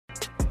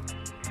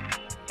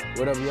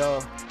What up,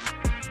 y'all?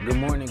 Good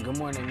morning,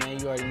 man.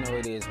 You already know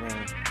what it is,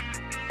 man.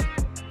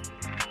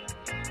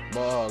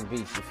 Ball Hog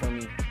Beats, you feel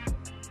me?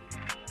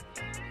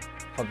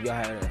 Hope y'all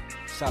had a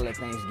solid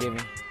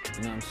Thanksgiving,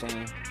 you know what I'm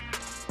saying?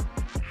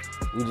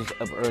 We just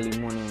up early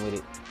morning with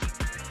it,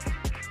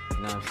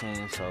 you know what I'm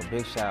saying? So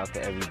big shout out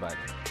to everybody.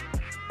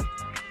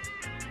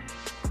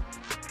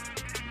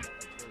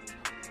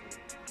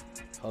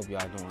 Hope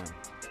y'all doing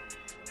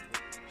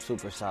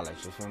super solid,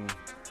 you feel me?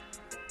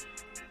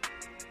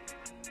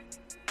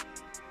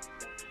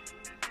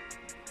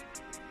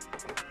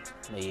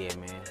 But yeah,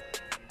 man,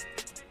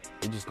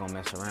 we just gonna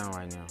mess around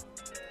right now.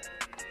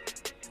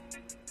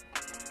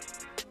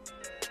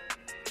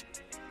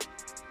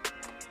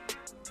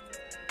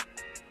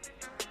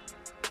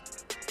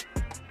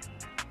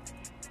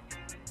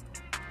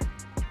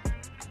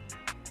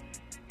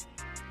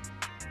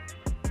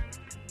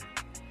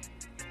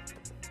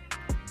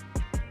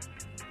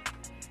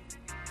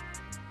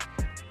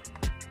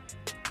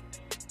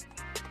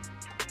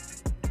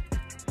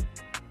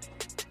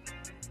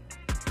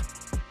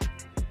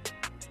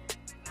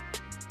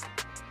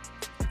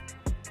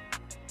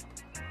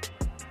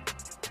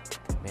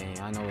 Man,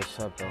 I know what's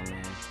up though,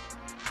 man.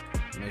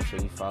 Make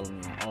sure you follow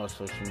me on all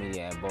social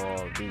media at Ball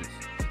Hog Beats.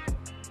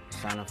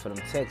 Sign up for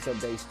them text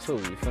updates too,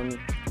 you feel me?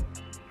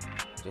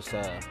 Just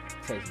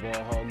text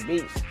Ball Hog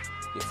Beats,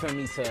 you feel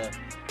me, to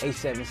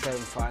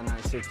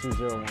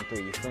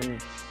 877-596-2013, you feel me?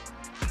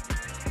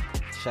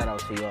 Shout out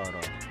to y'all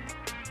though.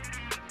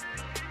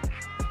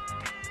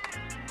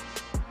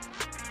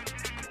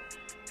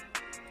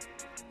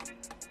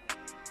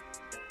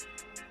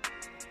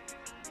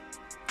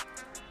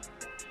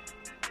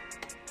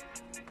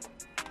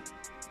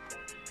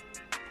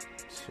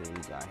 What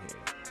we got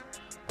here?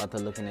 About to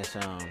looking at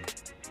some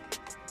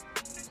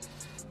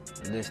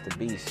list of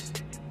beasts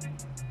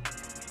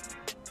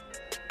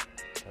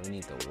that we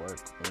need to work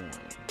on.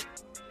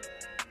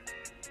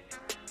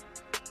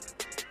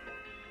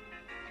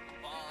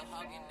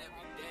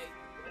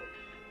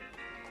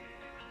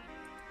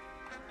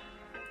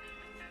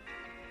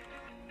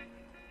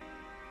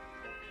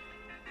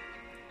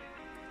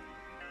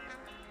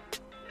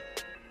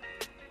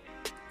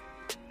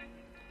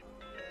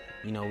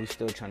 You know, we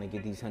still trying to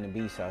get these 100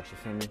 beats out, you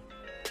feel me?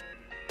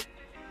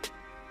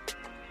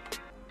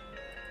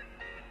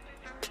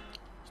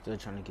 Still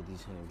trying to get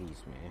these 100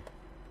 beats, man.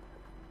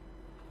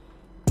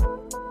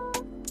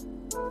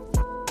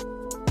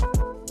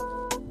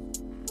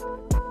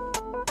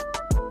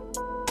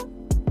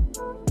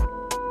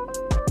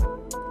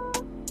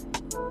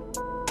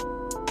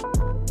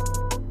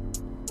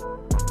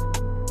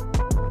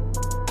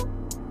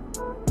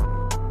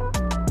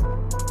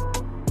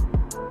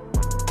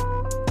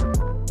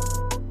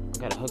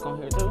 Got a hook on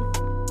here too?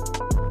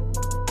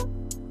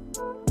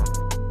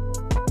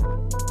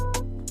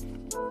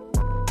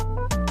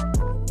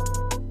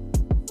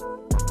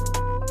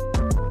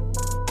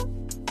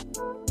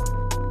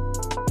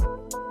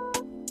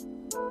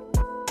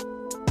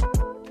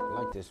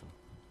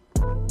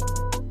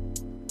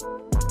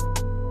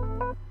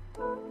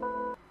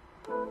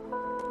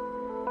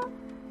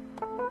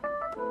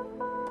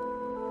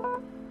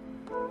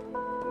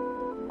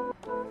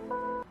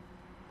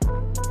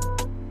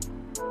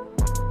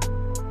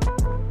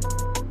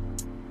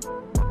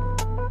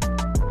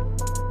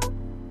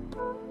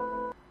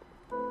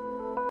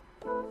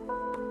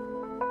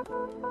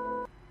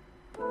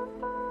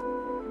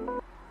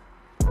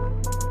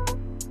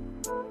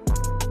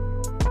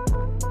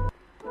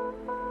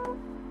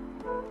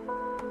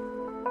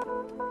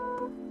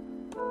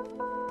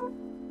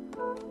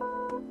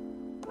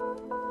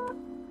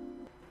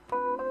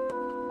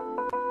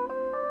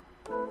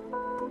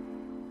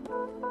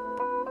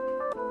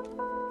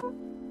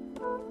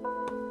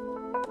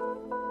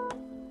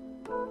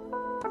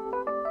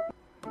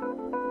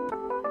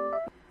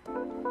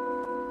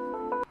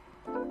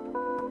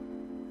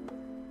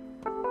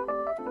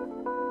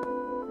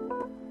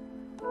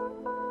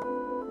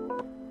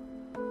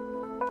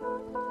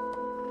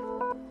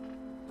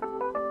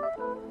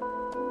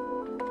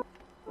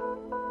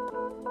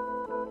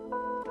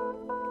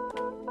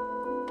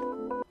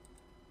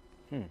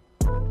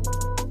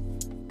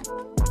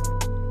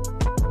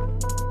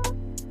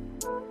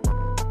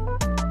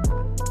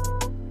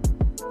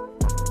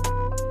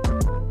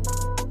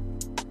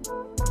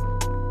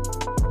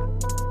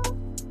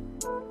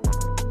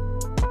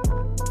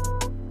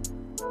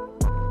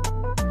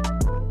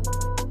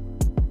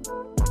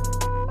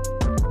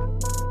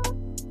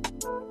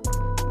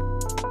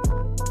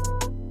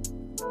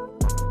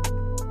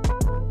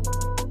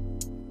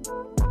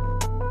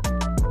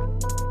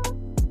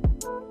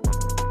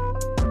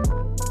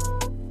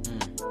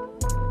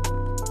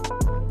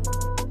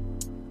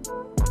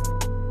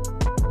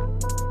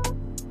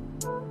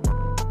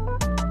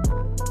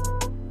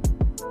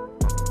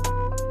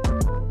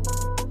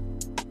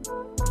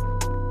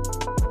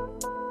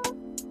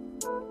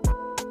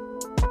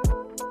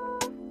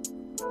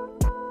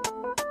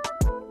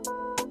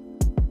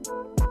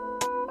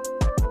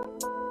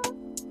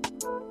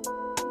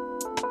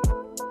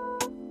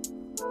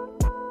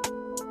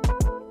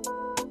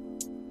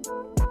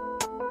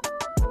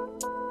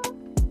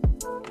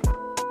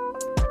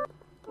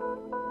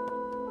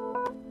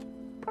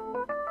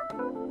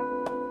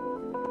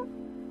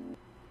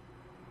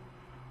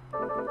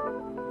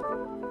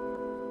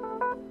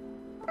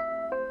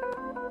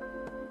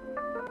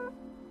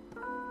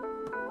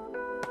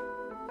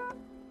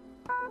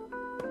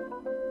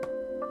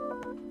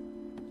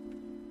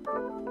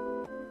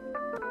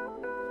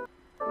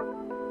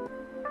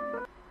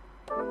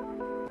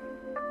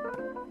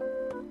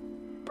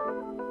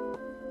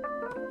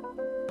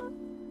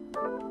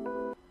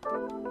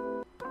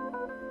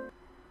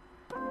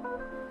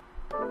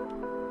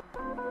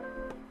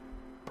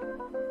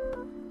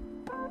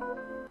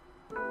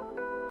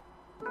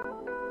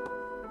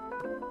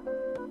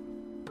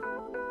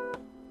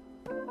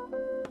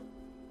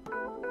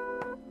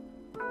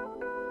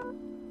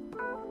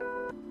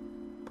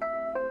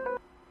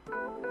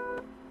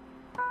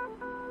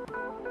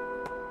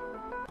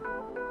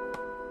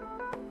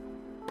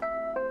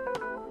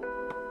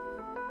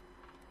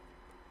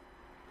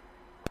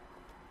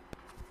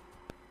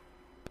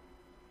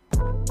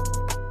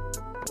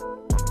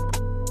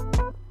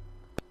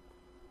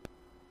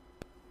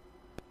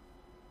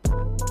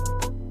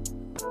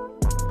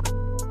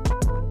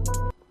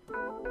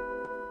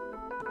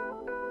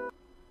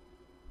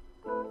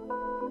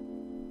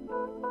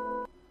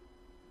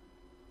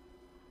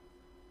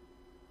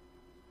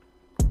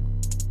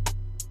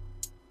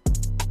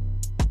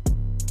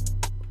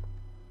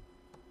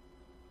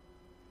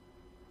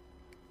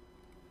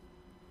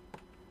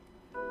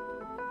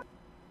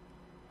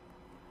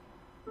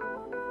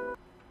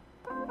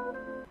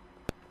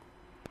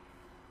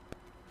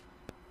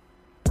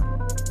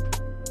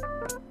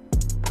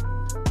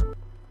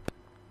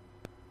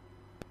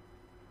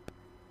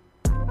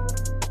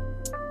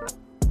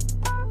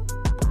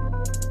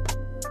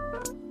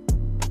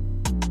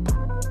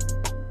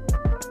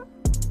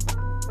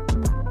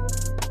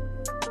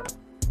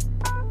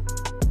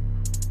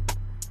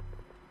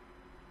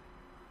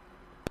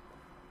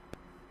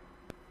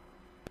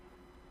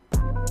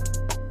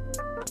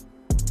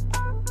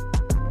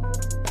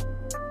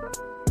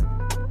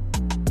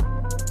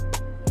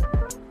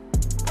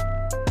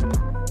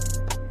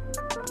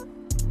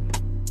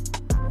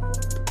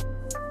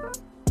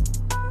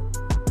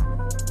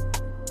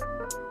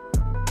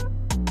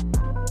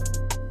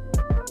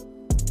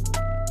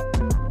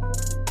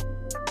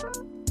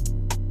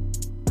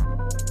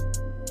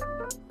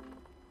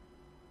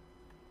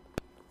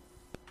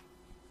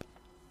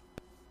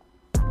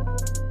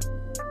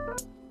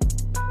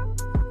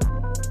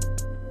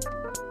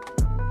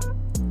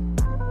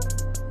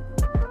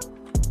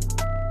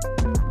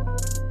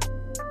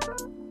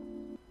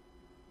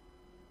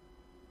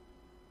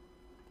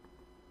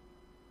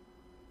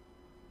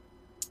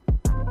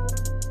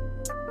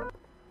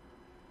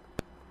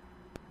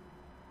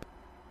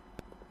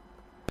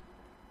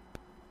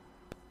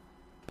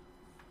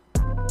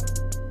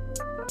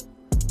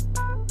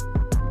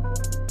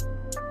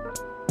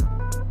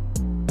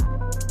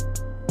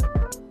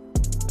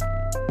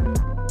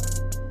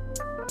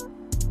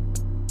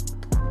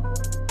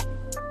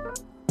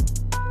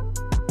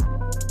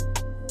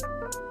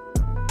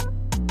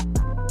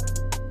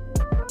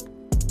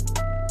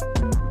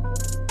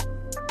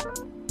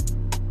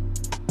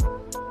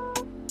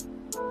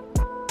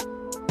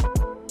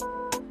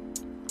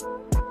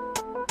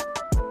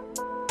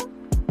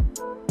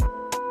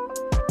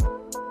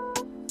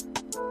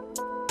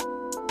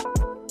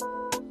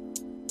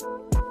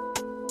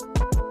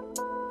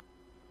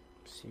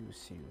 Let's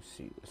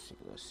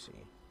see.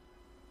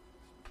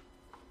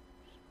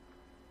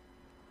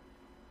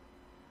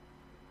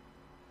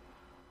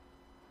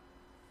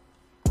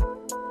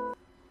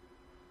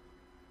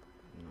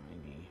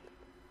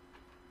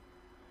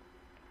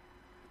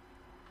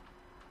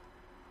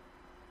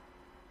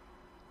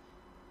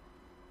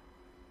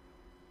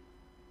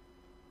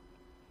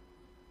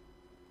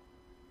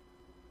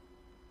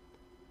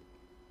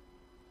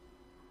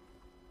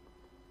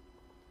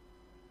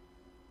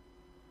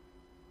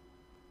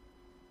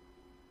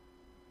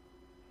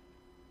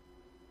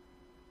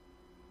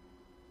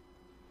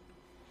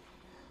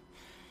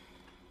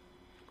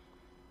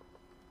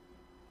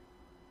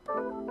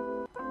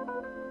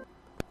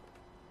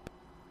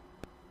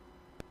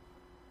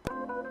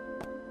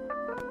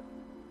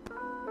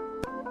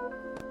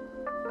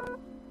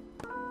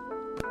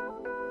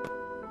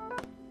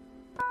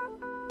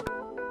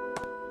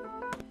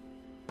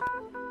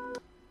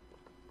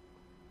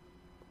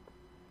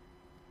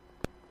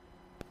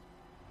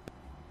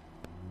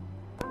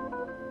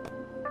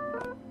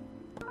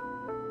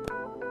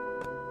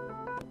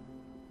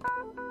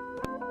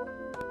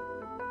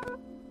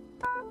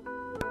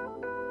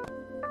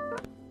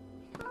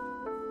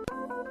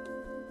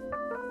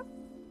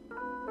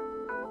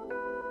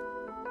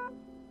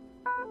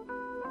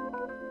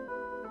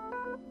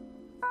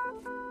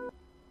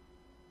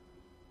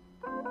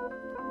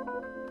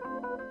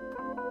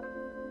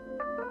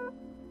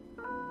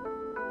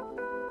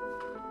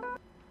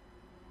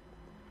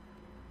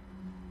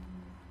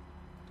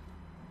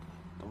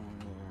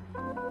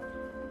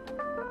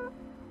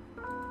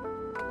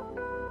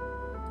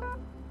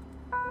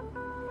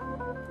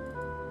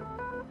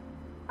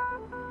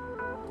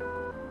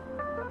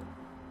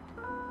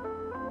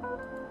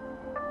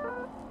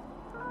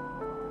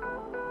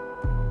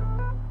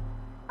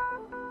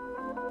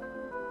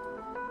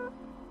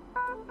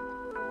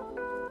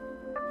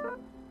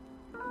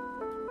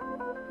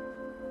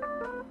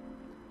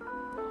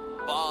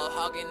 Ball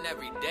hogging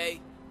every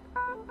day.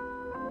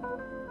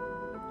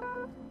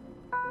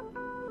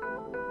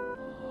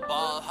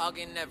 Ball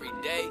hogging every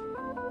day.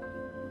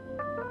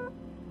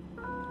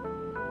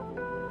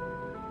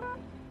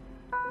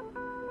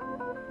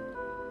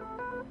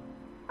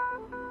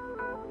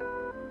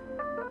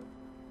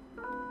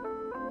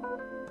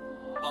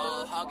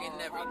 Ball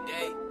hogging every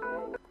day.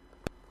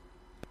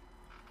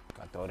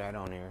 Gotta throw that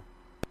on there.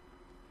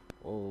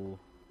 Oh.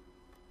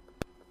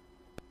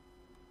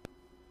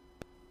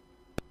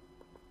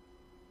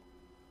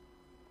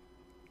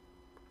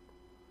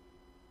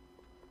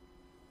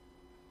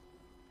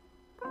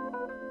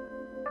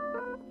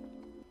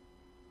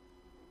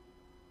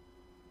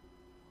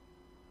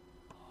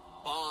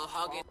 Ball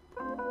hogging.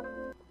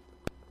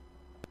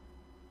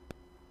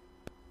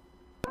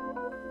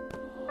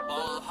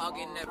 Ball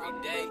hogging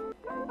every day.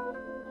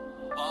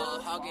 Ball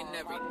hogging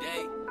every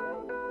day.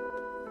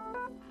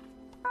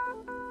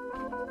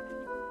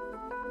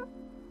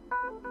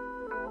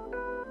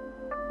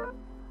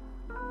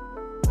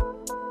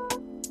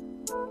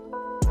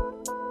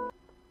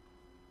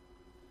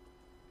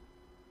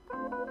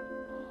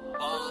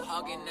 Ball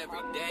hogging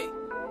every day.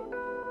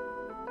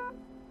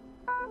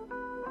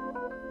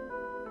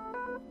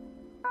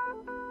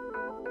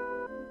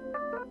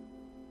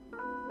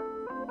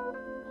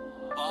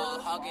 Ball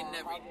hogging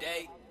every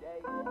day.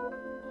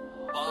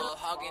 Ball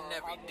hogging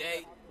every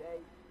day.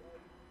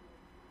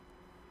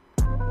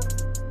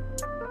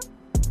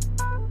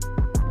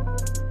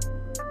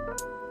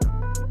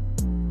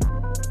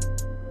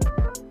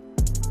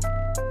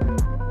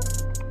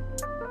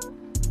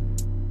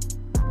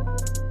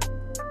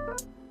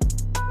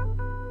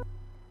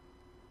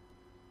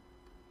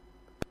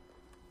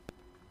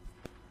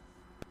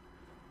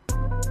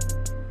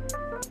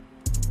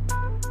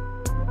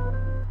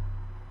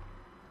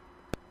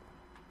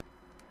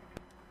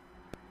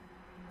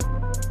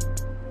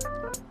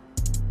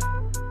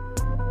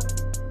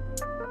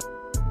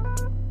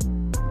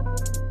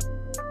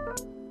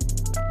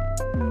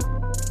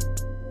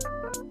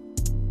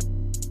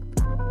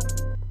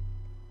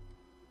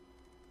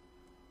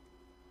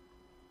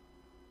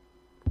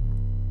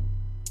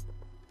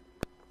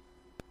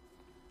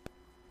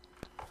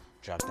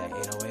 Drop that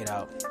 808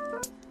 out.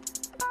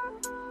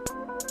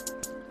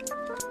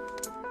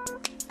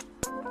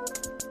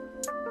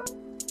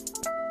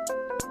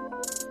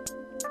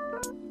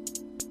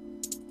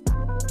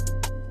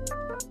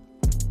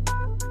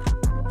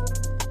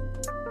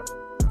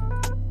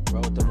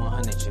 Roll with the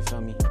 100, you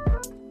feel me?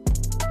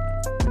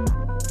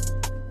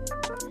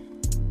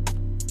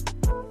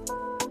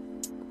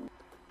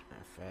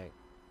 In fact,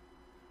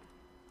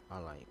 I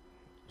like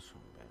this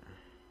one better.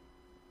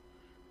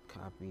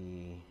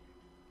 Copy.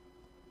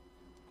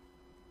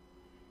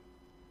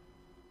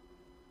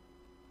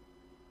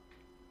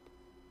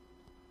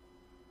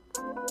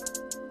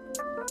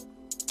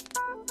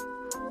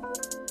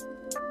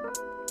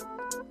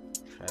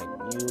 Track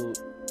mute.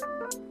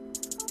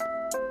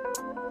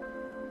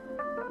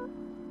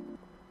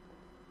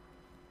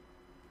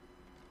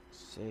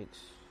 Six.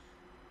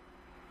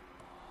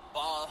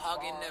 Ball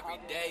hogging every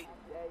day.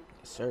 Yes,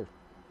 sir.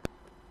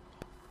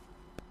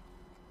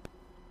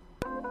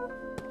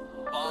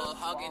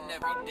 hugging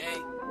every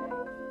day.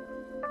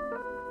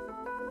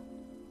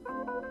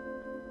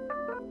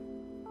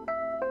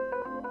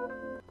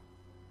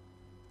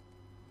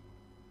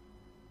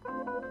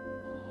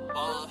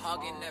 Ball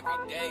hugging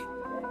every day.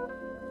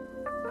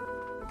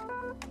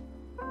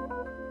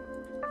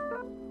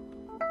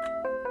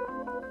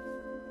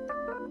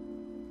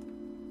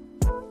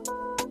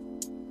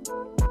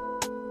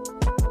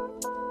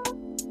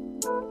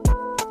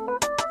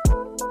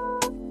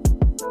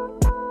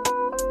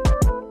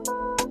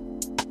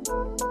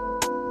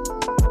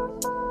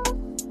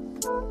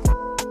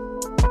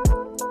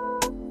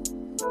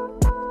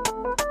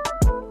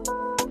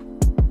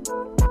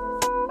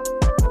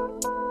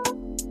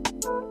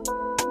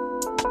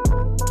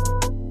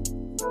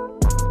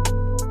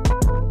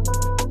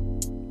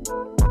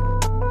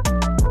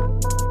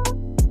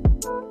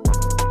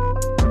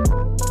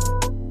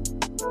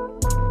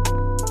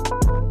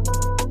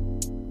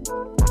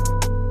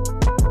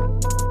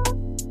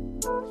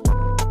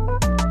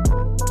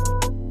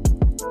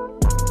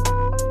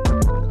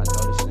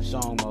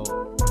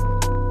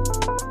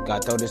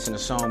 Gotta throw this in the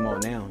song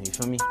mode now, you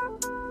feel me?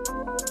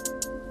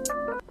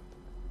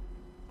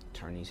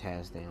 Turn these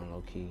hats down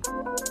low key. Here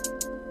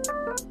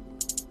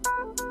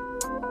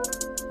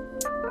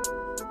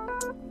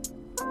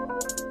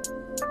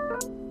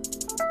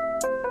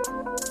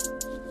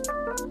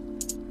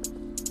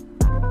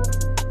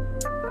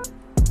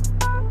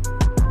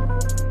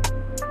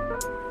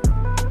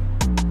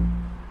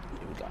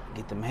we go.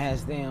 Get them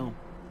hats down.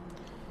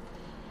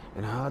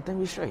 And I think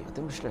we straight.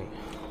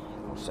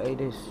 I'll say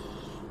this.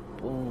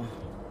 Boom.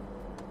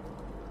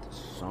 The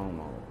song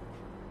mode.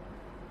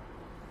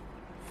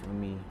 Feel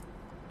me?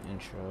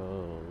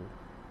 Intro.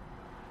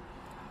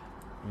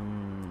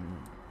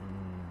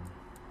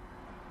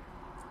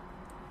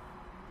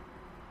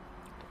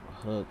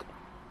 Hook.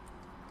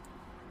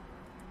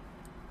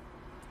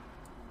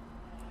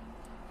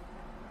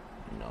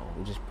 You know,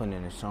 we're just putting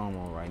in the song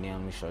mode right now.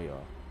 Let me show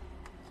y'all.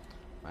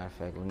 Matter of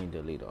fact, let me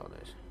delete all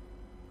this.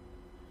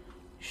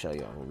 Show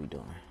y'all what we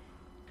doing.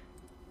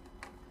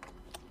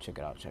 Check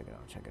it out.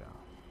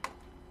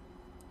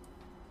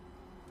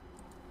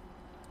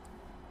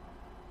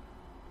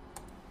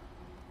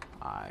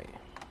 Alright.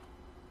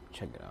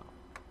 Check it out.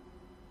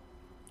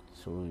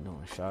 So what we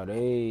doing?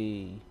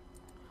 Sade.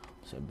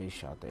 What's up, big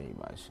shout to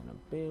everybody's in the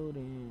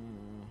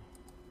building.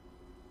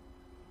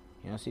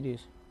 You don't see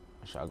this?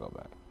 Or should I go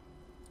back?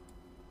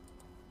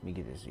 Let me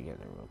get this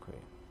together real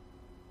quick.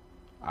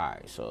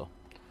 Alright, so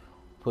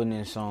putting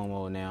in song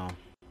mode now.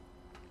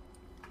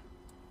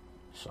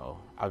 So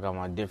I got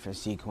my different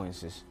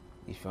sequences.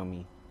 You feel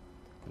me?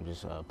 I'm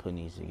just putting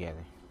these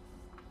together.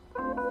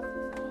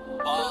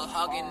 Ball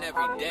hugging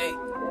every day.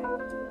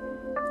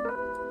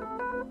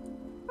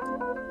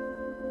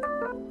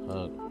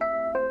 Hook.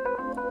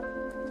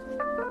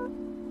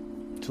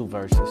 2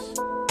 verses.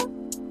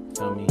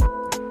 Feel me?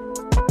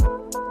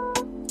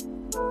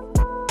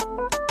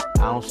 I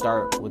don't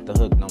start with the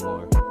hook no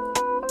more.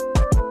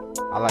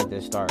 I like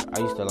to start. I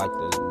used to like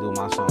to do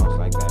my songs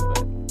like that,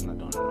 but I'm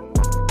not doing it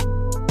no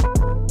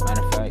more.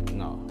 Matter of fact,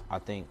 no. I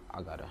think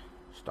I gotta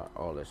start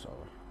all this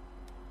over.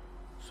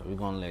 So we're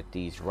gonna let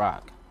these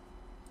rock.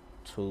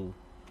 2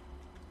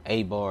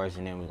 A bars,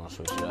 and then we're gonna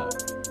switch it up.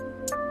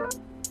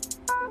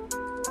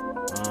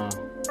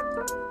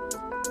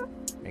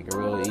 Make it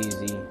real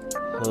easy.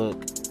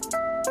 Hook.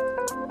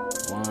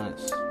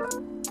 Once.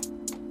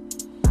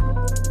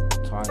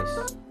 Twice.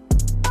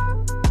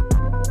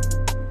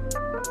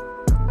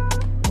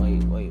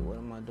 Wait, what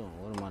am I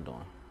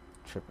doing?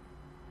 Tripping.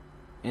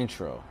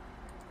 Intro.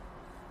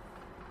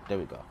 There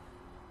we go.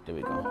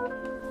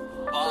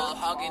 Ball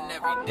hugging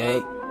every day.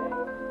 Hook.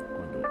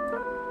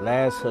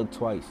 Last hook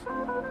twice.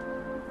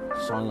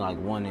 It's only like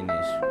 1 in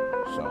this.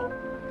 So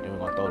then we're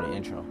gonna throw the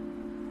intro.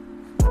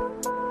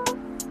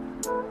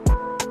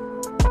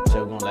 So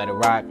we're gonna let it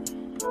rock.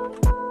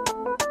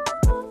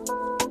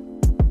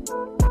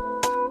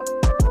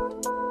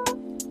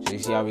 So you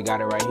see how we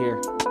got it right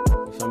here?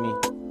 You feel me?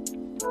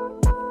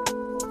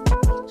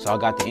 So I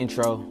got the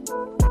intro,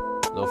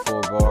 little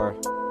 4 bar.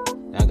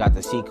 Then I got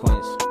the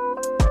sequence.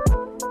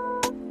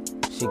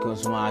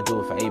 When I do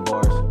it for 8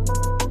 bars.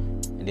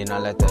 And then I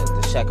let the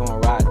second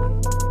one rock.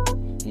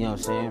 You know what I'm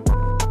saying?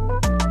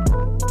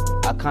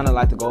 I kind of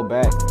like to go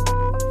back. You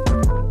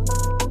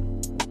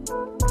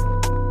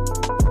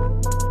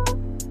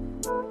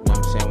know what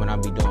I'm saying? When I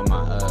be doing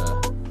my,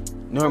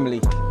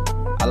 normally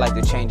I like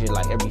to change it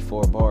like every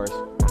 4 bars.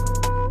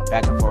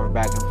 Back and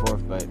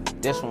forth. But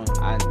this one,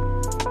 I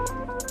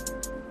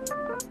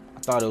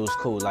thought it was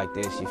cool like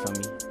this, you feel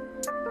me?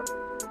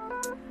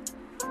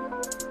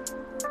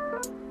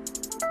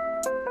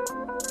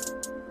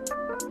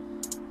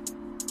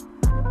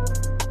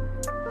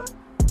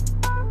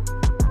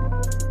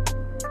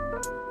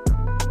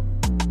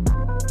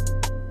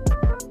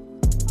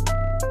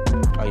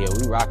 Oh yeah,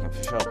 we rocking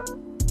for sure.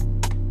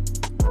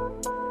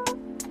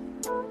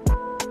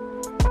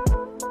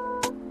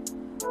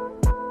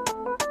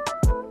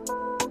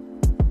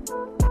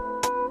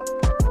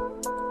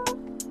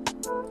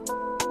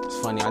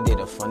 funny. I did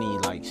a funny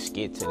like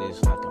skit to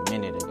this like a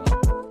minute ago.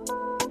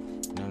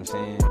 You know what I'm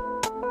saying?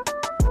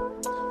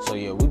 So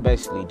yeah, we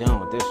basically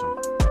done with this one.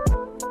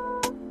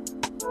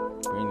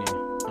 Bring it.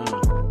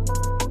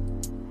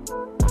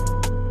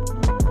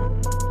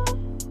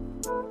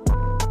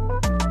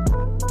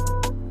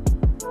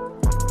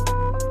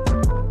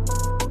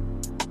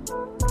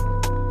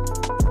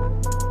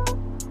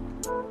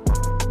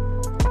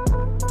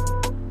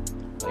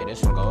 Hey,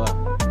 this one go up.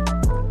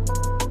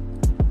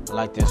 I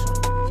like this one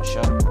for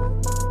sure.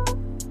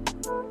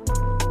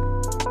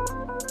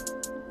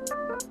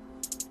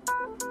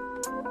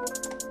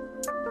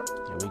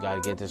 Yeah, we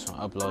gotta get this one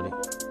uploaded.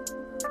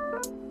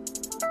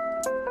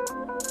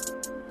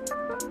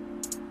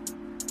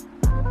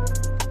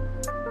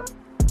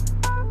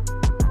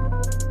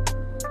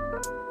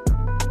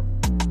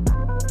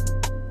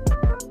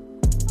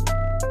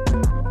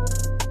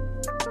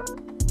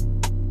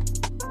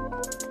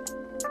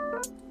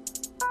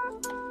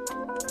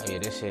 Oh yeah,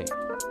 this it.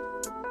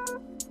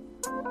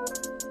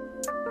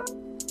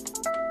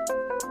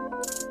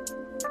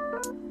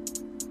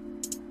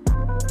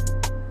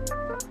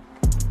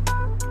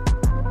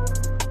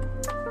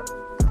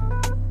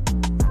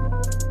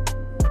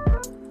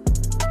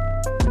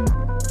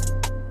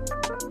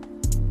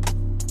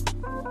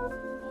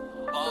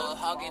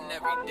 Hugging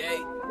every day.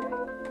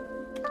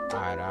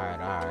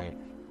 Alright.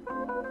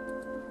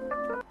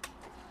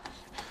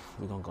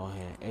 We're gonna go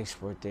ahead and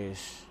export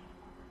this.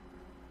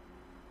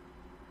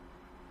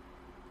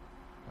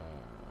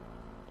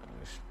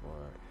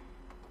 Export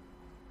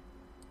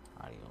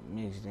audio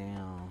mix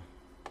down.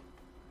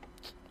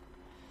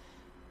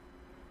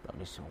 Throw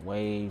this in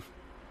Wave.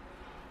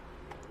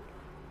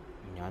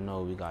 Y'all know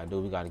what we gotta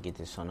do. We gotta get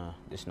this on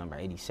this number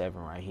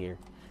 87 right here.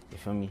 You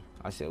feel me?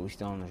 I said we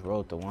still on this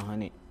road to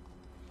 100.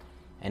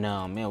 And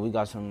man, we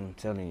got some, I'm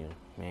telling you,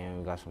 man,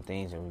 we got some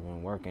things that we've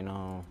been working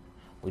on.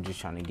 We're just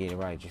trying to get it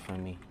right, you feel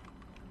me?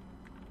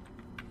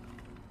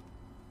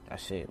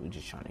 That's it, we're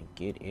just trying to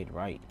get it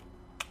right.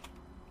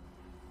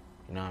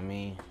 You know what I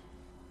mean?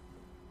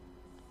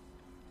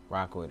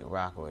 Rock with it.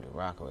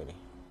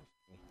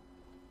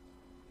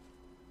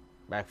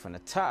 Back from the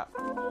top.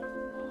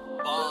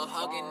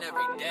 Hugging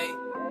every day.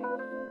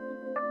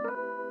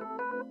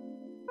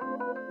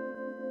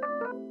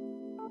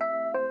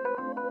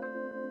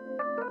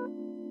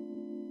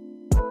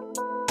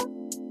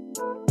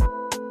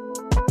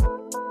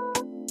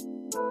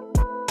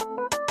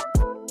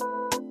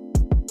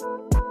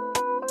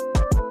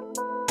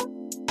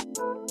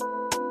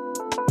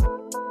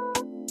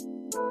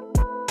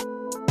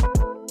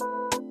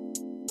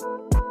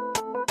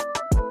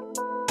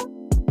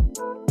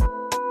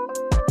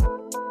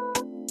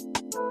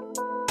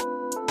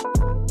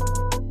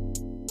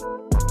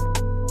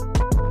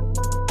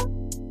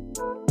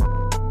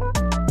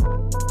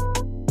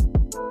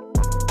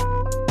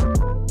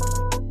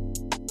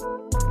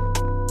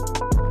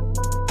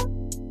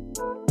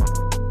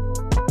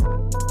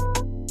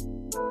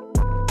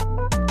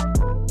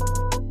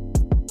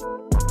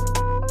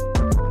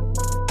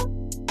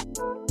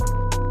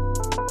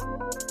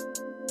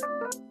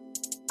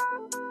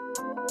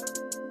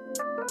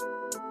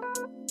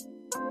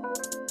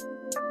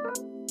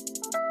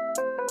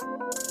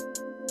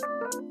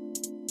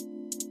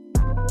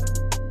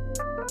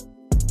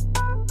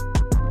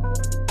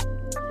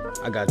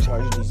 I gotta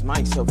charge these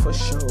mics up for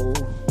sure.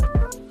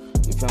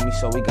 You feel me?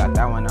 So we got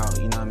that one out,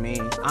 you know what I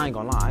mean? I ain't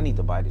gonna lie, I need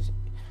to buy this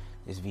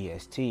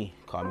VST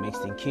called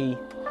Mixed in Key.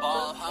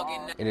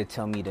 It'll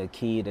tell me the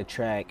key, the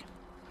track,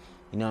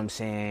 you know what I'm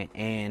saying?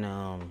 And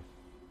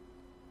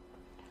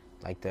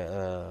like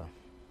the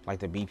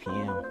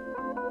BPM.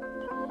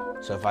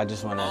 So if I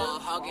just wanna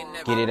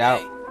get it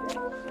out,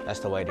 that's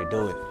the way to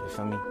do it, you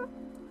feel me?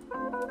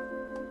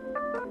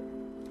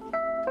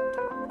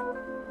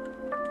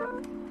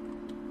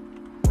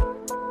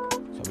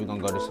 So we're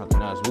gonna go to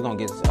something else. We're gonna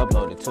get this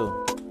uploaded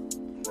too.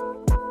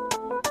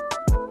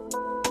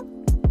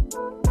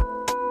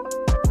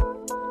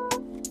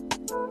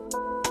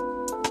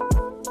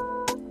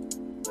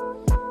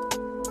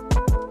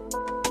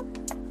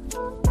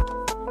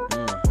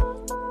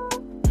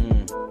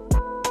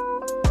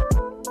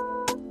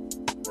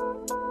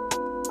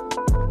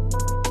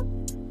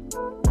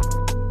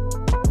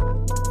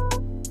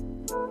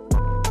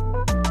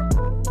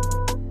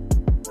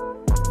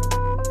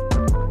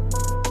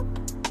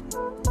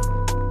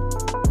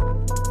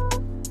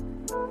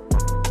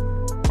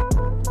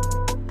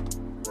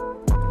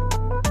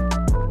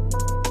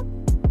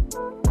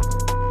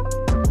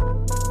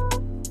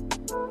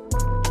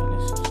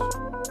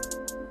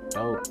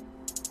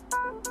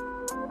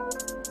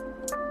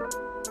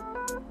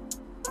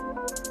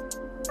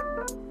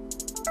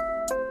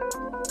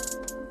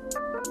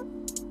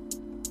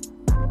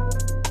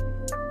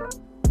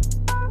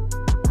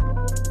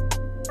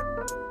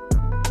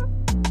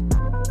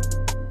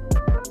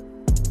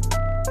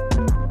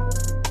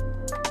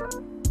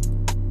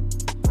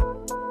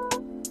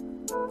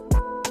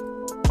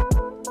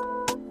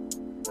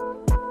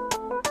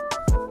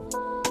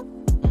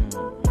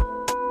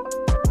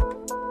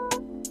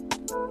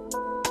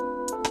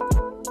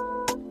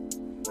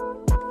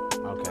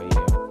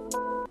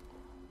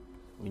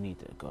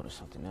 to go to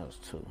something else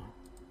too.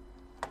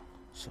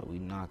 So we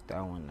knocked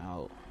that one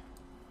out.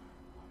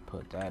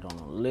 Put that on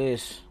the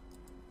list.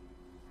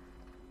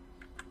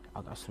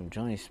 I got some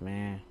joints,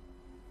 man.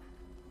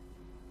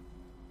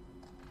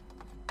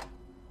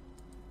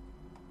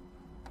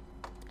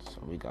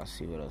 So we gotta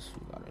see what else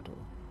we gotta do.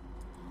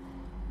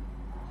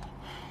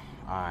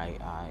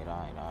 Alright.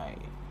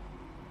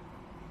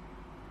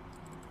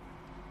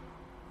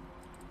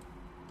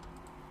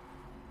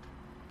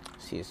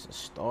 See, it's a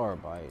star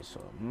by it, so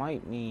it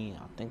might mean,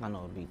 I think I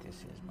know what beat this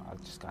is, but I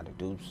just gotta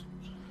do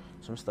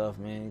some stuff,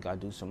 man. Gotta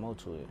do some more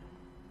to it.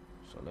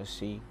 So let's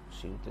see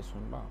what this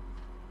one about.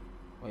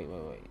 Wait.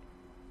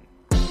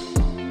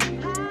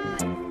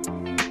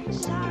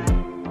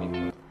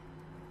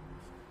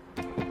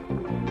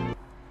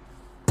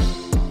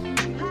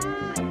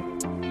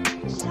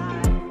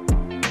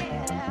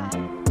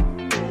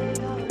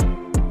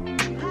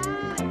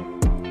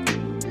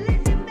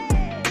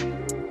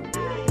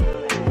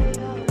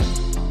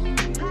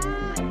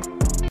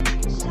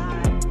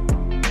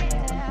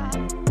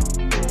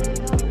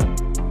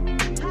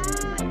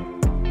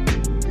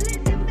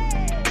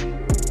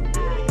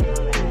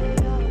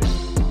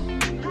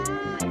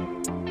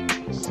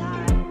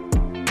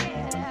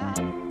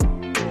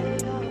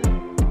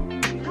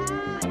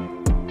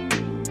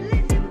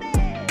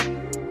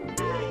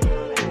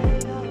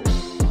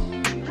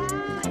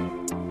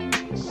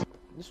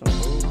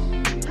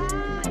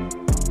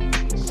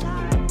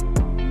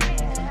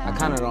 I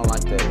kinda don't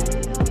like that.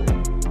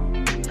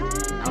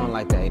 I don't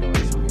like the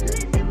 808s on here.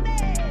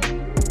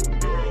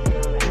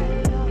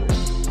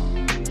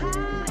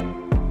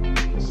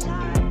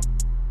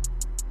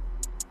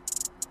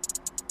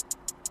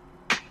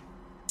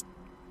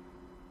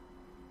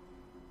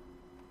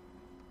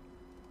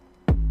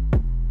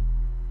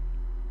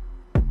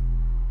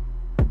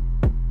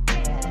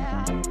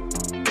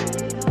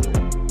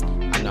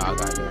 I know I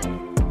gotta do it.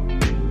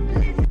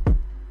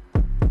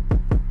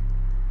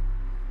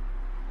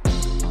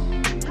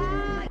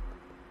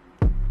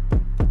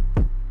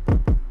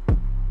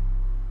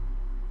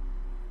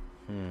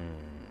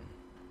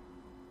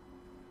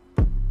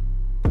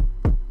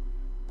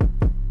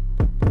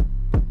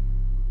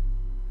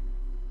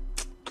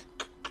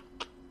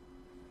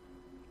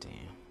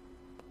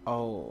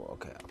 Oh,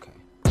 okay.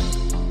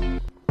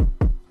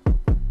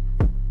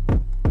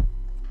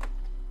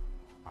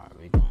 Alright,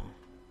 we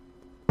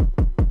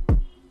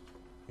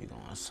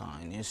gonna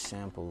assign this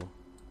sample.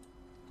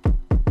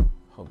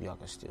 Hope y'all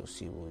can still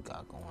see what we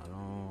got going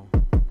on.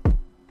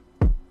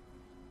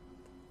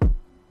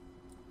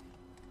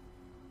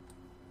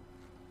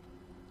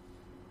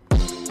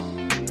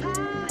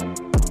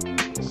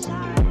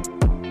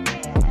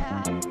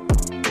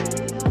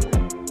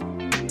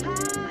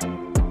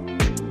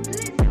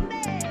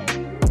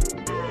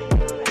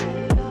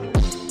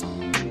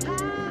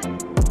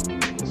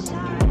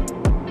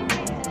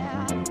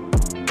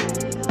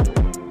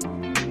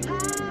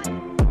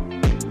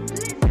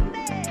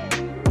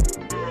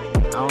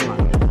 I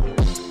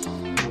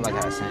don't like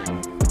how it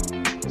sounds.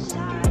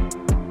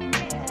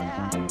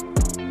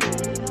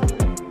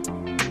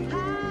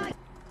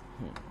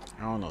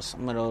 I don't know,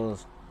 some of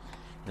those,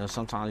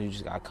 sometimes you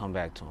just gotta come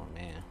back to them,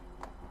 man.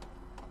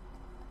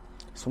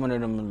 Some of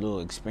them little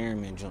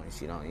experiment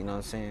joints, you know what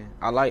I'm saying?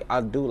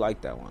 I do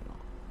like that one though.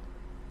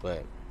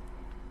 But,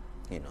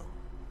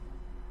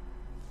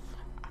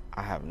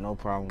 I have no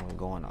problem with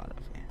going out of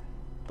it.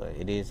 But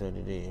it is what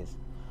it is.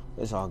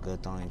 It's all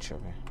good though, I ain't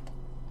tripping.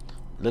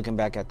 Looking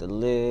back at the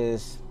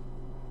list,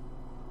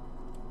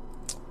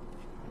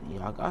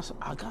 yeah,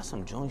 I got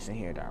some joints in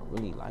here that I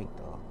really like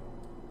though.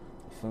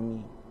 You feel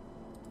me?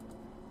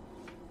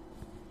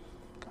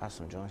 Got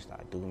some joints that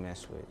I do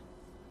mess with.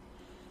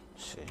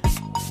 Shit.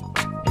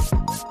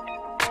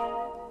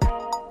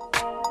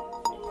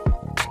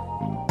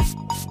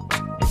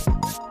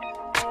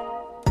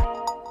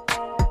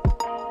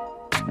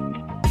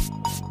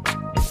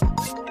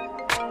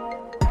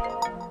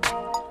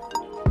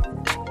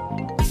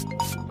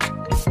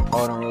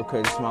 Hold on real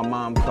quick, it's my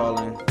mom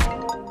calling.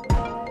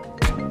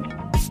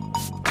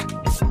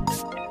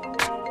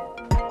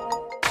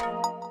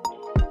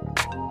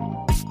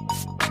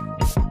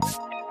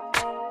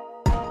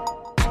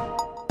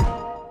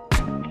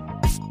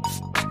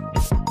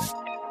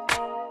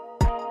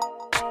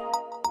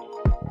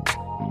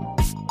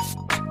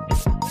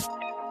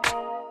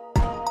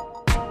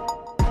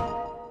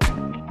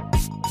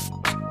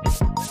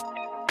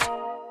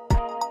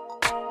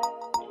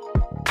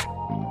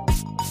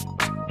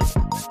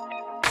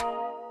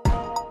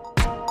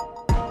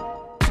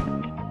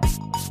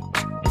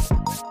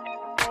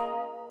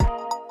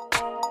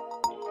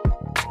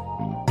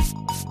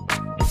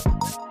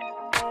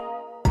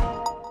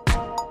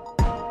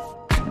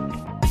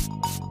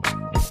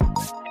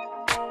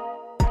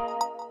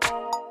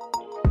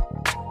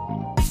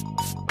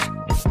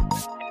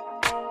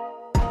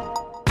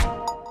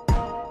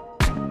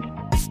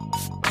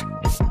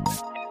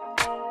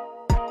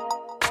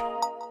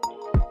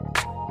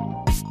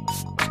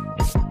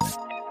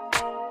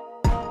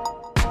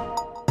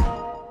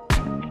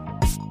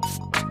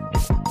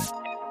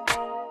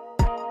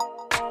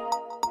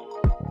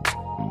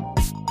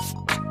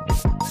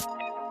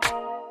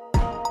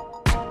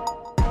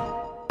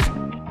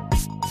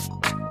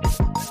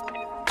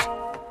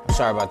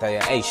 sorry about that.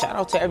 Yeah. Hey, shout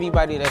out to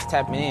everybody that's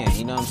tapping in.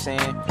 You know what I'm saying?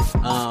 You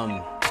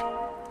know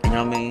what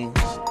I mean?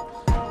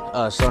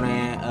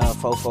 Sodan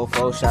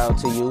 444. Shout out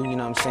to you. You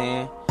know what I'm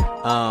saying? You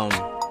know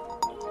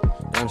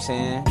what I'm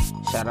saying?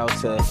 Shout out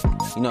to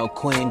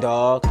Queen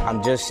Dog.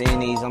 I'm just seeing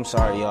these. I'm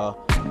sorry, y'all.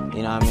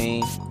 You know what I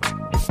mean?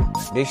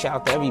 Big shout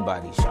out to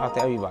everybody. Shout out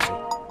to everybody.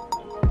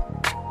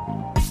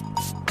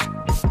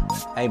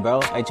 Hey,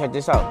 bro. Hey, check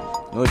this out.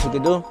 You know what you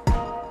can do?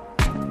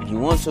 If you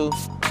want to,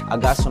 I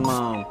got some.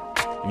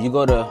 If you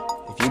go to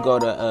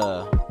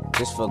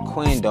just for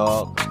Queen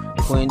Dog.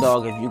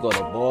 If you go to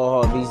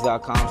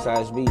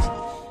ballhogbeats.com/beats,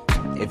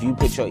 if you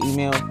put your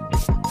email,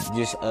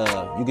 just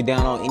you can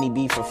download any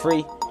beat for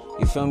free.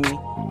 You feel me?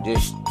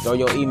 Just throw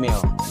your email.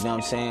 You know what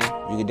I'm saying?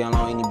 You can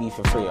download any beat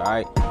for free. All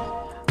right.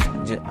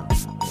 You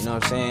know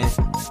what I'm saying?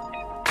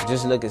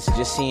 Just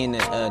seeing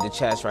the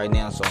chats right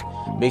now. So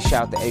big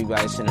shout out to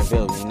everybody that's in the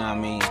building. You know what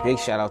I mean? Big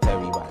shout out to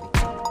everybody.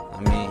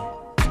 I mean,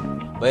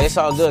 but it's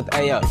all good.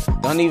 Hey, yo,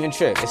 don't even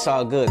trip. It's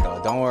all good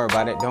though. Don't worry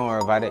about it.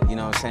 You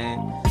know what I'm saying?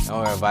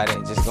 Don't worry about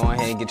it. Just go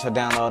ahead and get your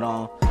download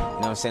on. You know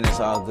what I'm saying?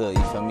 It's all good.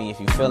 You feel me? If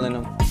you feeling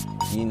them,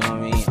 you know what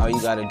I mean? All you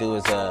gotta do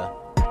is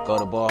go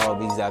to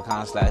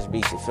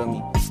ballhogbeats.com/beats. You feel me?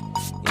 You know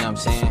what I'm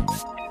saying?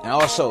 And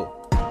also,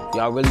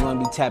 y'all really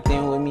wanna be tapped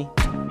in with me?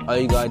 All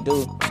you gotta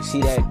do, you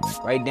see that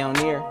right down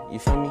there? You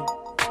feel me?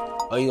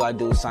 All you gotta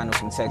do is sign up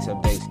for text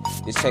updates.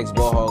 Just text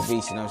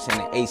ballhogbeats, you know what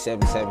I'm saying?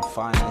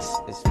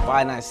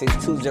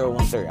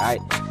 877-596-2013, alright?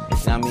 You know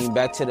what I mean?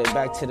 Back to the, you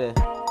know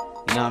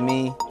what I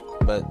mean?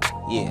 But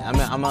yeah,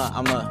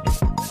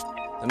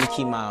 let me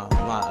keep my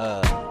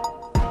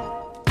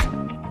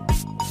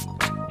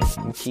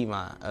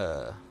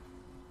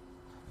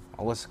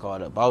what's it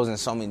called up? I was in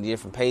so many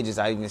different pages.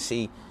 I even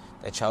see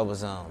that y'all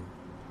was so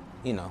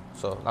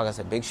like I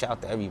said, big shout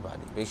out to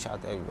everybody.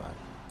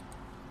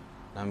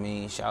 I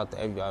mean, shout out to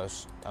everybody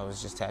I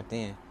was just tapped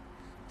in.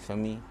 Feel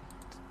me?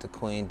 The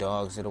Queen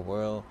Dogs of the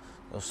world,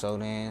 those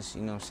Sodans,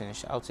 you know what I'm saying?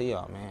 Shout out to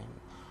y'all, man.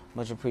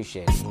 Much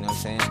appreciated, you know what I'm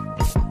saying?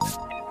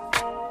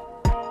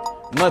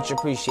 Much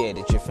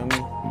appreciated, you feel me?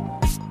 You know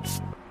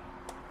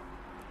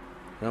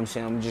what I'm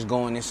saying? I'm just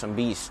going in some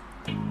beats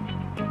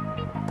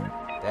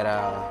that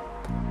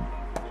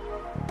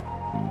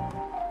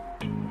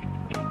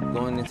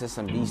going into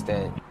some beats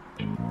that,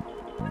 you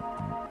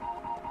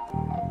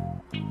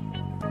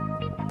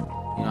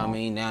know what I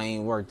mean, that I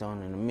ain't worked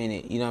on in a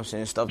minute. You know what I'm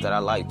saying? Stuff that I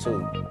like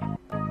too.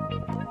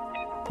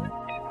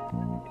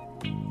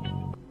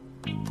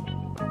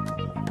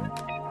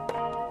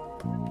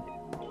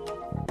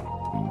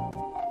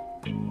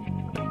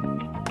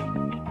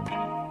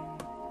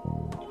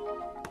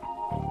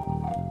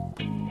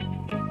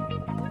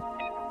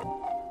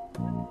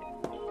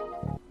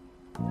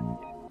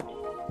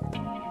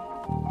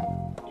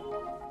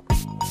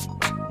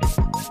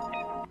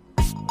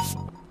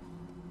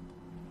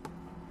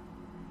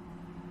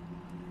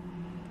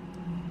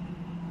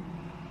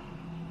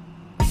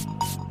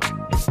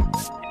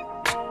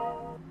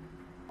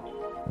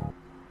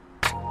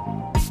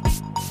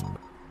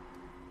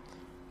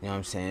 You know what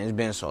I'm saying? It's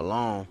been so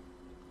long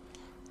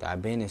that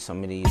I've been in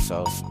some of these,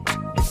 so,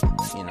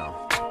 you know.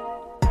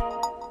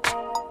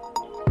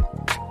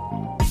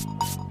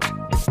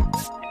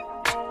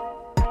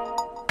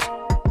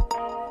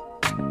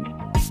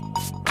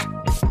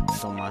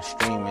 So my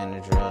stream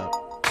manager up.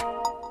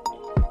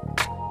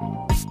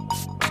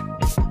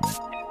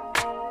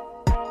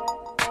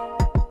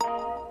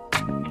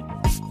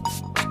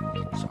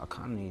 So I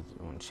kind of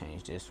want to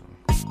change this one.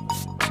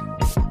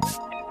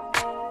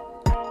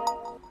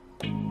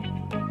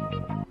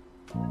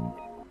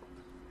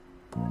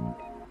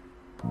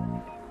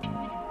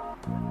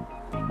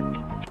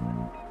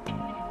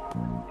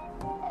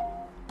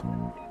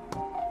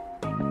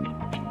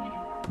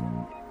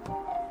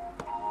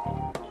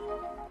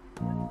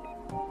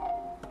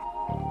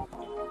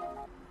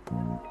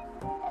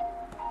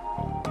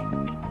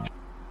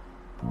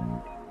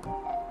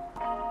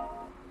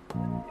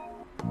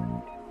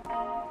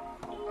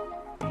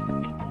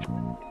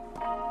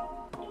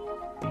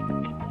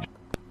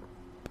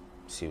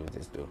 See what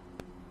this do.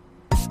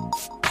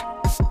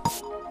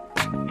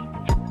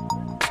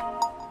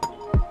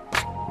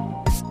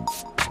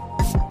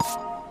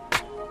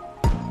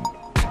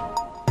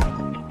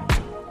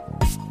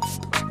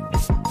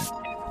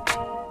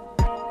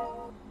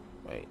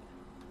 Wait.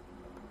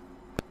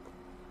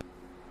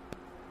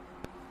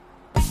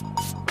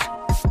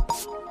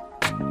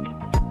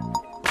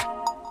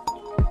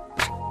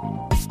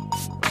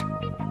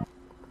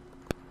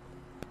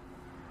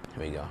 Here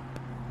we go.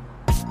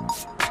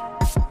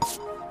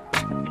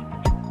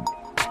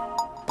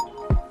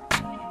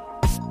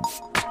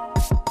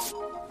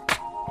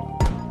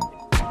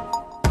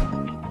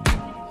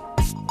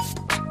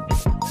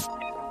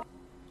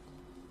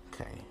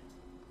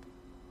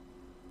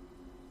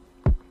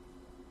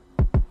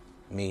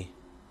 Me.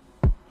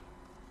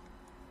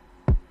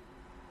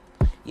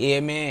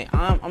 Yeah, man.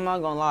 I'm not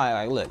gonna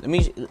lie. Like, look. Let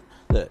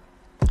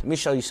me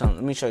show you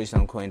something.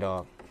 Queen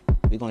Dog.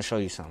 We gonna show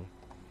you something.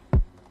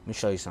 Let me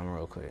show you something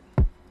real quick.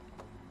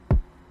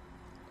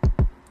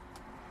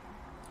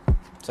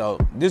 So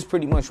this is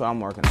pretty much what I'm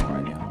working on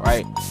right now,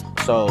 right?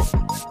 So,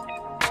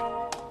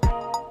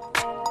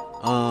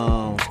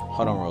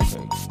 hold on real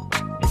quick.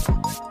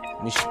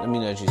 Let me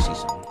let you see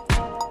something.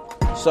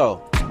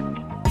 So,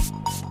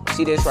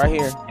 see this right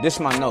here? This is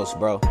my notes,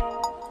 bro.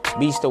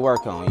 Beats to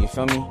work on, you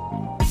feel me?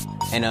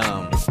 And,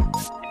 I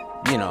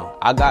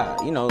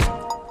got,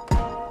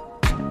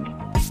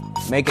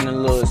 making a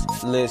little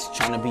list,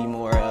 trying to be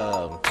more,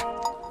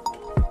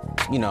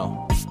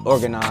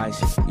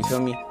 organized, you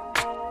feel me?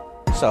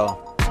 So,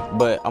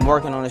 but I'm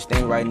working on this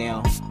thing right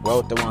now.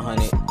 Wrote the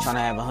 100, trying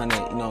to have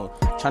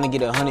 100, trying to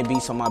get 100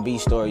 beats on my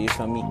beat store, you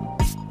feel me?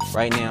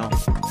 Right now,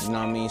 you know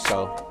what I mean?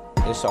 So,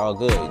 it's all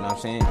good, you know what I'm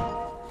saying?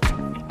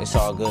 It's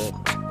all good.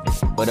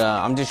 But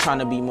I'm just trying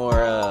to be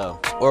more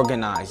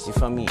organized, you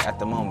feel me, at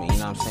the moment, you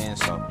know what I'm saying?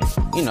 So,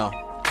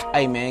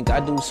 hey man,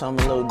 gotta do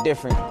something a little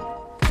different,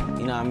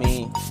 you know what I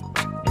mean?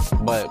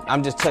 But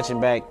I'm just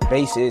touching back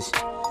bases,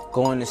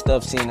 going to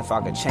stuff, seeing if I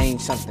could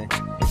change something,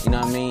 you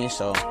know what I mean?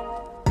 So,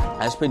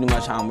 that's pretty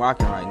much how I'm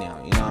rocking right now,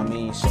 you know what I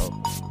mean? So,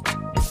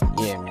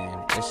 yeah,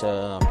 man, it's,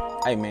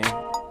 hey man,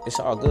 it's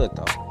all good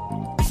though,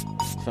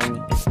 you feel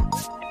me?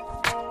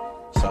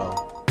 So,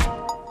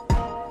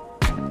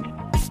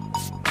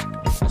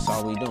 that's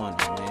all we doing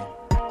though, man.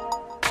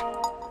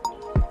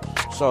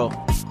 So,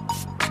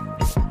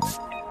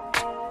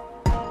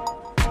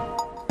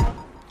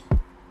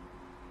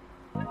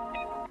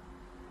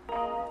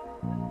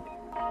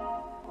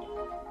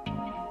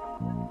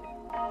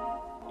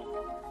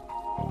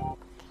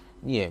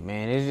 yeah,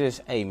 man, it's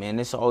just, hey, man,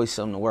 it's always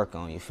something to work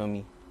on, you feel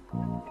me?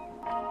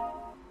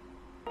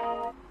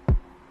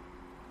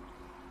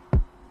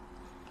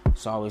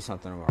 It's always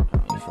something to work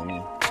on, you feel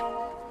me?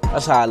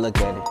 That's how I look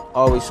at it.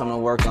 Always something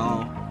to work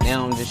on.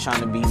 Now I'm just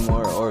trying to be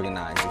more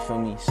organized, you feel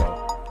me? So,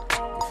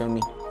 you feel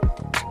me?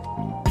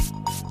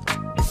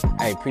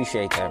 Hey,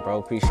 appreciate that, bro.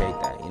 Appreciate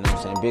that. You know what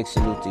I'm saying? Big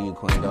salute to you,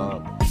 Queen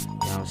Dog. You know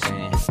what I'm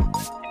saying?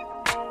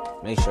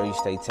 Make sure you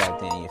stay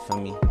tapped in, you feel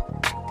me?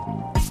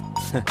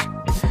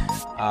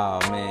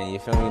 Oh, man, you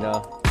feel me,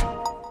 though?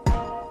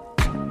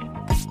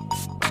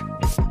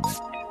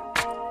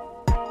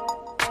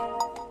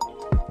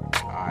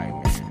 Alright,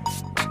 man.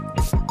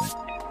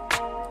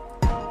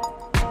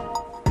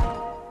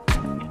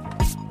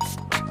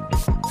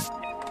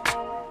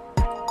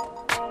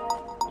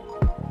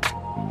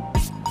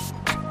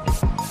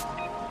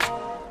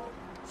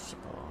 So,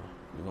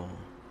 we're going.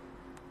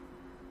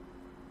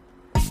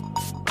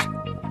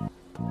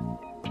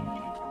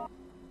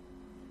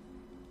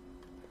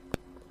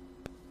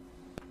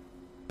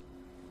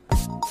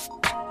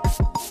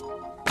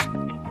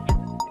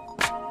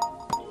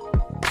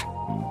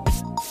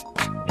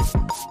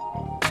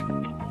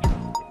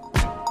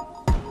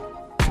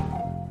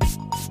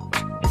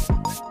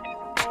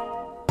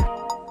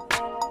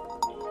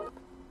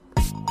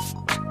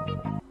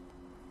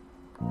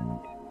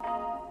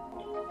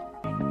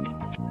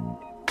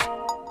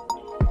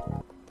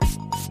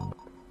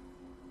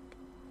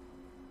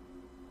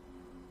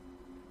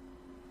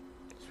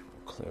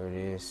 Clear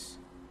this.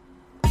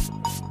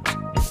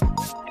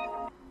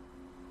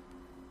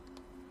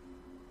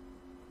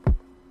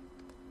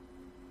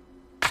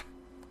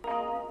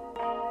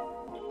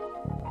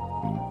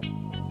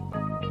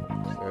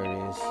 Clear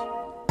this.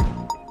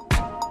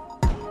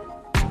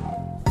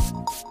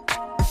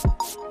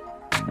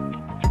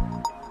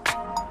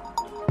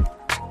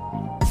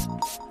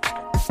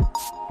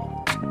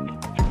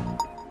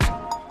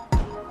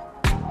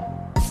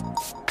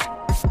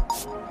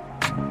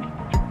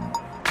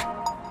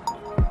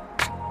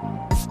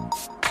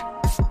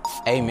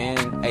 Hey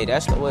man,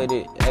 that's the way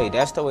to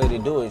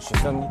do it, you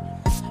feel me?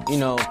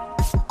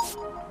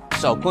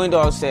 So Queen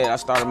Dog said I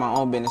started my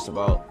own business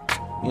about,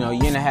 a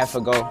year and a half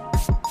ago.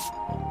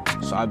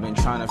 So I've been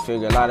trying to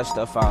figure a lot of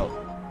stuff out.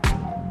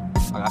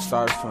 Like I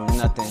started from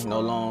nothing, no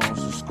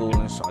loans, no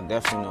schooling, so I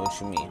definitely know what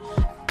you mean.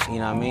 You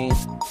know what I mean?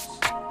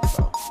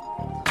 So,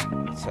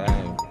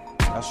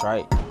 that's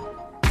right.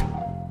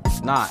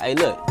 Nah, hey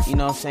look, you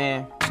know what I'm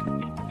saying?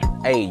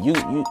 Hey, you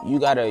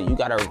gotta, you know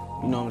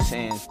what I'm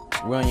saying?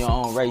 Run your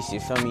own race, you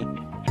feel me?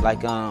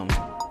 Like,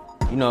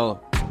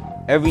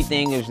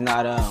 everything is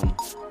not,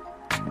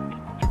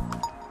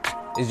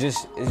 it's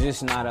just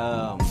not,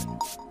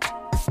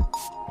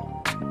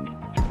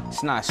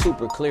 it's not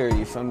super clear,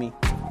 you feel me?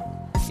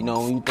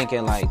 When you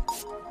thinking like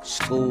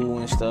school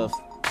and stuff,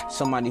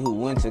 somebody who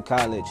went to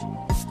college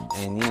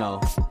and,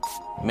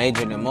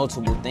 majored in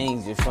multiple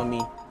things, you feel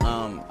me?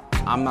 I'm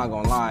not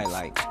gonna lie,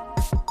 like,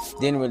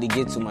 didn't really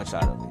get too much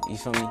out of it, you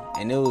feel me?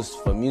 And it was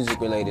for music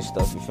related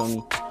stuff, you feel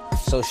me?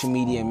 Social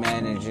media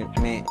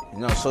management,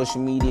 commercial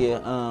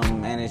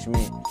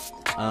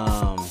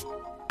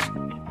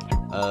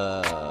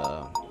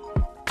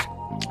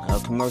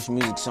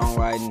music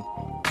songwriting,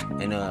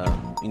 and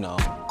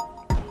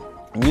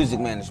music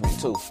management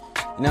too. You know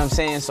what I'm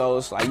saying? So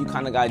it's like you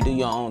kind of gotta do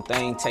your own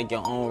thing, take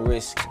your own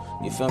risk.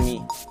 You feel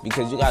me?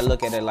 Because you gotta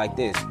look at it like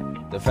this: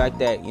 the fact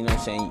that you know what I'm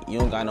saying you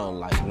don't got no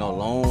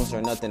loans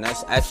or nothing.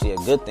 That's actually a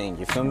good thing.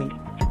 You feel me?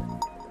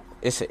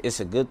 It's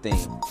a good thing.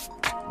 You know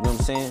what I'm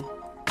saying?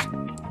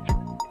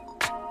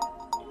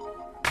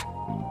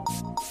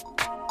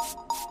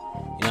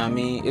 what I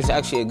mean? It's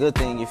actually a good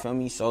thing, you feel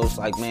me? So it's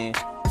like, man,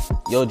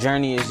 your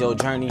journey is your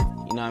journey. You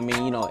know what I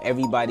mean? You know,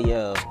 everybody's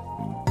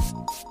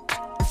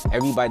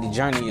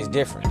journey is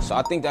different. So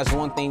I think that's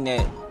one thing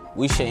that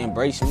we should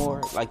embrace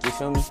more. Like, you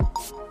feel me?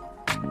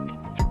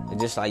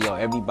 It's just like, yo,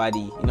 everybody,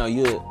 you know,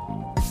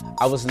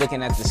 I was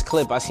looking at this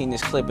clip. I seen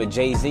this clip of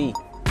Jay-Z,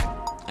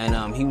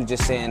 and he was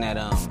just saying that,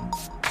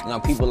 you know,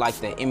 people like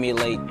to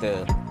emulate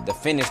the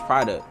finished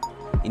product.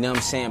 You know what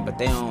I'm saying? But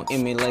they don't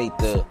emulate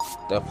the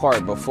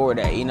part before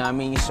that. You know what I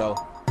mean? So,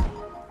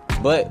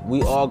 but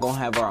we all gonna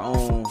have our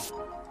own,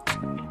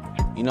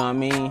 you know what I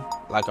mean?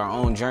 Like our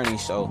own journey.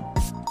 So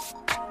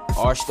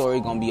our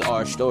story gonna be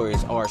our story.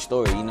 It's our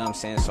story. You know what I'm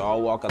saying? So our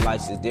walk of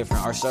life is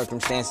different. Our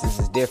circumstances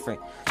is different.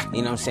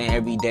 You know what I'm saying?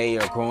 Every day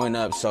or growing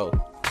up. So,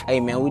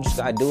 hey man, we just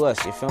gotta do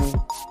us. You feel me?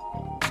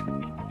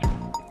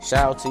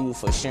 Shout out to you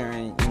for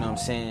sharing. You know what I'm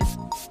saying?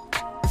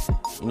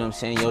 You know what I'm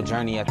saying? Your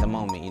journey at the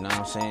moment, you know what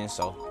I'm saying?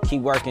 So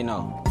keep working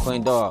though.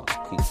 Quinn Dog,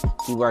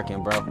 keep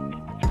working, bro.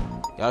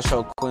 Y'all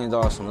show Quinn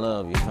Dog some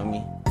love, you feel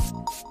me?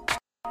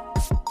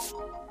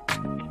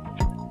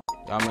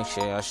 Y'all make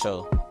sure y'all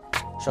show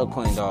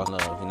Quinn Dog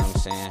love, you know what I'm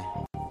saying?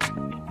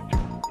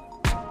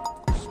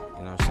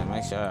 You know what I'm saying?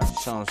 Make sure y'all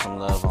show him some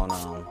love on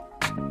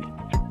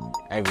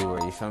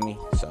everywhere, you feel me?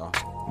 So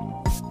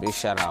big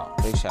shout out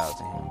to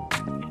him.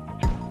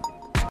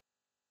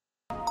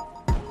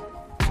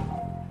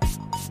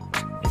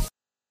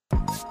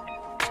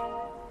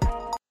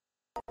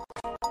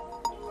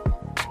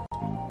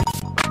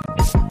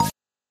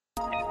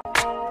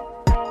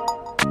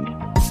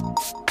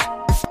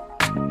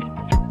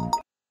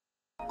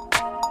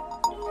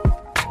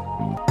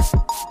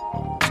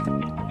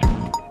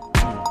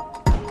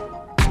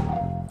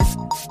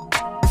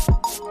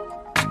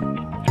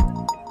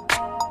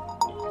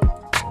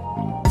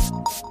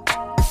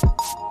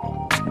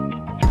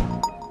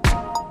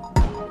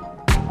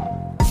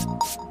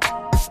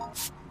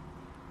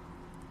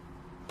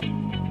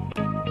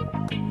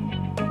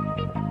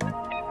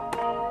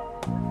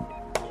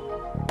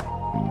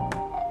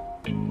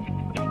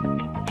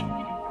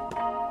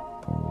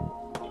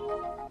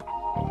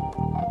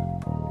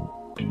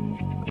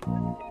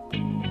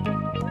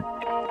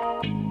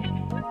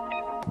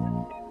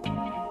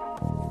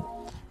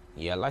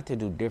 Yeah, I like to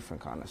do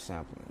different kind of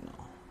sampling,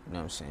 though. You know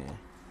what I'm saying?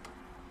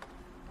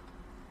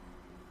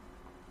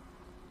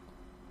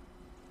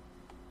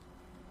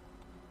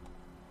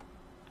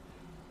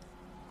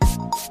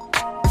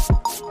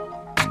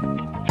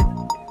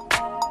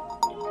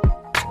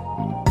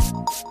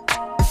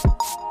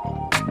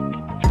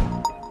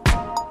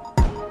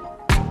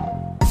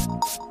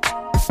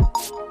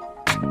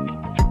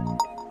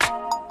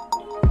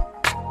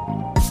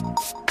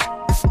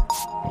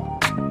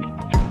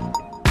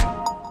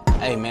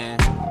 Hey, man.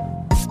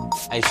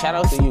 Hey, shout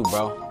out to you,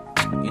 bro.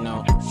 You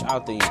know, shout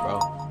out to you, bro.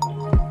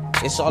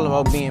 It's all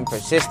about being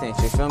persistent,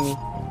 you feel me?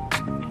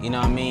 You know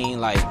what I mean?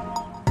 Like,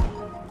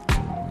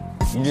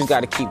 you just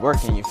got to keep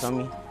working, you feel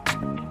me? You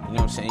know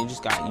what I'm saying? You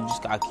just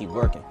got to keep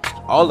working.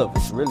 All of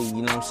us, really,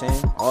 you know what I'm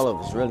saying? All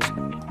of us, really.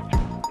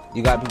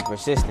 You got to be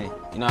persistent.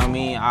 You know what I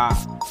mean?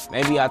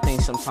 I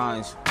think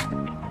sometimes,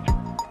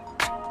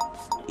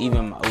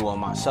 even, well,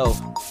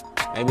 myself,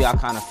 maybe I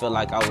kind of feel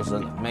like I was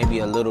maybe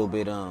a little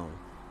bit,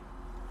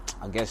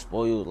 I guess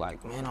spoiled,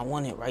 like, man, I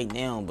want it right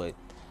now, but,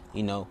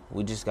 you know,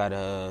 we just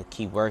gotta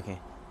keep working,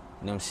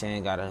 you know what I'm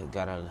saying,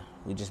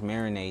 we just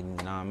marinating,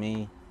 you know what I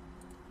mean,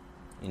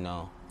 you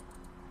know,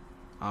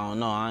 I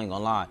don't know, I ain't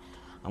gonna lie,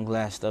 I'm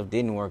glad stuff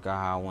didn't work out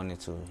how I wanted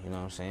to, you know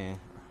what I'm saying.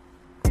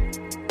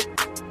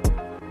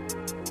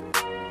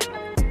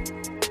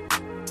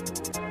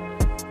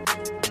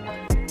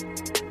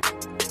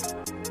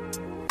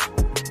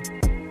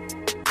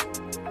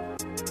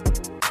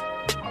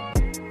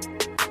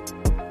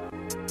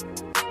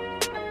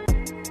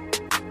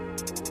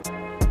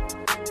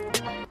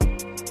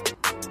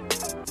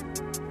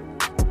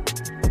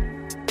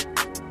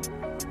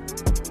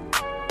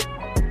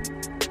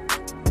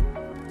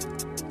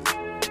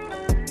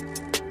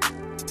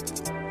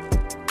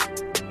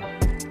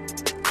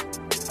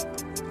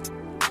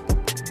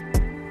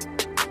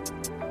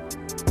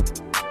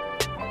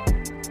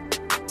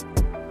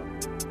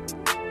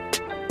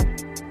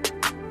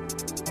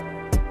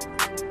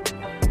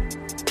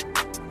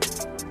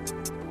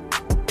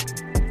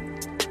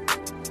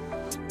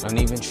 Don't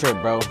even trip,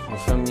 bro. You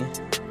feel me?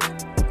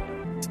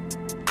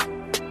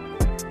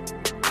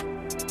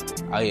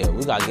 Oh yeah,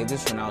 we gotta get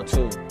this one out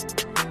too.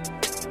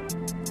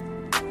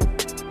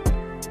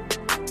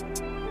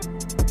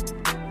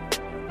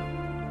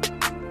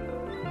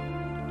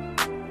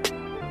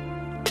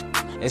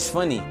 It's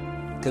funny,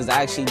 cause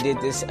I actually did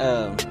this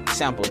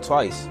sample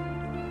twice.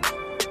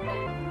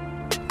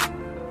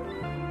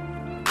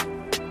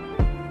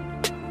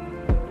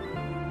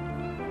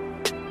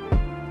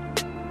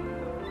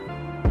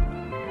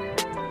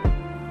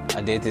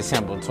 I did this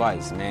sample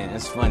twice, man.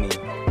 It's funny.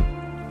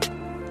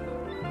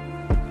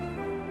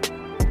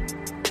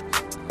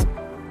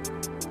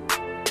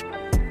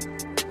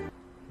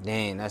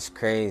 Dang, that's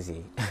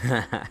crazy.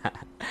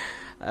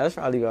 That's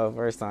probably my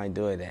first time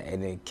doing that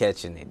and then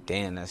catching it.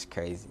 Damn, that's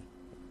crazy.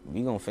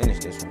 We gonna finish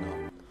this one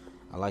though.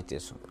 I like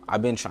this one.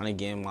 I've been trying to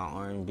get in my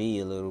R&B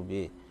a little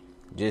bit.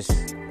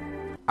 Just,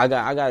 I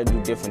gotta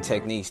do different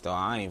techniques though.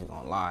 I ain't even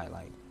gonna lie.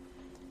 Like,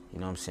 you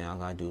know what I'm saying? I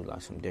gotta do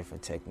like some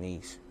different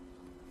techniques.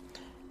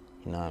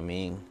 You know what I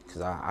mean?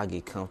 Cause I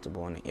get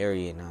comfortable in the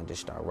area and I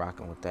just start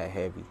rocking with that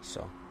heavy.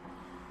 So,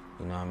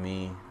 you know what I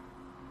mean?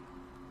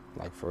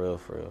 Like for real,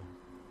 for real.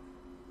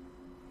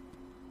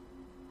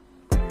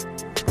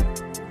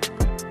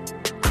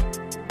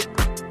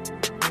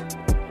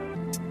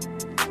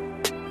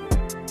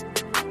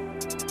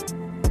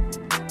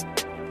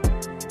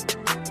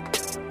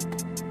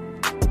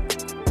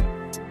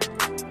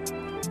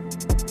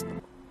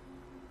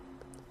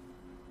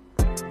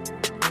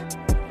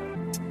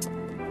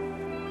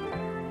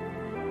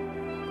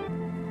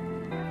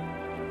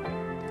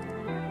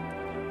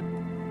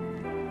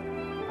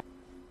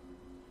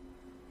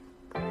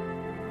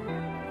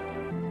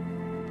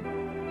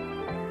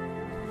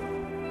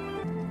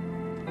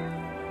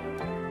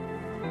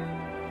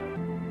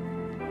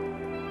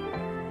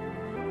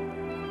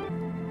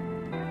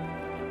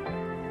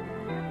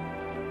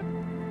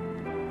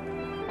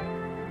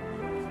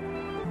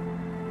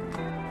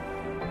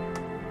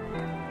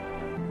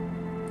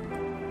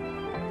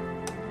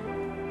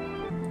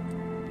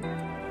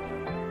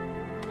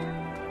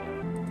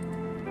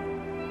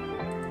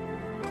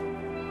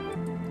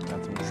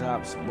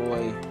 Drops,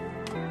 boy.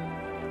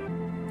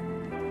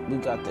 We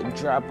got the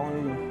drop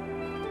on you.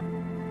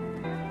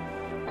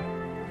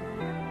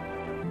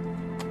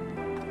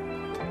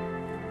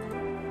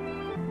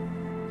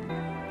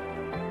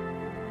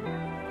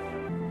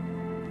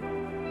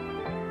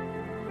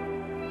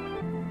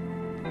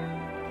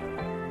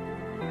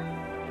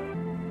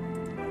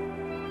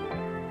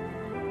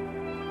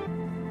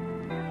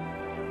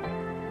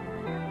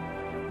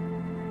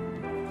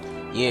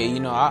 Yeah, you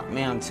know,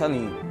 I'm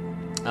telling you,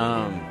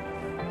 I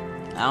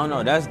don't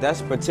know.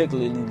 That's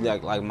particularly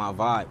like my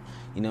vibe.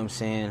 You know what I'm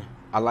saying?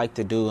 I like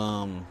to do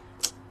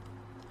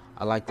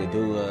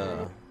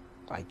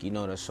like, you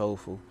know, the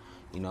soulful.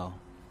 You know,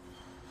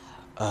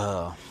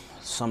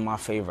 some of my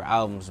favorite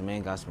albums,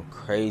 man, got some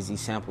crazy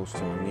samples to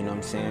them. You know what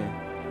I'm saying?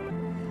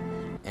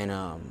 And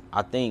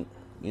I think,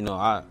 you know,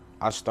 I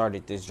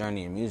started this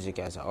journey in music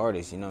as an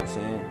artist. You know what I'm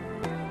saying?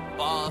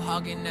 Ball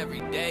hogging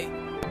every day.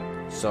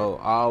 So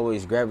I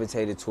always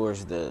gravitated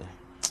towards the,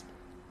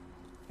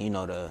 you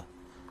know, the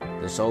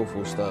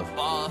soulful stuff.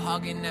 Ball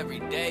hogging every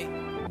day.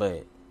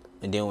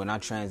 And then when I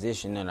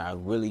transitioned and I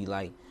really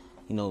like,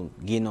 you know,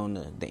 getting on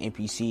the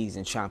MPCs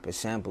and chopping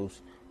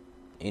samples,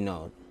 you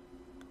know,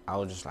 I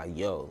was just like,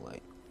 yo,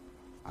 like,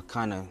 I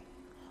kind of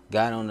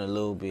got on a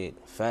little bit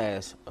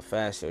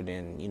faster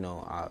than, you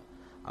know,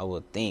 I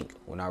would think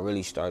when I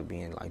really started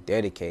being like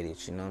dedicated,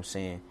 you know what I'm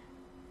saying?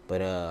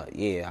 But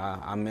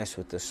yeah, I mess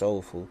with the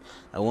soulful.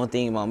 Like, one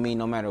thing about me,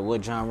 no matter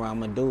what genre I'm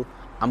gonna do,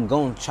 I'm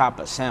gonna chop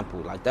a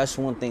sample. Like, that's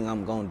one thing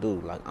I'm gonna do.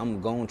 Like,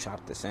 I'm gonna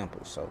chop the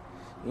sample. So,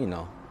 you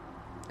know,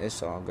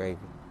 it's all gravy.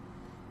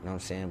 You know what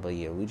I'm saying? But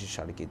yeah, we just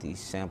try to get these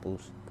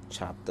samples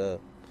chopped up.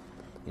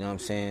 You know what I'm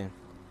saying?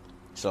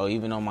 So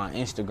even on my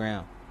Instagram, you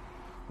know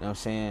what I'm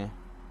saying?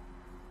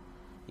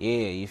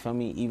 Yeah, you feel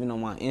me? Even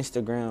on my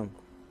Instagram,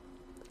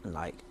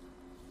 like,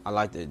 I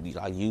like to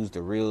like use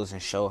the reels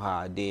and show how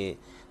I did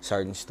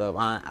certain stuff.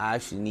 I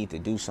actually need to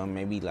do something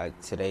maybe like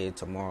today or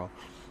tomorrow.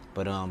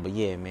 But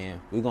yeah, man,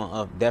 we're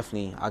gonna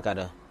definitely. We're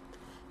gonna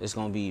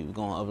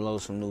upload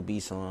some new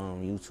beats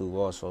on YouTube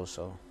also.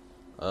 So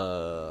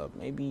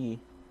maybe,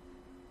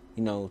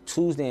 you know,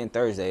 Tuesday and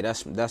Thursday.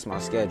 That's my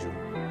schedule. You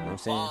know what I'm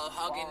saying? Ball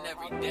hogging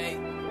every day. You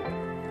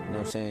know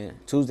what I'm saying?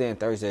 Tuesday and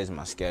Thursday is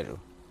my schedule.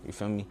 You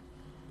feel me?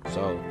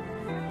 So,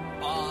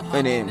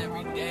 and then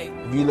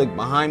if you look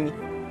behind me,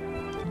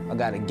 I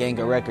got a gang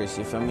of records,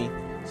 you feel me?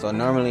 So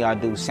normally I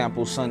do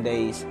sample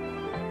Sundays,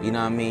 you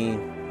know what I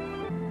mean?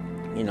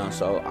 You know,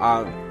 so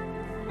I'll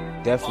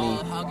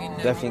definitely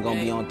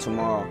gonna be on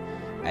tomorrow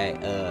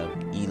at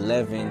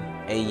 11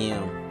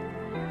 a.m.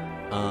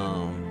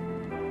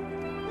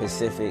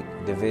 Pacific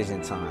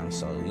Division time.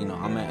 So, you know,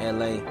 I'm in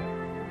LA.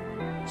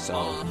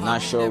 So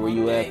not sure where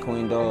you at,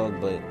 Queen Dog,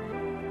 but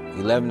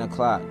 11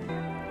 o'clock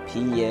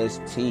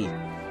PST,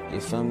 you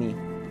feel me?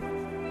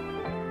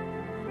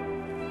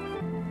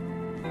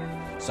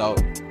 So,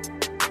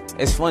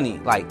 it's funny,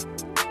 like,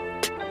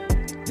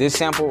 this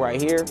sample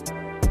right here,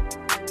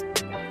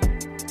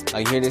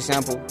 like, hear this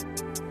sample?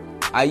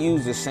 I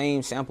used the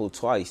same sample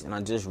twice, and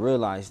I just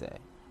realized that.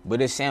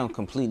 But it sounds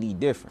completely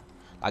different.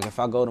 Like, if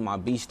I go to my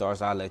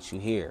BeatStars, I'll let you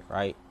hear,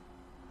 right?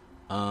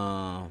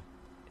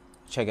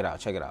 Check it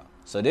out.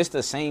 So, this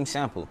the same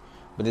sample,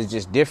 but it's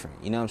just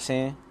different, you know what I'm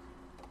saying?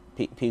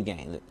 Peep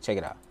gang, look, check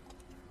it out.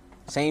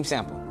 Same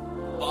sample.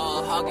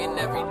 Ball hogging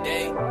every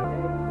day.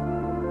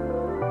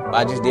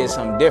 I just did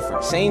something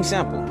different. Same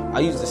sample. I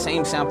used the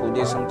same sample,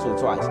 did something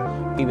twice.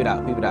 Peep it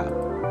out. You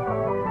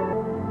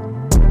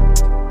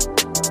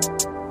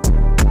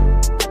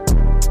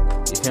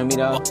feel me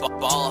though?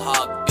 Ball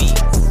hog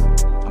beats.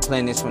 I'm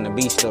playing this from the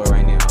beat store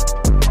right now.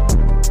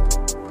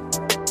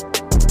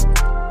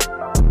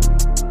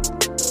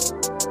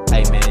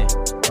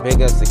 Big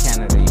ups to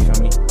Canada, you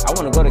feel me? I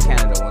want to go to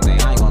Canada one day,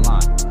 I ain't gonna lie.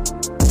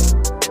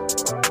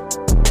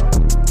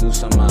 Do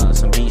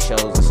some beat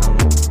shows or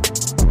something.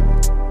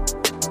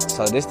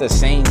 So this the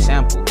same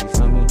sample, you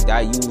feel me, that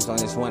I used on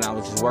this one I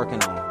was just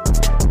working on.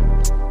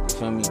 You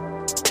feel me?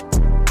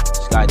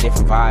 It's got a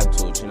different vibe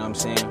to it, you know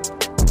what I'm saying?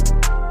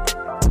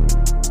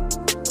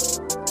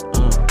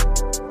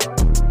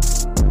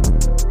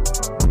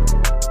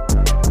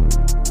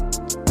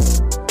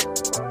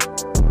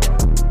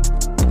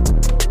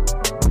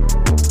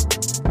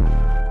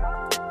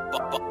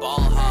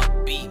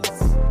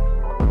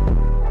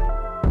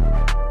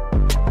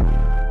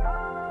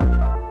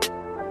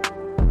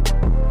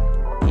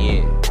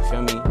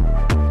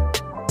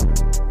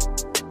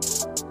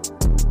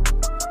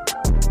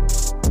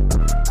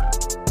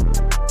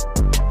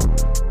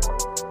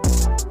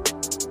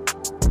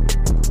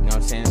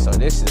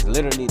 This is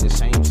literally the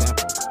same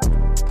sample,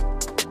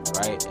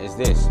 right, as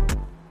this.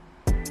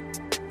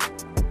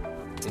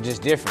 It's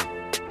just different.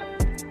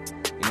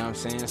 You know what I'm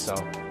saying? So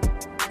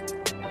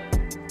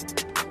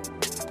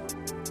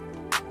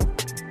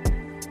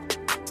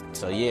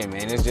yeah,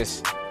 man, it's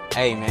just,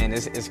 hey, man,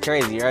 it's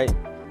crazy, right?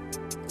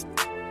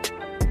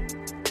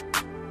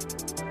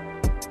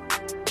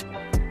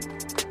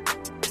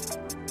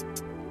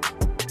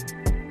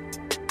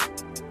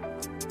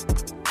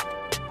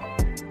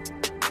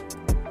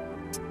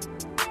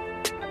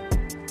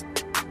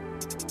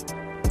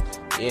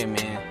 Yeah,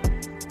 man.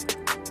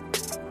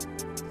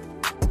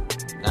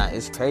 Nah,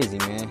 it's crazy,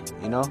 man.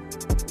 You know?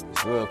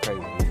 It's real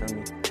crazy, you feel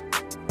me?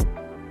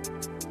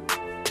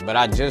 But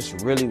I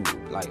just really,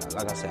 like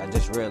I said, I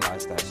just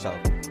realized that. So,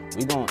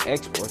 we gonna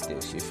export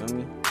this, you feel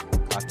me?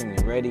 Clocking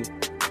it ready.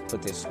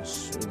 Put this in,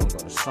 we gonna go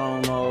to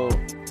song mode.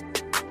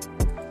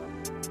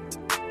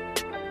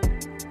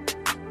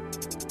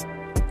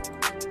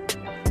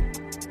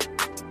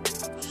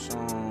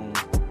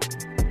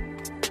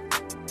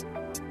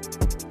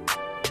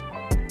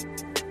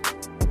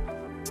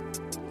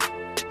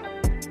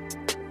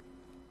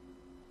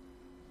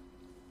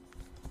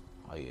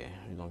 Oh yeah,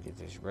 we're gonna get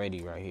this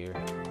ready right here.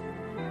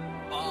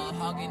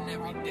 Hugging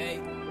every day.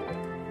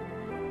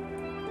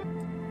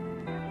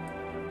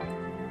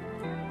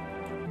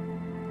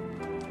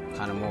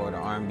 Kind of more of the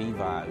R&B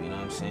vibe, you know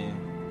what I'm saying?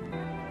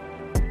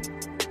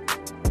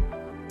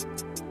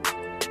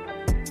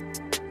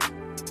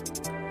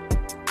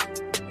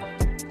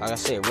 Like I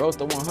said, wrote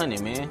the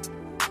 100, man.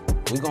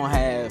 We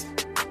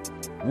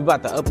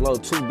about to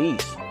upload 2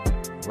 beats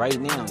right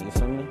now, you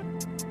feel me?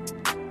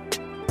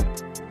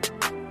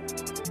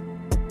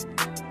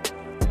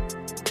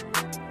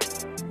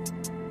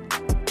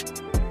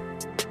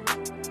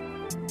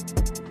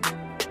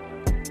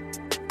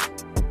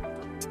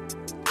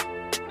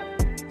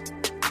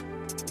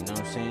 You know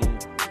what I'm saying?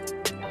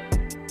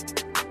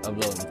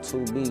 Uploading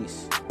 2 beats.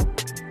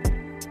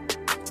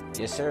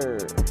 Yes, sir.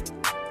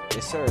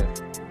 Yes, sir.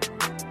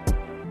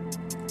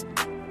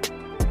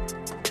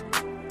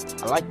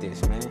 I like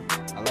this, man.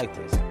 I like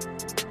this.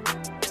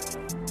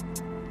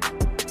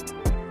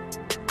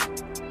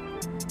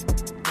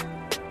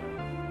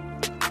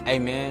 Hey,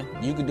 man,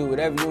 you can do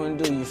whatever you want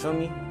to do, you feel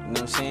me? You know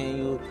what I'm saying?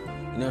 You know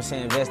what I'm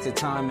saying? Invest the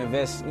time,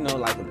 invest, you know,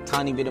 like a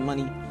tiny bit of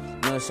money.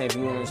 You know what I'm saying? If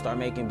you want to start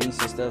making beats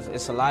and stuff,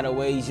 it's a lot of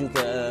ways you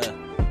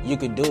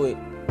could do it.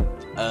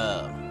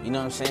 You know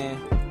what I'm saying?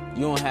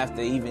 You don't have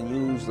to even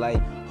use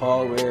like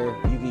hardware.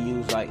 You can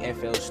use like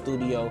FL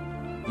Studio.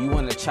 You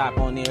want to chop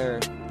on there?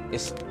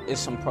 It's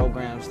some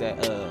programs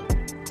that you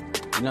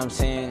know what I'm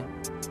saying?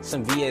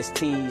 Some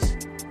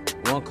VSTs.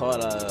 One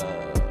called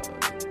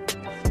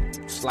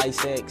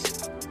Slice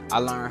X. I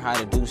learned how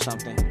to do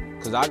something.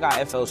 Cause I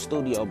got FL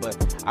Studio, but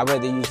I'd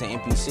rather use the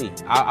MPC.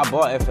 I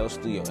bought FL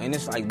Studio, and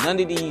it's like none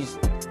of these,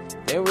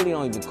 they really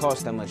don't even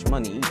cost that much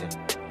money either.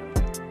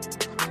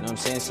 You know what I'm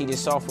saying? See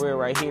this software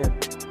right here?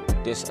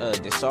 This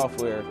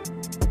software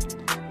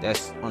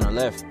that's on the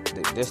left,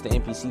 that's the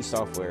MPC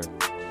software.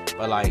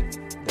 But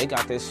like, they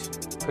got this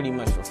pretty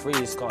much for free.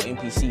 It's called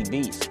MPC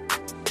Beats.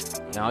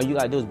 And all you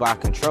gotta do is buy a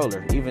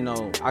controller. Even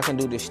though I can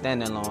do this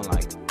standing alone,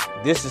 like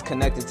this is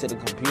connected to the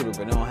computer,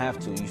 but I don't have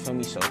to. You feel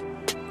me? So, you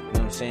know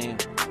what I'm saying?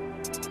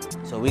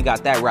 So we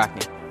got that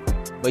rocking.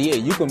 But yeah,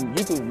 you can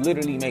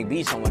literally make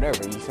beats on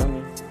whatever, you feel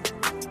me?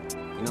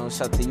 You know,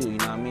 it's up to you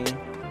know what I mean?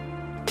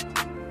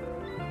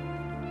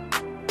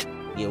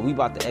 Yeah, we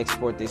about to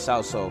export this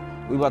out. So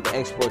we about to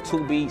export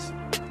 2 beats.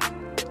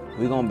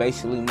 We gonna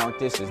basically mark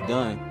this as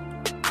done.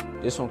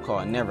 This one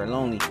called Never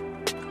Lonely.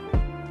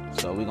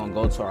 So we gonna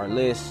go to our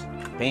list.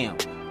 Bam.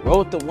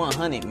 Wrote the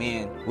 100,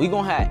 man. We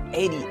gonna have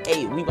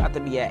 88. We about to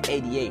be at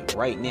 88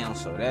 right now.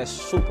 So that's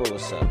super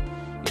what's up.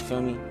 You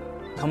feel me?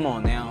 Come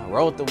on now,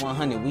 wrote the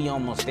 100, we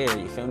almost there,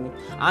 you feel me?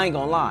 I ain't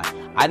gonna lie,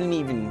 I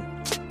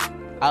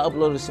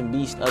uploaded some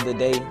beats the other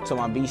day to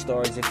my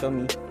BeatStars, you feel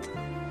me?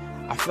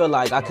 I feel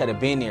like I could have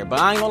been there, but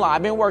I ain't gonna lie,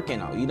 I've been working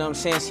though, you know what I'm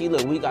saying? See,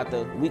 look, we got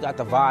the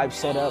vibe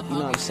set up, you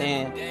know what I'm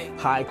saying?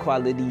 High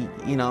quality,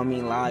 you know what I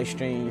mean, live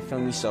stream, you feel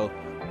me? So,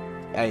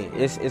 hey,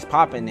 it's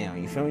popping now,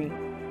 you feel me?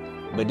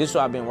 But this is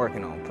what I've been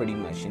working on, pretty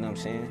much, you know what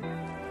I'm saying?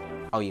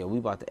 Oh yeah, we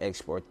about to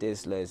export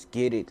this. Let's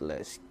get it.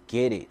 Let's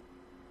get it.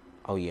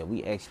 Oh yeah,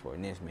 we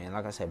exporting this, man.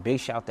 Like I said,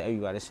 big shout to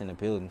everybody that's in the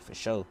building for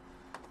sure.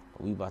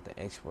 But we about to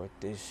export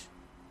this.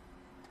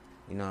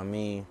 You know what I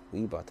mean?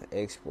 We about to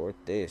export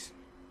this.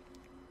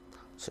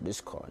 So this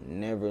called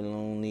Never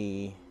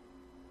Lonely.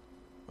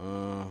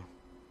 I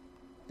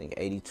think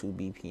 82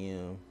 BPM. You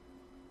know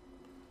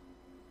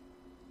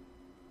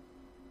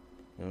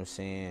what I'm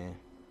saying?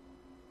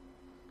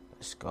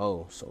 Let's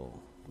go. So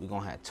we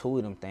gonna have 2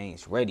 of them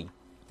things ready.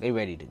 They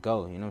ready to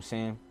go, you know what I'm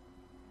saying?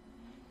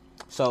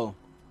 So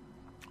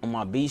on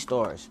my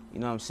BeatStars, you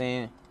know what I'm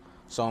saying?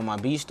 So on my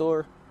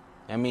B-Store,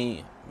 I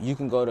mean, you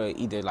can go to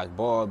either like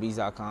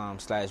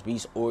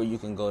ballhogbeats.com/beats, or you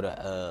can go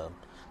to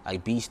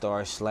like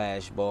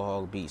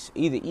BeatStars/ballhogbeats.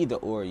 Either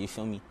or, you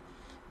feel me?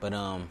 But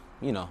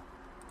you know,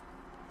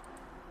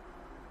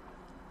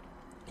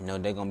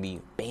 they're gonna be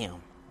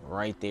bam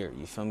right there,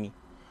 you feel me?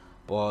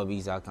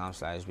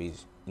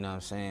 ballhogbeats.com/beats. You know what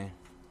I'm saying?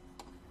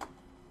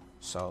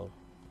 So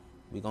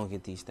we gonna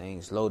get these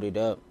things loaded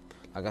up.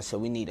 Like I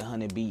said, we need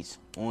 100 beats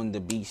on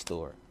the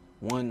B-Store.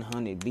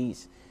 100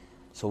 beats.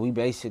 So we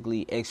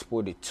basically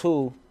exported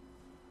 2.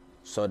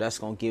 So that's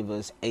gonna give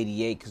us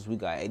 88 because we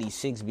got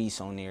 86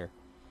 beats on there.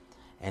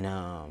 And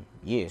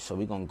yeah, so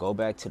we gonna go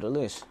back to the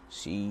list.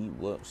 See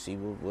what's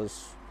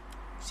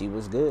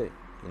good.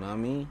 You know what I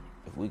mean?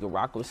 If we can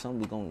rock with something,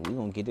 we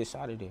gonna get this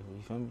out of there.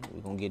 You feel me?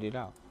 We gonna get it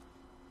out.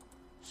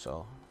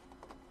 So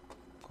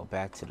go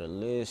back to the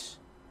list.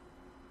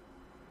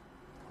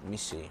 Let me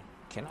see.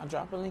 Can I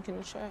drop a link in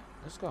the chat?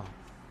 Let's go.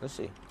 Let's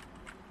see.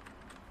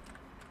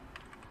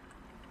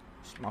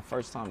 It's my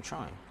first time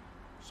trying.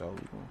 So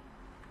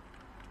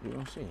we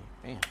gonna see.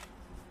 Bam.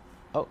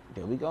 Oh,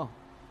 there we go.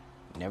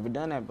 Never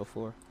done that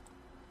before.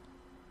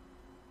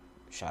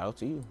 Shout out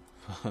to you.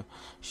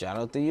 Shout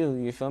out to you.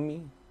 You feel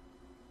me?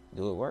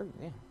 Do it work?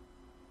 Yeah.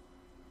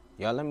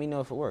 Y'all let me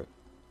know if it worked.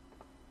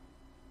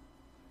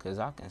 Cause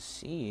I can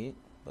see it,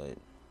 but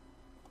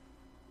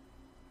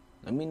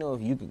let me know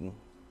if you can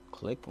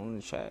click on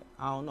the chat.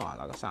 I don't know.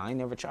 Like I said, I ain't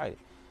never tried it.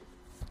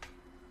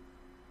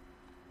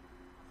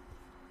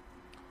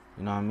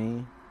 You know what I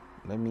mean?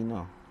 Let me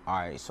know.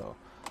 Alright, so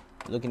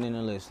looking in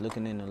the list.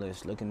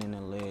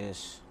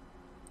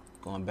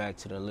 Going back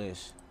to the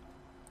list.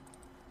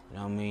 You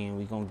know what I mean?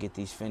 We gonna get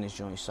these finished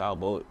joints out.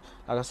 But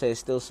like I said, there's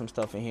still some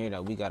stuff in here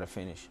that we gotta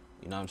finish.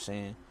 You know what I'm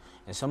saying?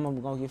 And some of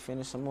them gonna get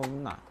finished, some of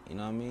them not. You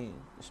know what I mean?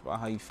 It's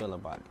about how you feel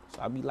about it.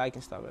 So I be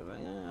liking stuff. Like,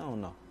 I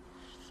don't know.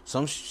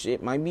 Some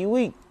shit might be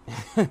weak.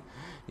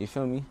 You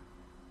feel me?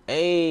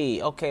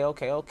 Hey,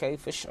 okay.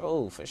 For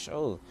sure.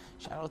 Shout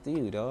out to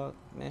you, dog.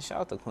 Man,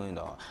 shout out to Quinn,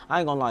 dog. I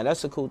ain't gonna lie.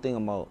 That's the cool thing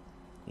about,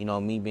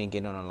 me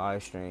getting on a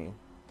live stream.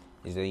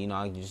 Is that,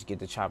 I can just get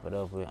to chop it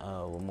up with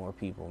more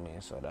people,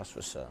 man. So that's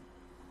what's up.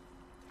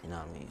 You know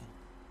what I mean?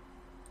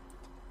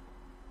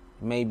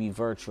 Maybe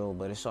virtual,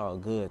 but it's all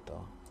good,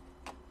 though.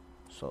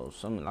 So,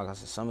 like I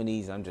said, some of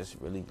these I'm just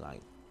really,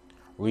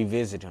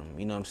 revisit them.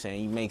 You know what I'm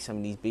saying? You make some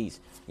of these beats.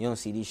 You don't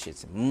see these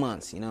shits in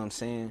months. You know what I'm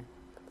saying?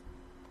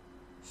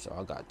 So,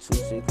 I got 2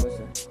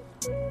 sequences.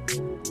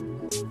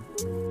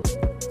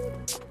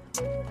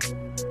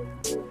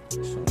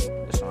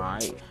 It's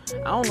alright.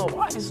 I don't know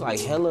why it's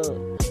hella...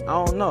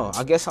 I don't know.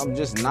 I guess I'm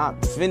just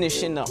not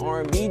finishing the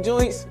R&B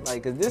joints.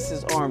 Cause this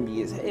is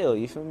R&B as hell.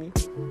 You feel me?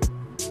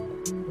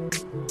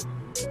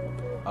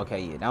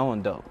 Okay, yeah, that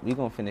one dope. We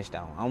gonna finish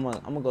that one. I'm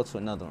gonna go to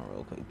another one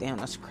real quick. Damn,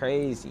 that's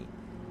crazy.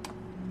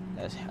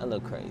 That's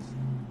hella crazy.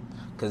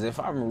 Cause if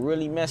I'm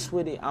really mess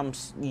with it, I'm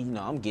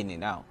getting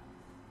it out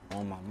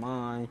on my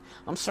mind.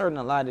 I'm certain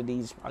a lot of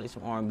these probably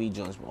some R&B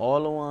joints, but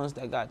all the ones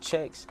that got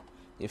checks,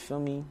 you feel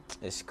me?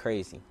 It's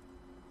crazy.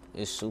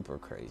 It's super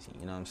crazy.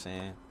 You know what I'm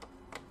saying?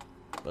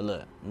 But look,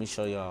 let me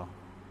show y'all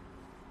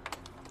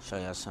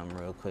something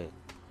real quick. You know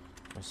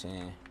what I'm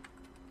saying?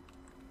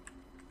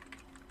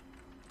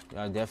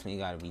 Y'all definitely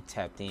gotta be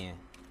tapped in. You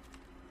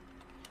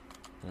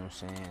know what I'm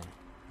saying?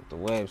 With the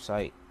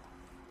website.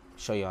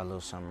 Show y'all a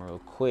little something real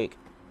quick.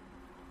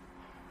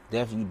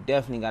 You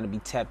definitely gotta be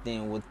tapped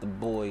in with the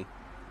boy.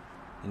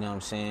 You know what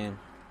I'm saying?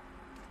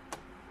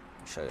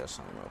 Show y'all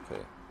something real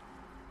quick.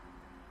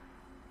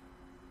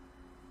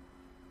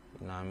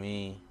 You know what I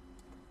mean?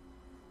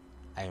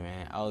 Hey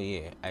man, oh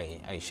yeah.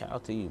 Hey, shout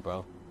out to you, bro.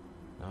 You know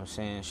what I'm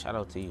saying? Shout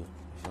out to you. You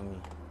feel me?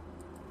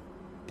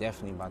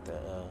 Definitely about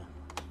to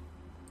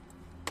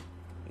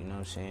you know what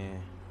I'm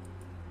saying?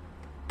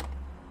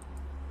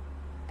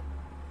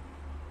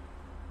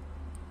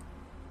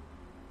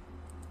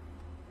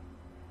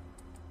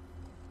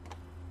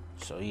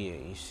 So yeah,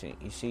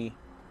 you see?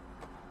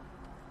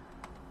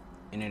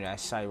 Enter that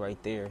site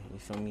right there, you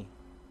feel me?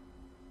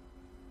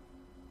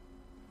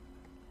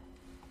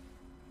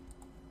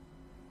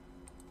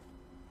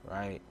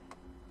 Right?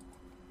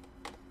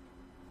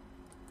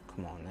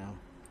 Come on now.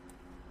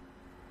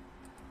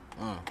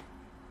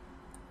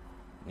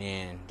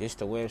 And this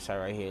the website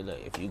right here. Look,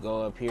 if you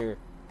go up here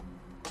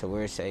to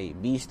where it say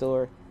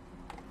B-Store,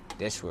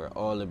 that's where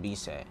all the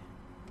beats at.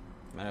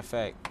 Matter of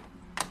fact,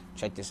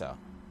 check this out.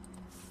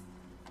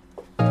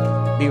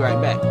 Be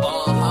right back.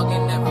 All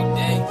hugging every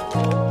day.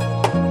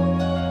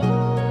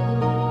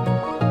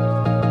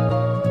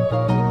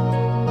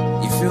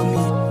 You feel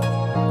me?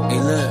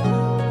 Hey, look.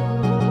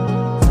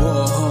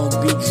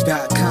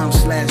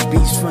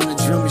 BallHogBeats.com/beats from the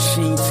drum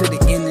machine to the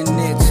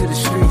internet to the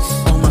streets.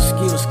 All my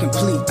skills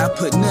complete. I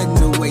put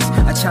nothing to waste.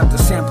 I chop the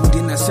sample,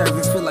 then I serve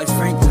it. Feel like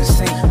Franklin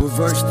Saint.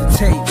 Reverse the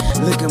tape.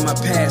 Look at my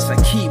past. I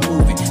keep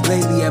moving.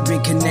 Lately I've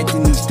been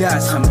connecting these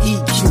dots. I'm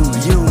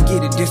EQing. You don't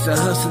get it. This a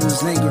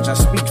hustler's language. I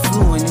speak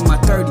fluent. In my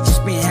 30s,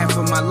 spent half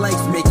of my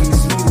life making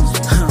this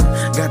music.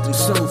 Got them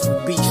soulful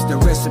beats. The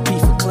recipe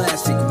for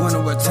classic.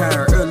 Wanna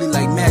retire early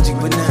like magic,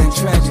 but nothing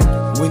tragic.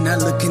 When I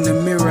look in the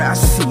mirror, I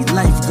see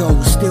life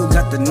goes. Still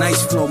got the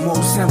nice flow,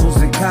 more samples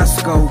than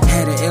Costco.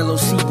 Had an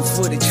LOC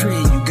before the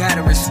trend, you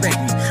gotta respect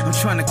me. I'm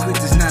trying to quit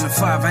this 9 to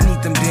 5, I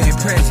need them dead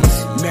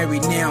presents.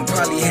 Married now,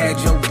 probably had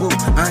your boo.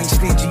 I ain't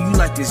stingy, you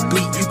like this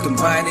beat, you can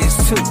buy this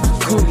too.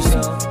 Cool.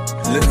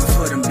 Looking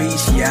for them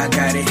beats, yeah, I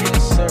got it.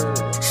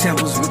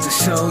 Samples with the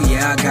soul,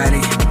 yeah, I got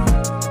it.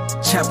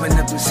 Chopping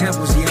up the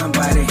samples, yeah, I'm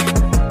about it.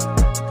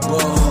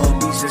 Whoa,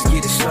 beats, let's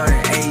get it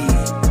started, ayy.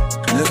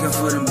 Looking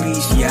for them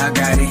beats, yeah, I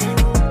got it.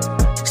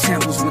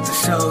 Samples with the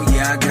soul,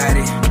 yeah, I got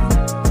it.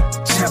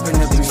 Chopping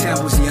up them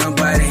samples, yeah, I'm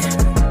about it.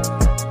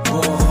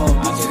 Whoa,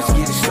 beats, let's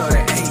get it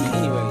started, ayy.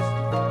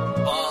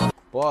 Anyways,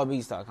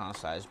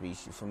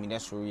 ballbeats.com/beats, you feel me?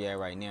 That's where we at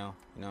right now.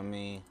 You know what I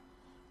mean?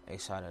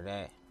 Excited of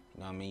that.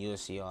 You know what I mean? You'll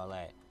see all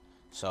that.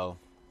 So,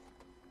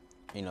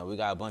 you know, we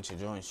got a bunch of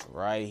joints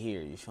right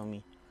here. You feel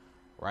me?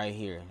 Right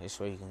here. This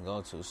where you can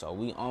go to. So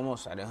we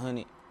almost at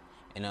 100.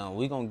 And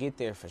we gonna get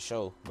there for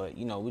sure. But,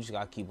 you know, we just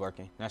gotta keep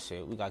working. That's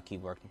it. We gotta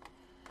keep working.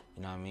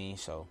 You know what I mean?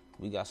 So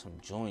we got some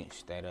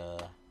joints that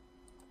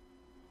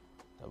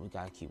we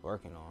gotta keep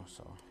working on.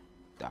 So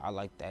I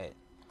like that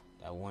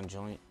one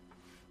joint.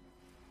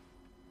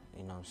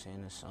 You know what I'm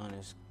saying? The sun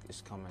is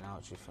coming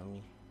out, you feel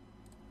me?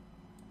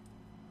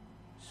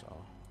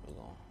 So we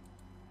gonna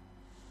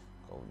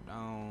go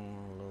down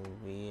a little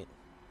bit.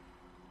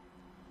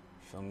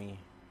 You feel me?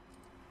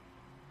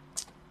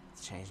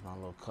 Change my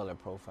little color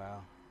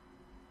profile.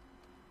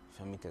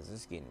 Feel me? Because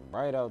it's getting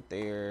bright out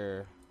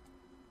there.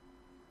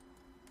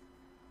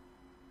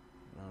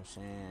 You know what I'm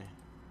saying?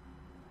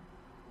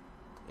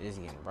 It is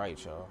getting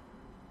bright, y'all.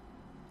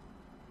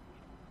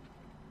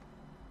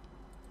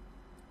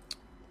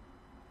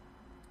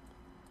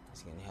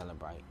 It's getting hella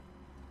bright.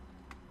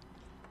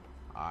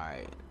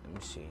 Alright, let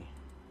me see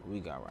what we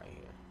got right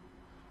here.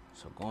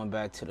 So going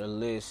back to the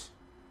list.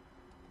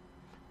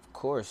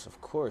 Of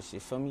course, you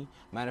feel me?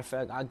 Matter of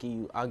fact, I'll give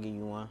you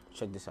one.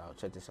 Check this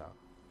out.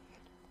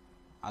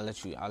 I'll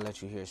let you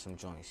hear some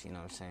joints, you know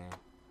what I'm saying?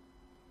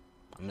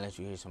 I'm gonna let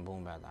you hear some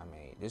boom bap I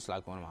made. This is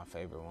like one of my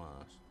favorite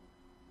ones.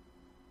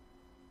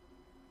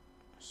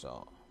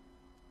 So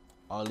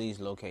all these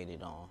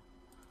located on,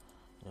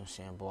 you know what I'm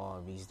saying,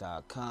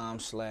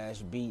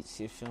 ballbeats.com/beats,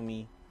 you feel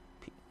me?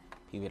 Peep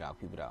it out.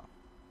 Let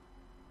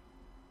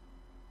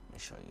me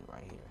show you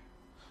right here.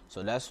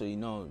 So that's what, you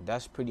know,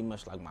 that's pretty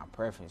much like my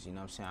preference, you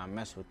know what I'm saying? I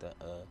mess with the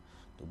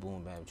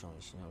boom bap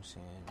joints, you know what I'm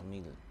saying? Let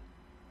me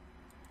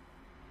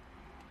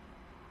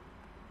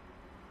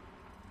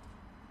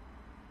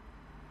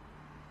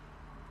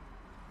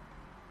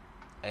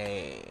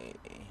Hey.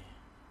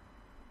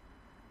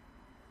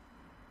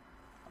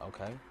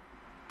 Okay.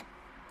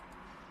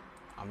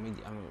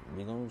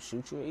 We gonna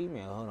shoot you an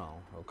email. Hold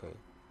on. Okay.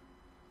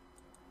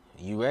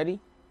 You ready?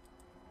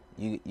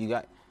 You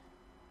got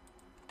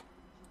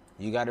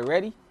it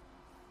ready?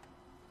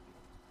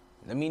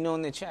 Let me know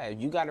in the chat.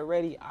 If you got it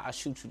ready, I'll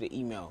shoot you the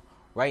email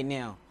right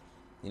now.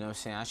 You know what I'm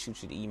saying? I'll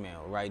shoot you the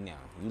email right now.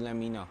 You let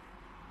me know.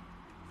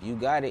 If you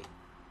got it.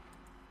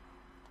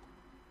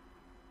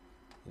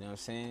 You know what I'm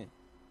saying?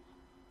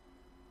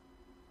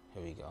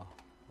 Here we go.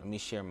 Let me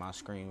share my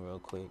screen real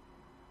quick.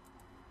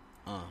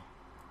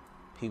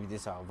 Peep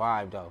this out.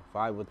 Vibe though.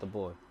 Vibe with the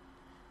boy. You know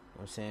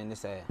what I'm saying?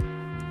 This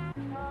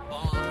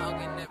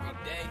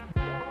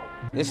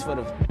for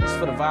the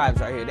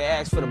vibes right here. They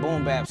asked for the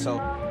boom bap, so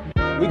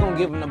we gonna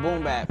give them the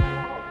boom bap.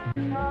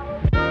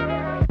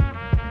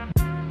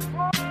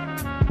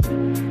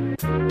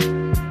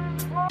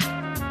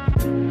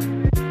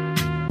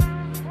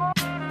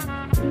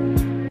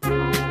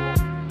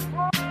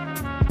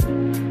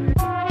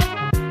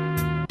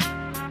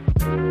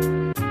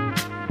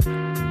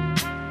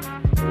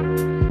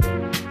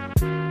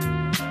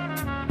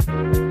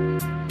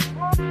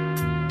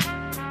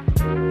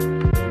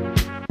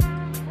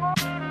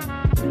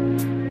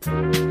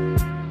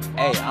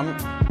 Hey,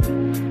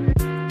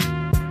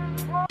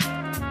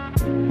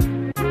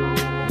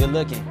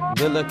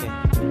 good looking.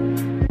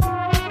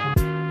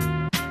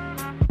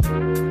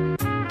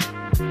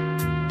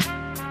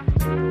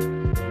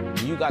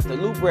 Do you got the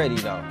loop ready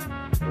though?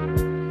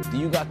 Do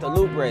you got the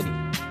loop ready?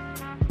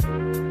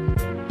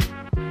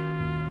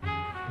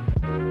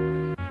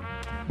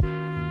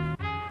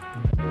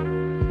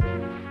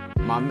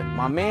 My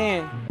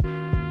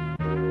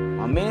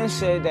man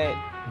said that,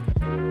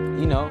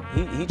 you know,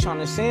 he trying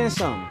to send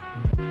something.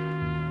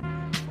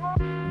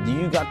 Do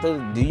you got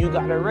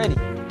it ready?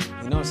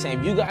 You know what I'm saying?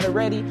 If you got it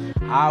ready,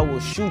 I will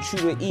shoot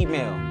you the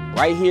email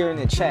right here in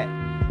the chat.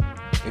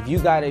 If you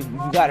got it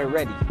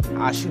ready,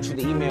 I'll shoot you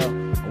the email.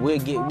 We'll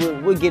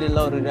get it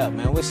loaded up,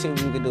 man. We'll see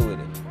what we can do with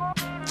it.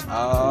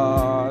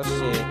 Oh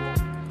shit.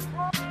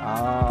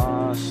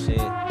 Oh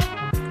shit.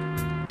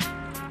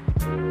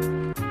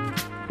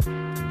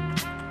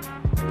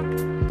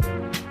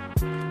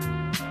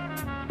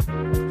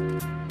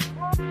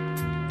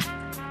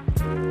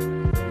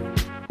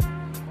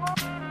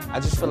 I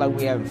just feel like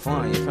we having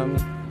fun, you feel me?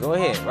 Go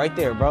ahead, right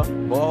there, bro.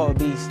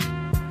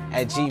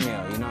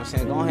 ballhogbeats@gmail, you know what I'm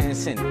saying? Go ahead and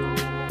send it.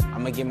 I'm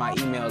gonna get my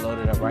email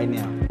loaded up right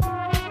now.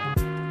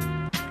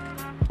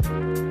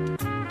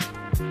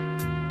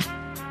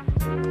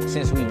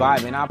 Since we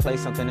vibing, I'll play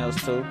something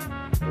else too.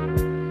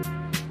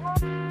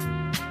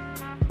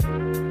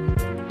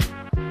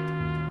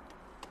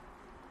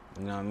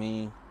 You know what I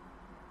mean?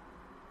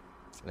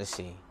 Let's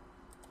see.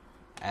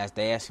 As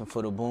they asking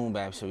for the boom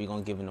bap, so we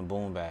gonna give them the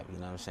boom bap, you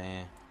know what I'm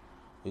saying?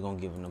 We gonna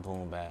give them the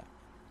boom bap.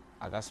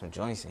 I got some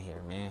joints in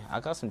here, man. I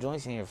got some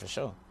joints in here for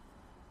sure.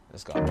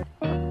 Let's go.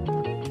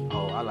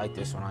 Oh, I like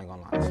this one, I ain't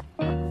gonna lie.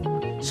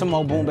 Some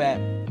more boom bap.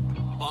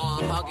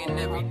 Ball hugging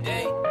every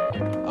day.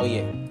 Oh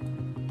yeah.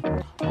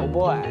 Oh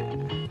boy.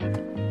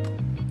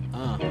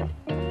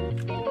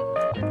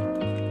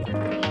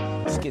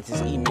 Let's get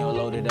this email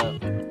loaded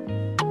up. You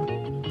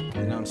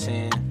know what I'm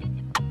saying?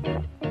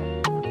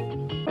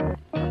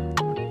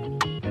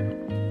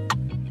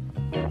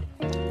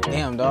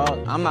 Damn,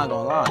 dog. I'm not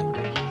gonna lie.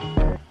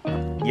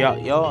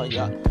 Y'all.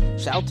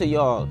 Shout out to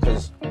y'all,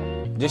 cause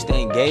just the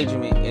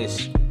engagement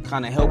is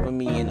kind of helping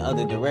me in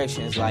other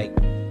directions. Like,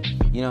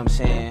 you know what I'm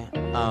saying?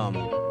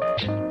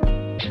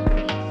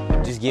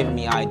 Just giving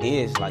me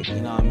ideas. Like,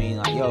 you know what I mean?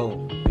 Like,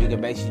 yo, we can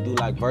basically do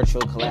like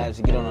virtual collabs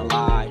and get on a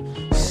live,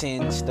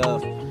 send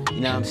stuff.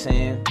 You know what I'm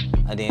saying?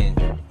 And then,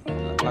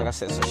 like I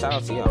said, so shout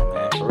out to y'all,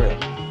 man, for real.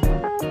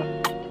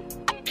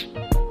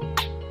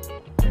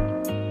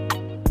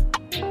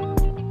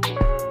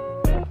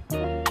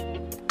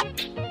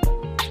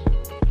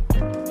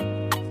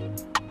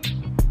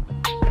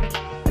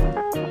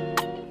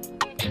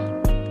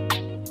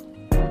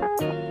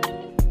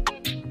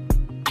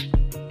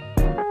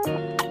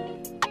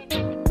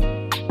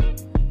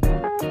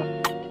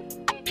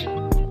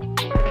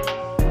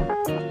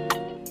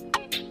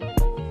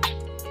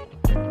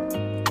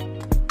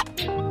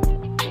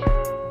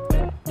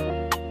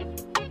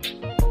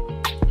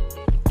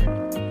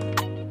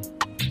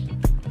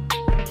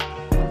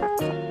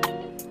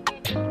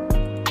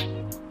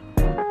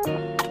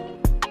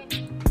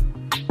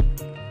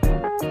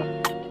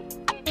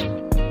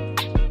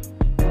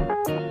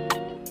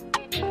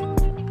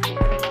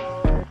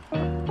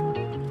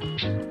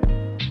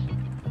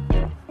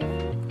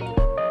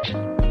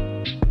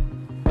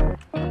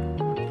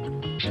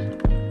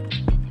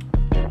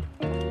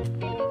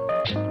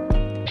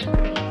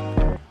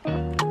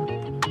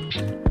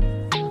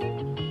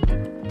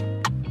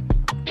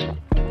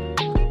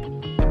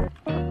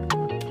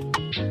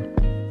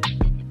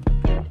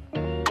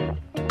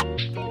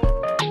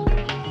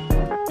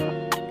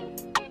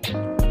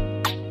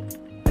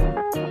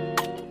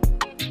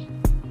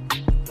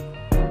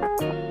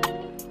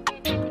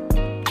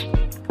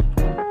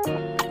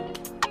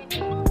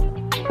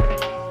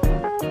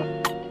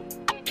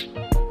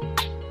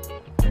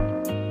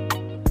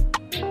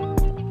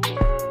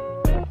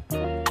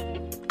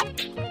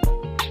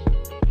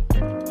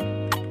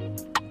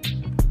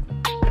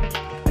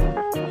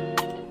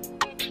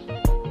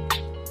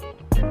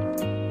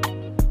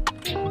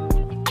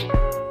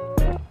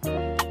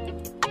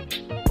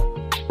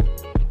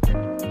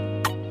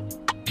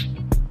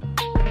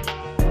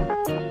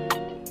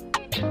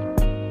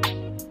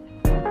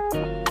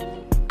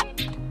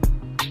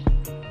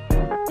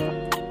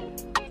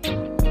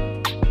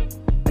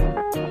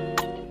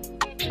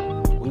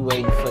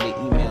 Waiting for the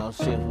email,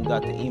 see if we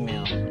got the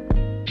email.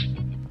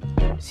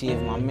 See if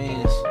my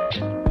man's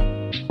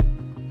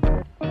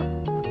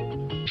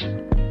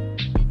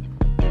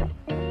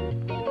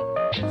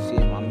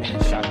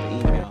shot the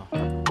email.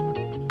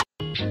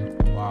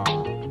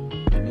 Wow.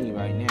 Me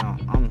right now,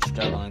 I'm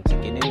struggling to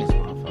get in this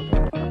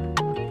motherfucker.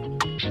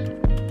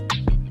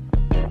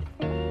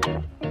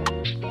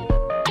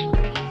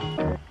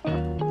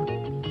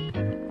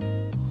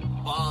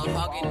 Ball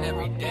hugging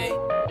every day.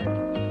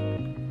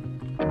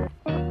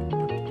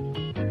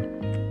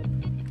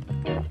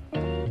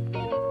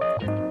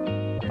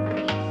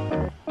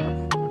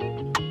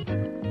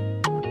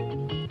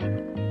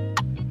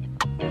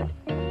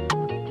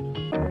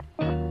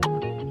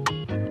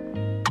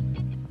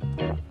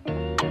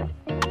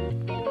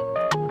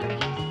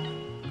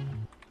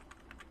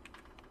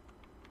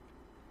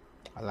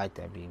 I like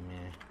that beat,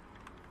 man.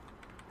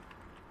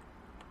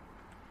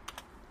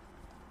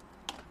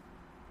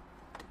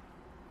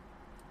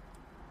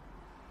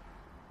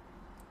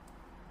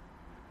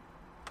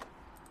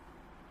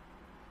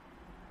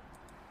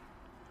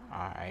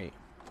 Alright.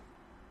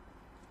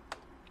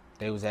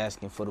 They was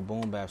asking for the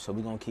boom bap, so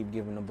we gonna keep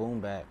giving the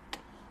boom bap.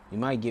 We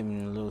might give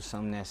them a little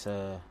something that's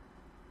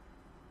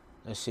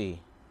let's see.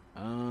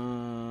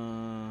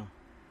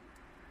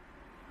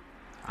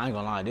 I ain't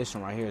gonna lie, this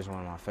one right here is one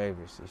of my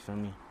favorites. You feel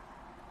me?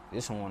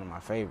 This one of my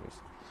favorites.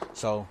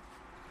 So,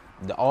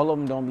 all of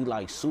them don't be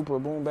like super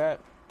boom bap.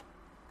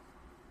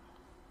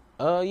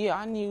 Yeah,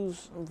 I can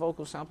use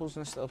vocal samples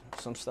and stuff,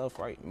 some stuff,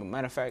 right?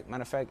 Matter of fact,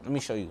 let me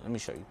show you. You know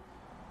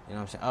what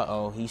I'm saying?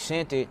 Uh-oh, he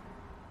sent it.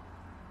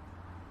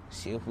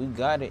 See if we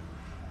got it.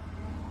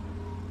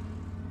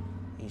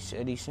 He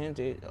said he sent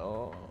it.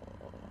 Oh.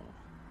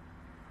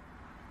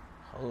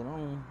 Hold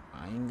on.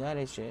 I ain't got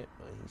it yet,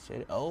 but he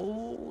said,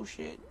 oh,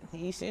 shit.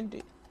 He sent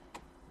it.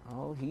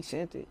 Oh, he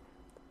sent it.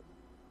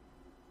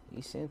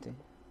 He sent it.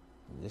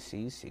 Let's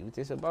see what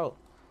this about.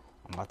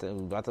 We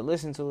about to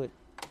listen to it.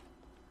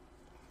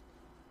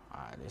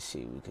 All right, let's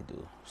see what we could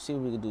do. See if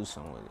we could do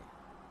something with it.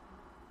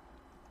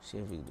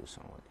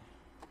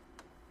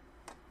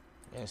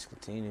 Yes,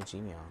 continue to G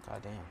me on.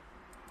 Goddamn.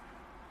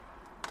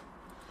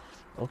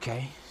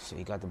 Okay, so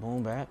you got the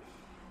boom bap.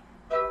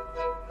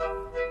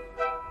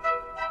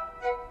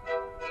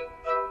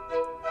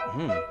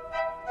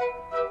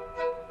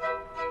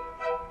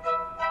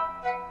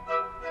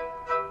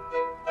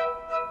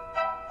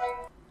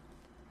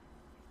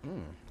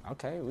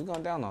 Okay, we're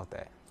gonna download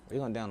that.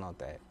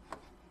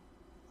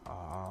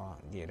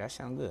 Yeah, that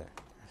sounds good.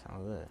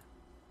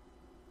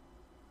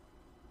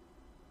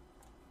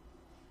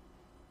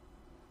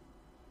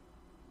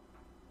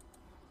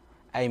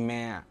 Hey,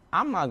 man,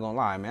 I'm not gonna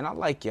lie, man. I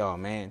like y'all,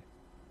 man.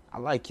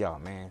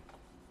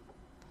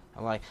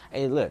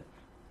 Hey, look.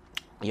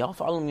 Y'all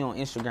follow me on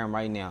Instagram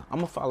right now. I'm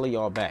gonna follow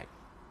y'all back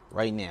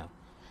right now.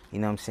 You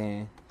know what I'm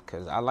saying?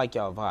 Because I like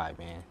y'all vibe,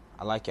 man.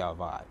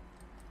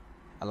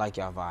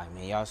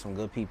 Man. Y'all some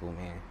good people,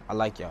 man. I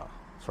like y'all.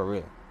 For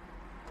real.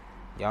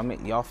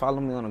 Y'all follow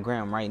me on the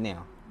gram right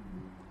now.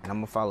 And I'm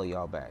gonna follow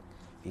y'all back.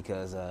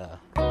 Because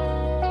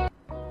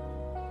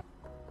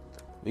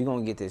we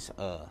gonna get this,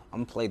 I'm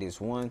gonna play this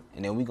one,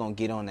 and then we gonna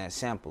get on that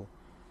sample.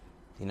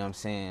 You know what I'm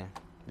saying?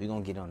 We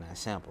gonna get on that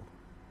sample.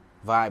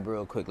 Vibe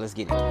real quick. Let's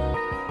get it.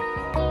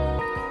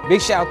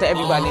 Big shout out to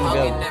everybody in the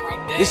building.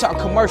 This our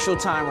commercial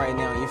time right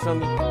now. You feel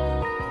me?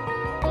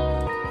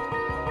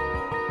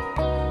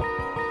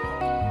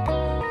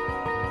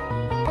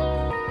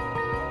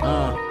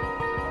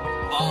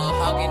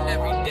 Hugging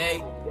every day.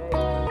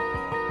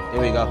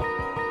 Here we go.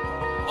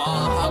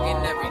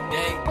 Hugging every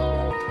day.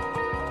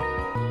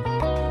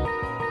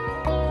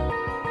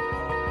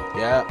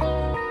 Yeah.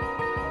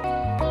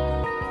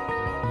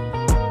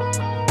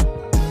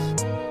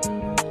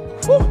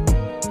 Whew.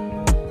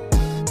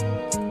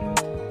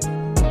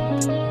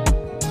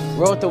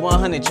 Road to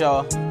 100,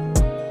 y'all.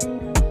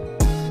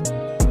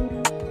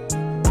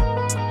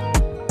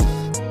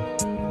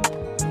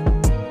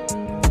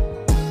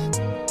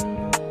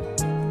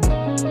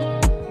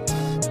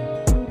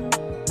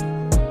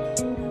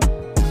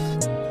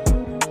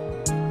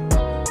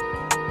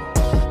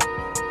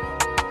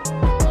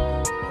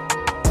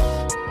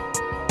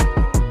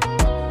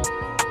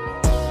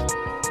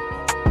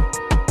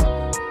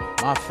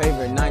 My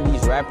favorite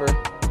 90s rapper.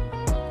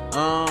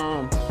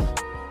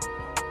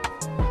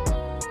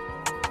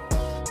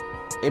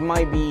 It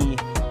might be,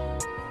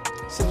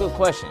 it's a good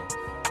question.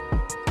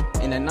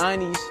 In the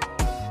 90s,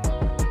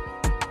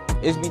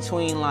 it's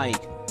between like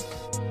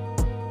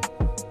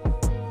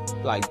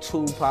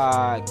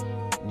Tupac,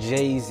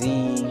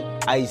 Jay-Z,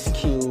 Ice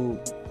Cube. You know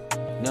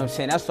what I'm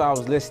saying? That's what I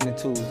was listening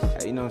to.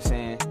 You know what I'm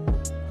saying?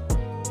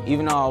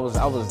 Even though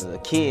I was a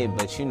kid,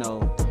 but you know,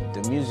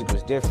 the music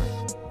was different.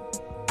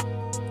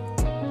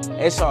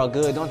 It's all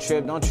good. Don't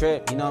trip. You know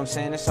what I'm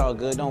saying? It's all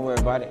good. Don't worry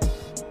about it.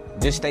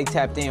 Just stay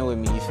tapped in with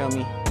me. You feel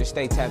me? Just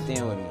stay tapped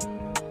in with me.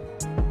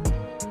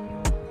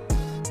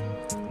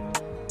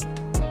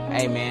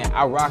 Hey man,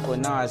 I rock with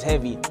Nas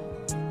heavy.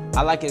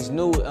 I like his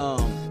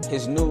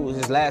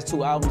last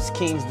two albums,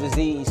 King's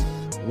Disease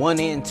 1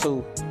 and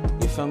 2.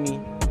 You feel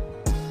me?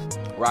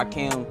 Rock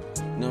him.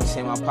 You know what I'm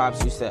saying? My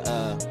pops used to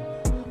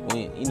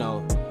when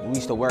we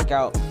used to work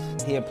out,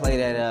 he'd play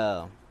that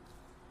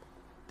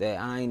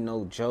I Ain't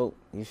No Joke.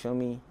 You feel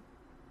me?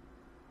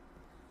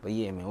 But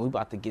yeah, man, we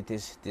about to get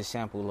this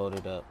sample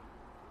loaded up.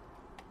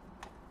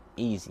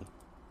 Easy.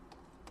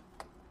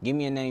 Give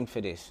me a name for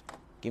this.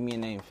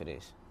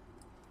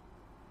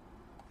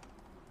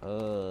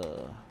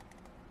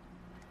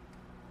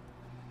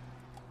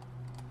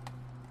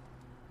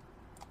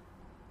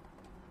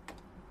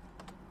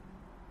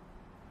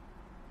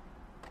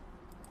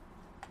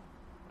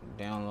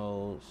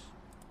 Downloads.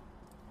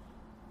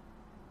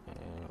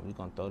 And we're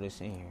gonna throw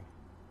this in here.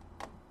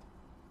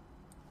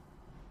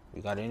 We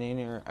got it in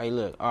there. Hey,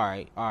 look. All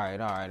right.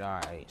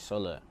 So,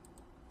 look.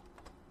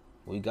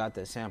 We got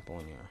the sample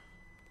in here.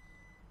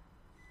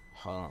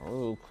 Hold on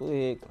real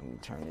quick. Let me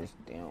turn this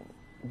damn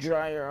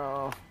dryer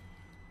off.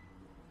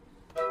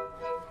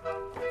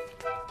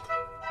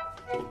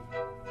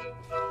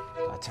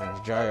 Gotta turn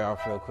this dryer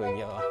off real quick,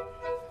 y'all.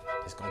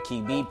 It's gonna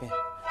keep beeping.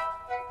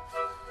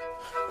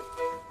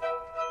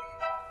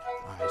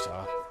 All right,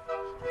 y'all.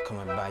 I'm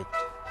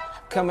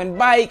coming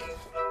bike.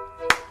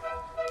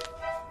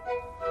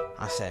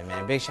 I said,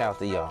 man, big shout out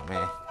to y'all,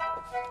 man.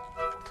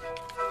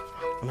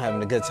 I'm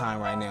having a good time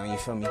right now, you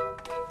feel me?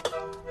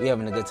 We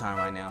having a good time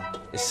right now.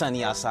 It's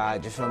sunny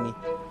outside, you feel me?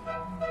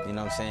 You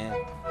know what I'm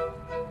saying?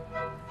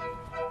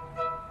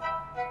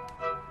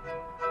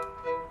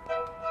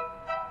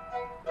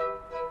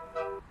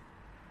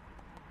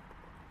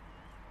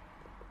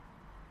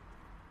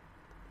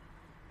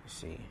 Let's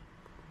see.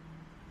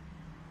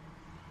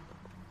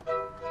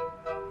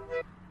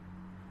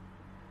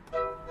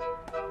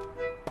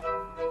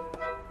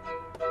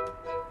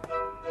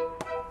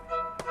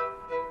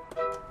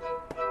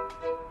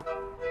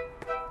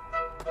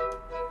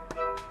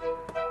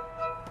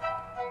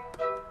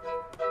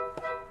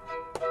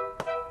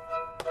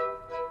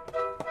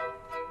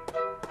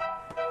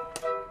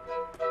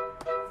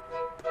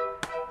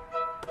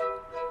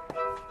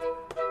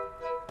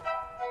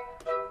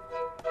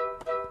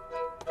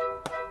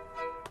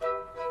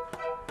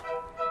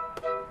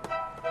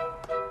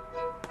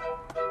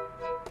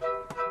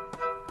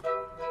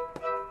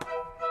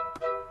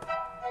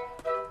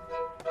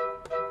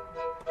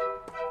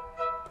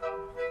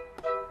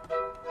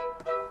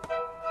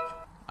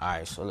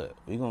 Alright, so look,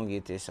 we gonna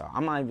get this out.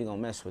 I'm not even gonna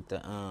mess with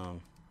the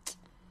I'm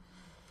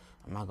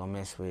not gonna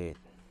mess with,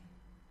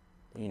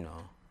 you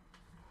know.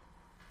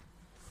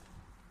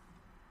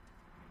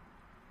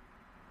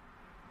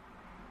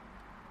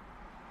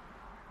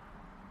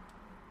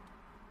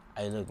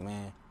 Hey look,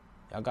 man,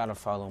 y'all gotta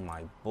follow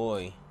my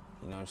boy,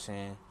 you know what I'm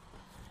saying?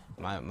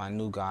 My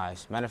new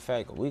guys. Matter of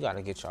fact, we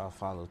gotta get y'all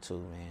followed too,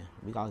 man.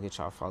 We gotta get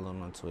y'all followed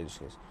on Twitch,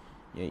 cause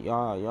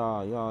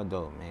y'all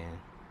dope, man.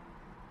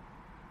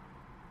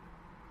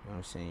 You know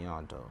what I'm saying?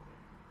 Y'all dope.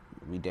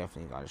 We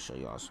definitely gotta show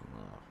y'all some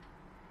love.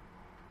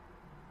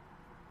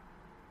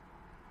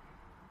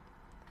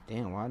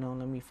 Damn, why don't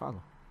let me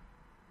follow?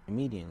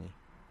 Immediately.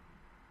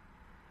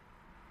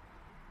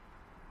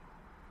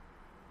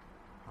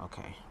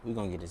 Okay, we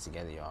gonna get this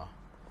together, y'all.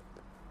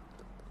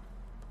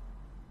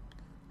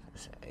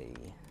 It's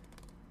 80.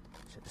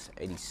 It's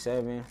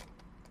 87.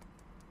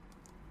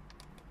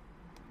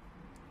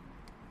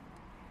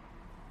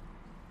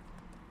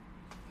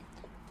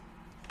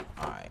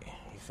 Alright,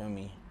 you feel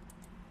me?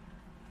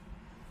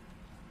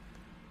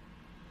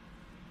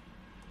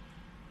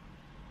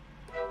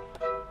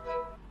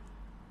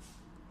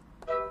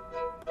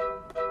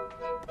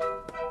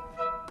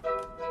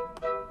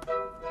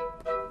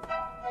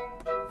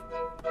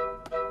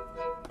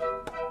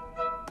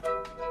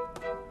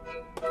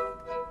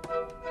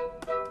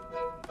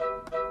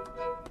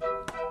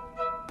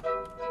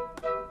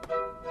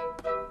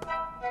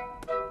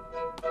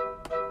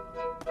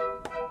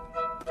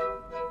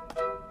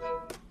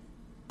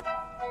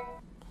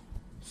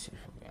 See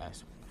if we can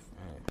ask my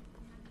friend.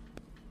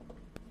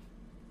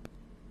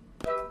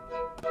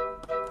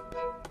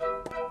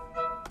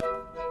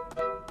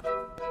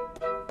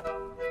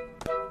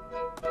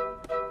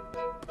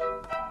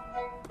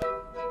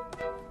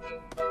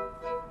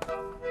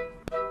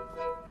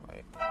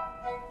 Wait,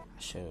 I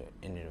should have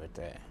ended with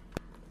that.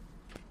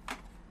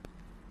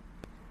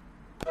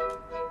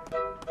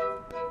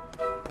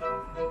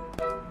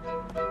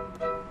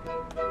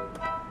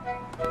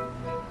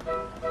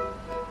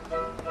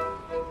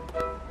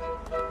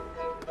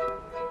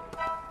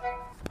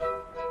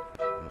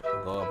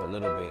 Go up a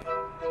little bit.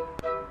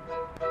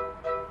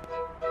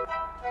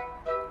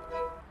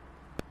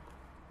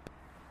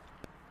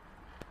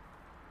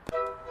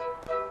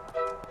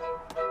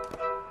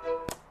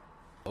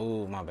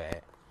 Oh, my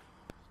bad.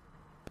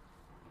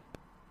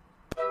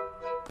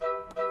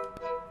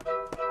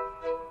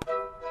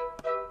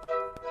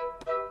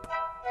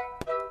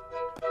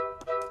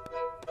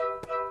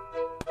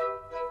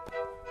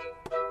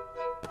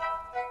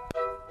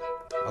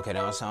 Okay,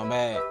 that don't sound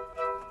bad.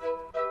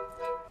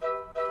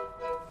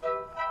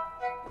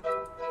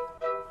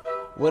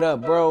 What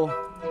up, bro?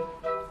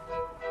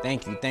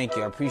 Thank you.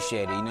 I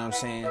appreciate it. You know what I'm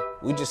saying?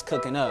 We just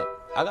cooking up.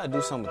 I gotta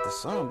do something with the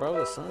sun, bro.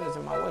 The sun is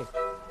in my way.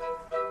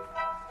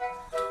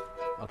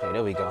 Okay,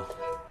 there we go.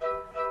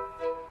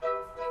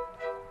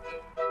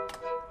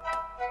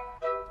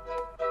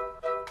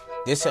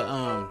 This a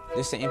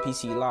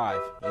NPC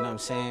live. You know what I'm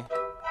saying?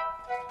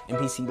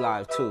 NPC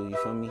live too. You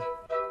feel me?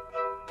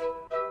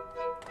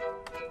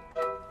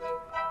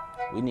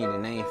 We need a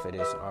name for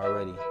this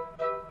already.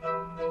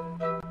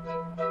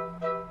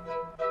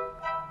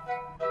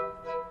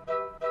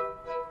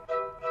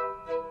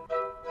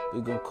 We're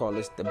gonna call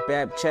this the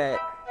Bab Chat.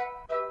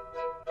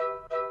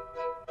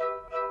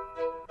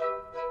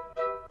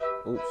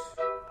 Oops.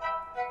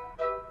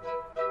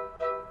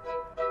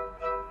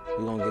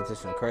 We're gonna get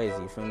this one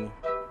crazy, you feel me?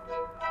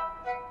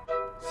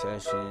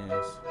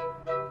 Sessions.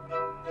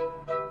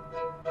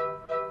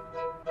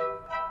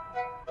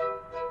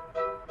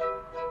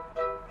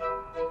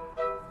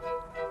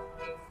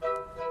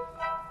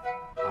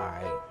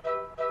 Alright.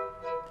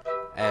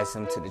 Add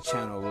some to the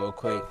channel real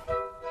quick.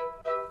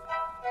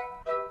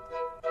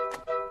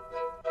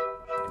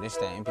 This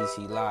that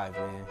NPC live,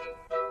 man.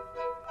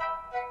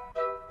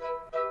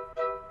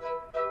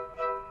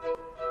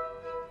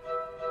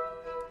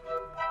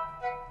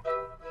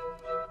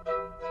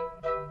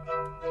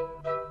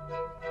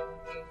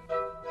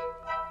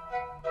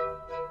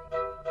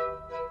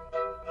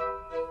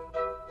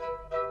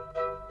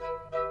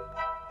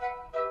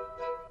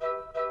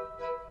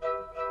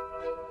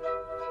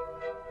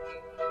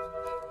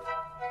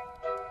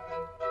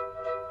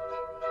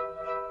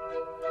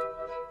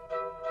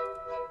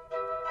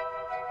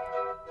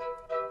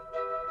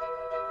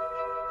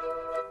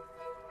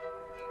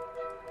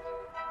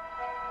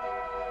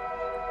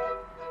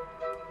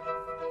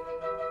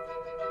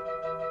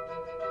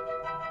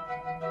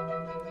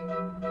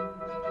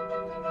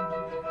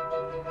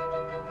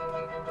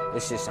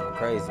 This shit sound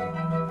crazy. Wait.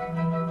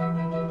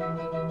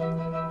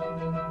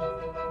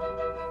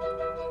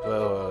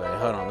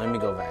 Hold on. Let me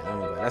go back.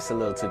 That's a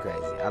little too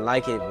crazy. I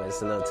like it, but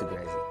it's a little too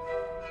crazy.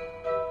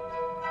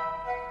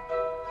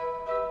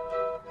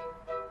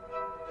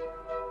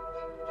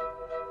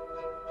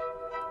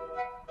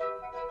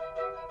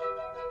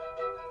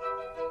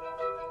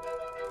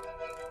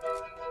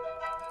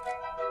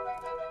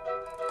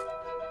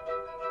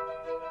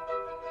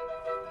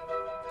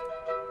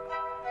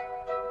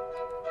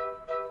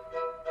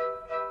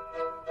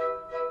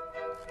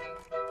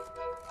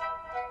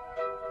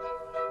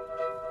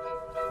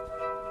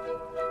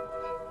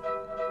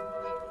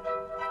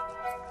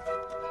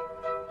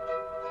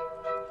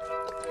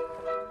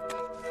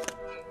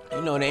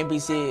 You know, the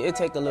NPC, it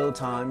take a little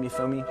time, you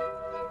feel me? You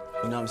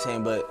know what I'm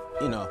saying? But,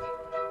 you know,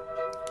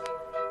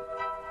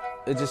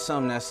 it's just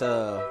something that's,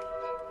 it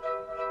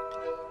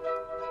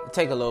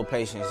take a little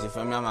patience, you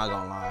feel me? I'm not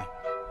gonna lie.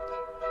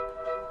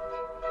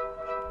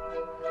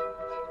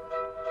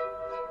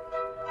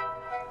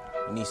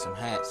 We need some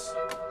hats.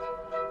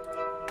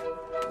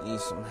 Yeah, we need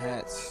some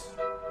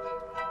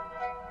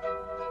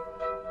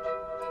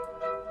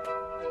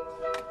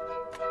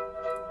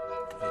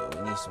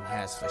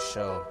hats for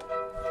sure.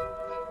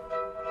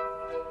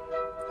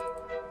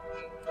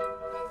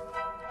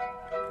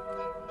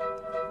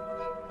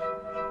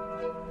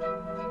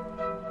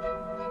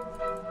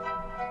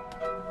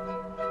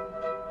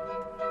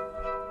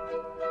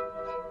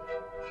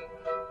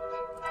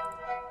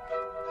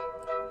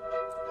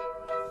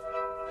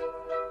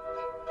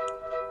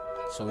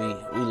 So we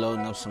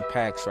loading up some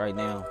packs right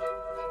now.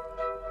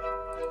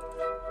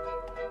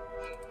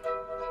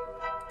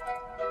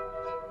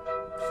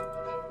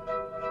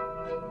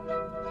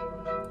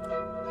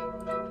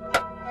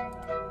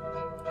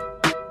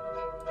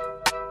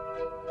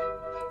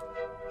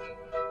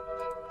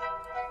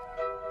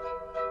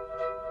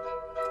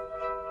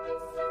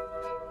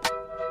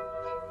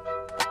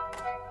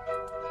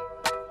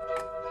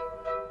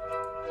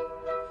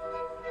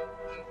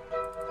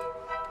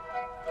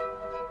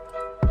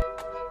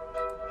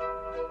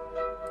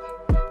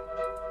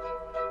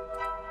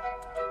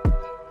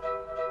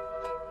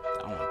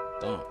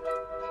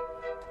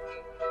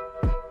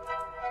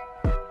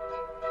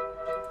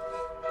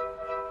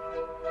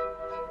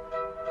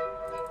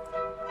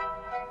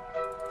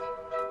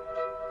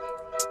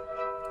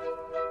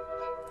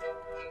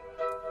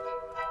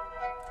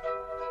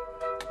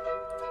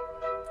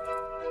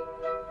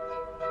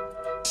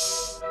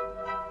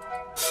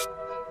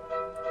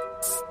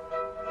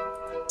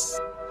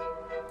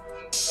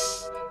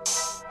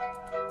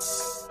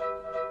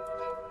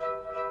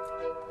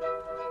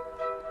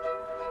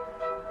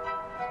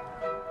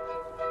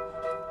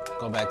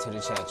 Go back to the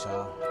chat,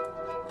 y'all.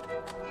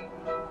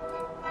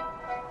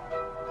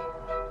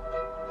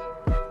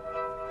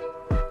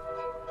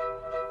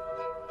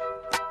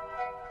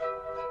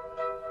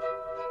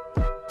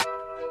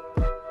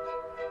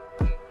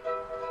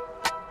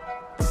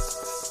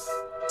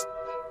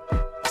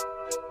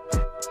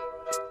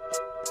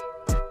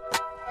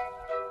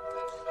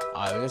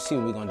 Alright, let's see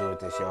what we're gonna do with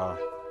this, y'all.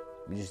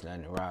 We just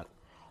letting it rock.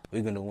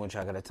 We're gonna do one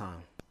track at a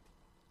time.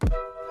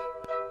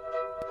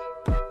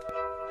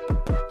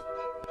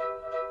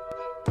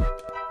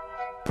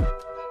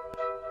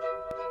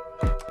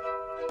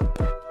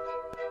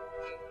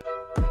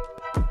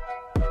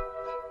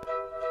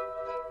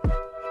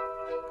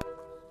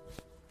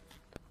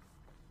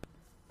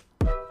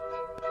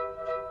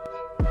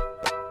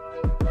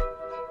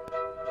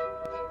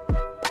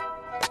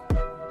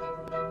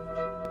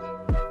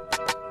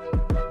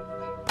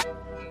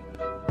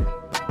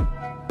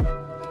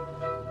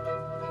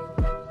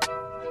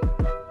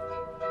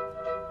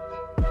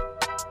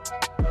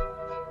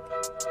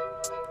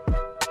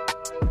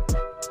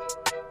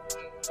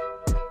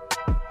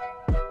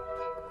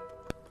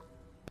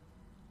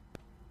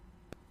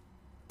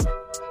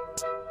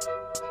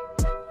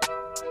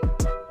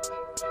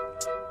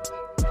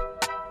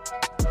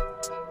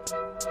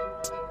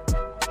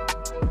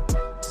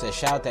 So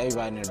shout out to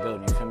everybody in the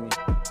building, you feel me?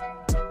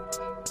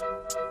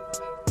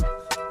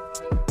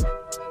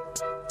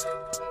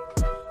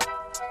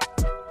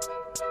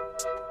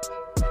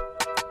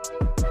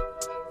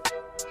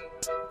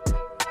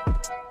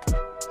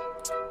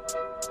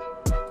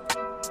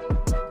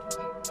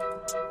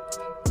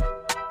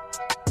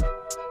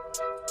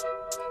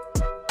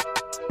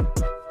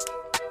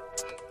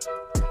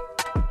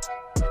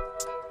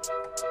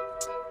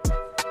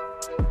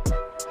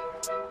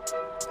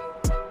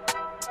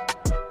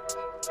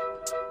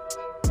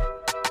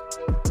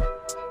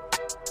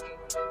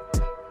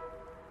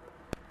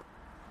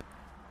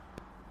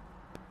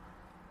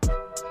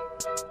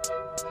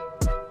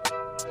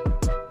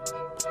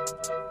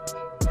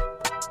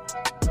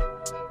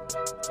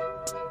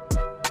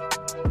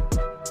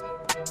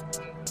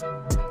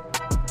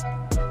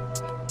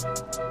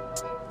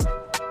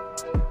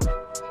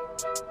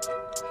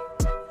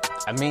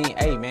 I mean,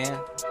 hey man,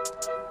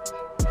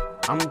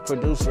 I'm a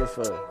producer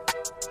for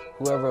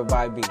whoever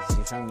buy beats,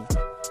 you feel me?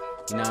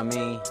 You know what I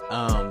mean?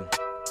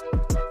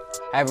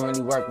 haven't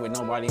really worked with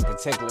nobody in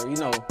particular. You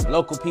know,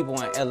 local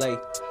people in LA,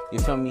 you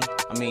feel me?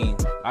 I mean,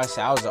 like I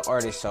said, I was an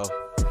artist, so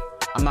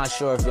I'm not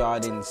sure if y'all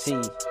didn't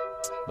see,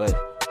 but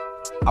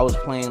I was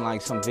playing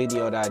like some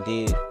video that I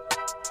did,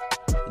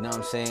 you know what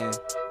I'm saying?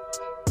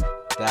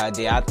 That I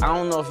did. I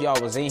don't know if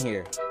y'all was in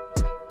here,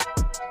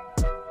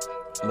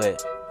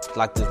 but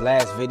like this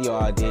last video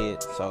I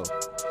did, so,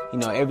 you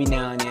know, every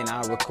now and then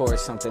I'll record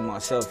something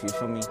myself, you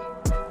feel me?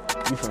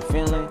 You from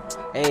Finland?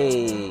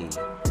 Hey,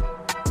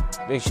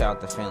 big shout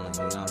out to Finland,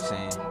 you know what I'm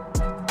saying?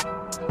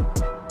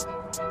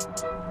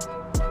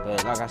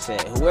 But like I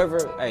said, whoever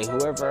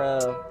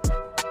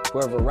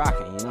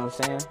rocking, you know what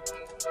I'm saying?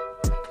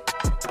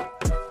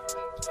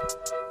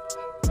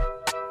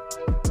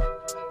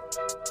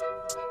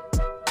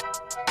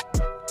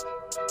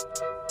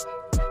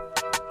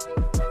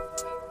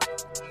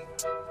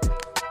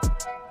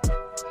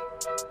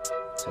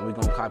 So we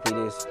gonna copy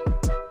this.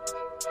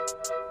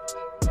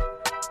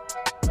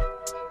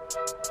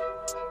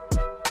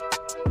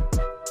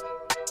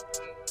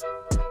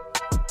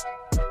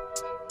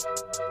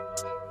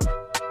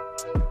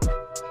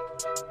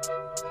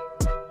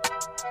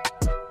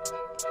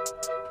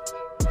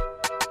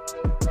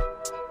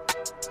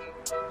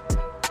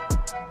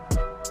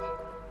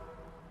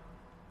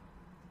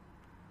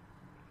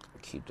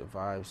 Keep the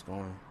vibes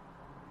going.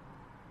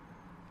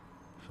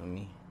 For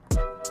me.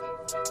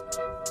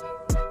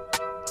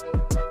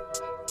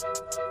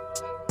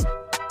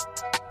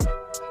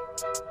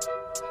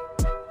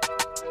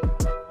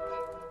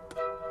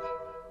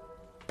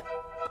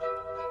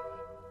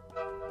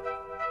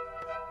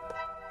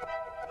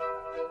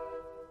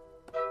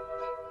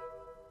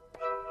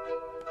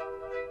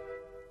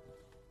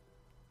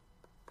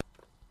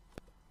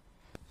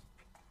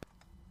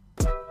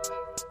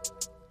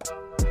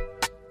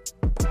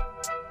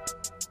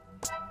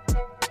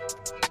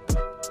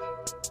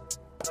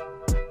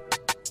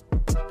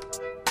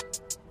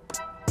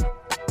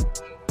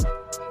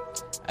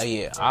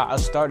 Yeah, I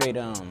started,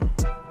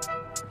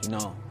 you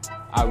know,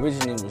 I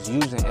originally was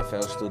using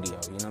FL Studio,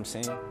 you know what I'm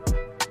saying?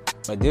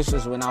 But this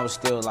was when I was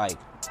still like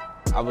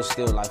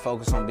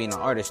focused on being an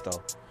artist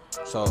though.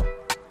 So,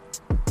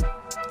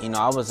 you know,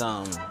 I was,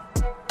 like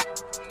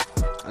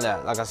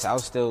I said, I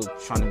was still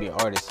trying to be an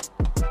artist.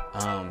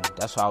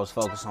 That's what I was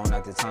focused on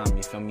at the time,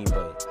 you feel me?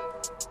 But,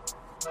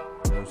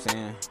 you know what I'm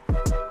saying?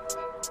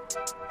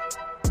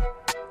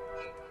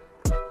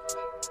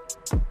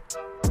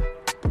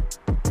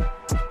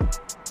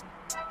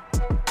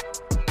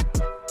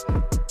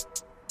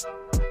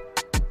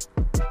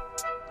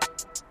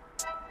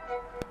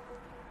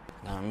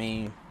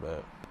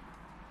 But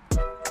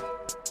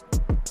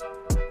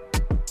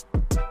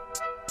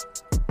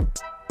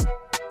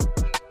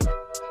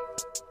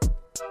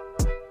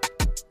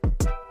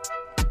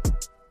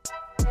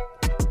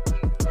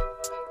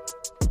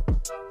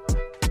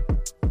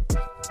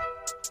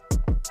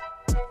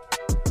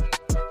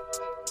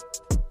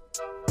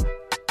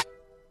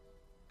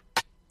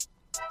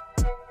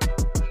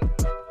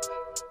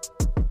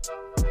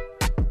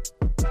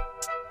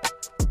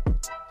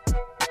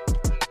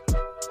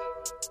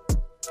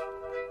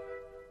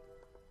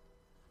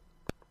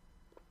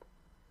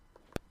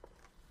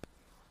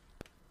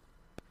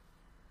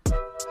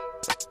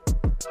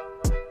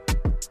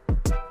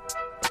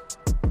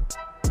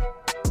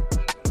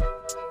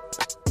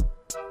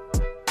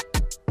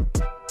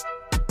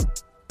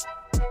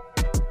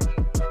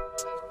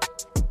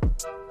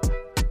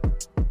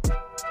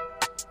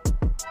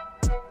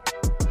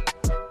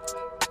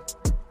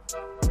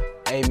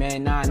hey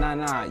man, nah.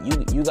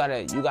 You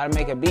gotta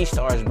make a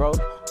BeatStars, bro.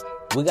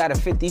 We gotta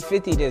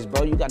 50-50 this,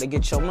 bro. You gotta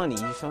get your money,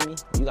 you feel me?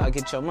 You gotta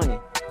get your money.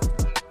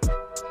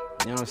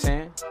 You know what I'm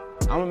saying?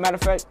 Matter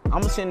of fact,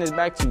 I'm gonna send this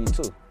back to you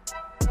too.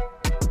 You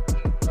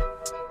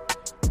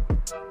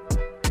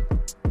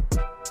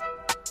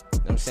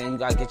know what I'm saying? You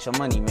gotta get your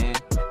money, man.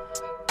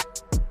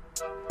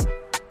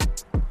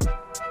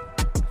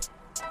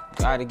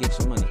 Gotta get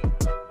your money.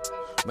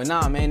 But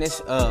nah, man,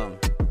 it's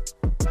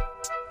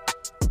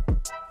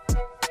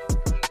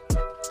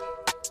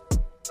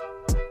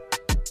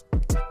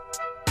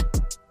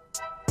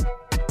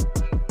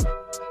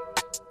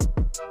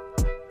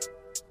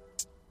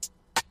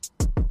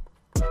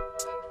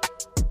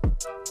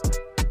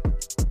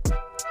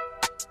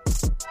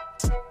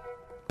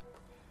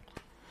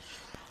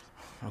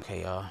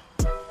okay, y'all.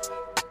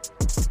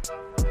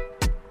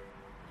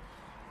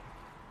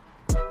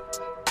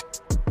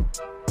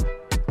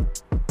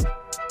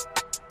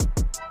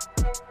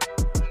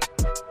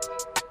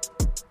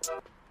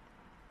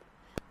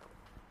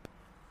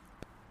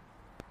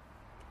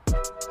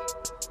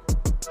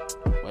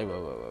 Wait.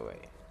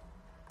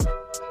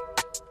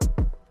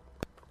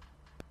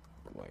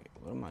 Wait,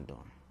 what am I doing?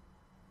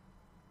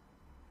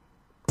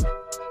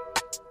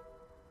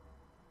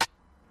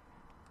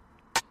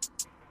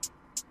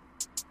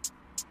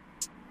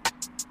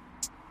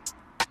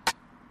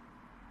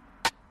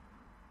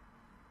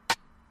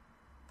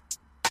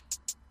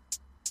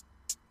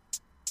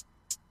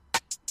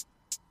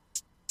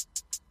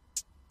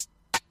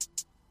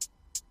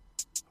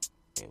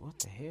 What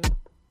the hell?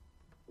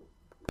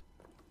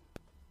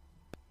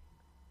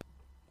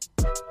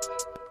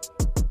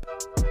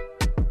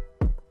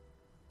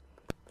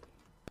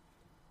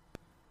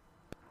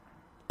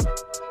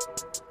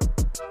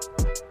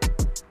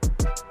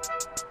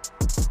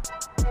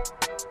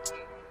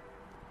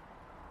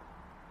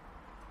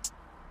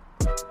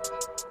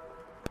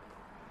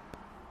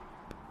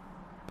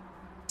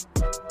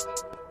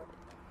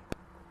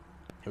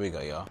 Here we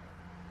go, y'all.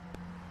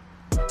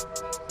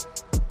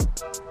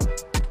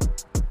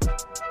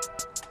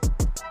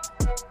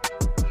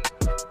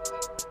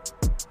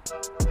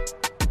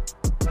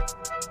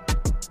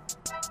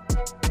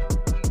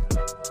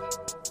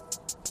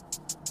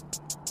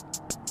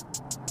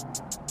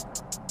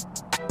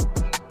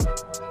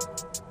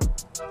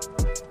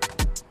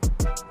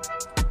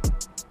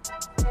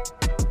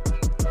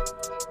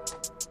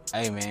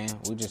 Hey man,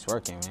 we just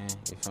working, man.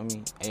 You feel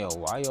me? Hey yo,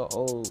 why your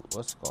old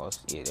what's it called?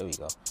 Yeah, there we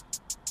go.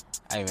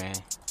 Hey man,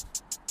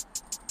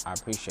 I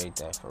appreciate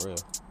that for real. You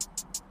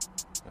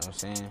know what I'm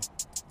saying?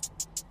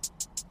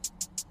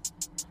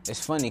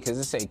 It's funny because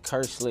it say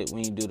curse lit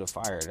when you do the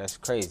fire. That's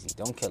crazy.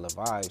 Don't kill the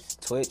vibes.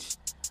 Twitch,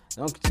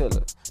 don't kill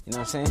it. You know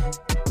what I'm saying?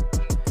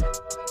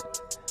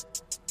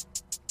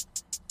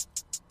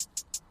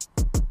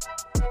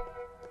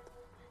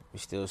 We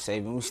still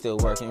saving. We still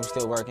working. We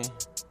still working.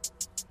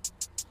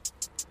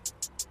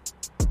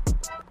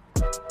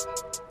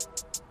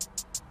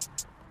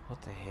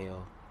 What the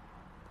hell?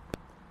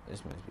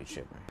 This must be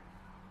tripping.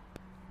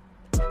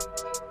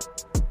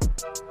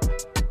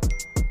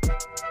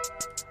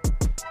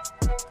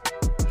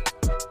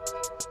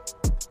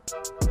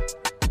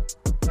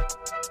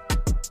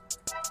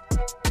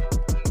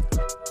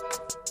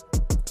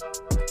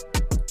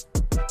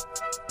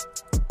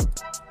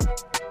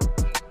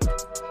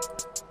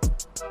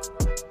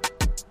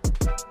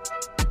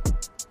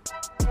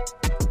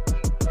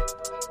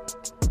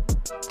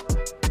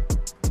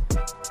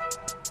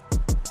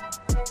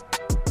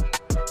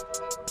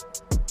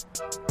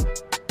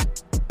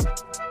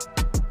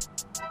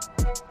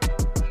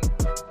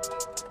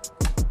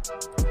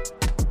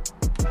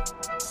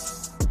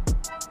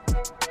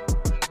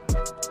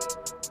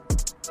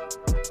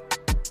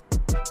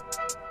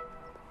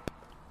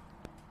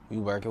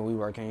 We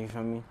working, you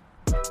feel me?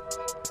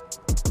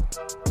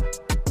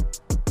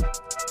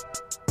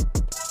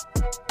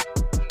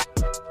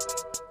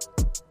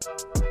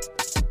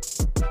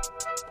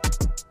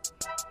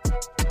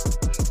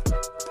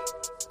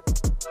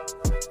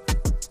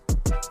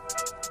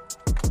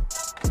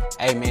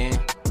 Hey man,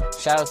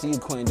 shout out to you,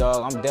 Queen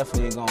Dog. I'm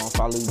definitely gonna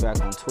follow you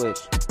back on Twitch.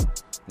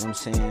 You know what I'm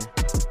saying?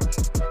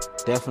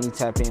 Definitely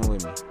tap in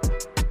with me.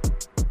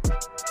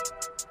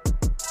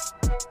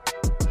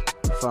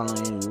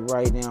 Following you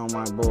right now,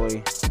 my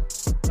boy.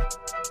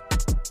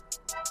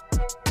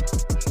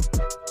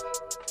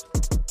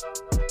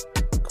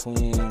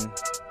 Queen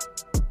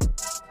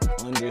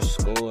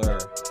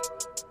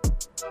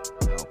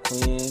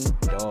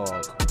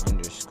Dog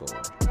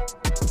underscore.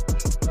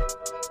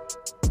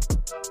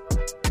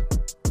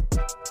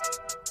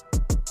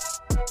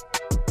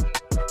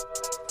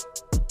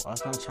 Why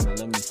it's not trying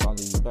to let me follow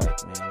you back,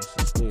 man? This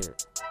is weird.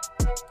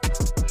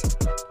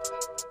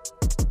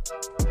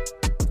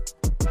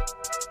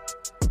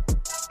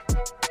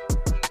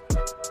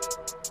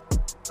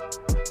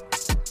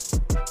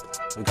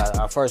 We got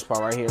our first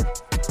part right here.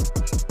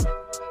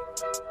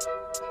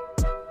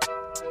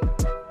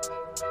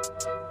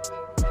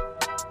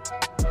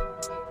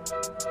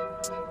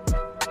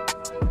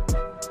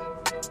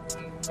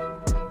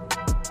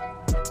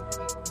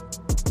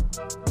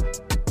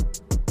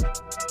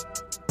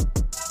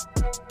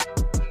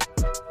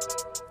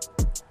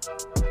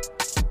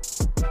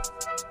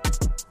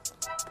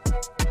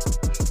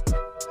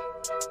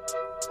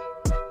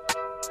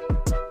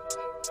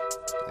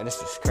 And this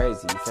is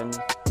crazy, you feel me?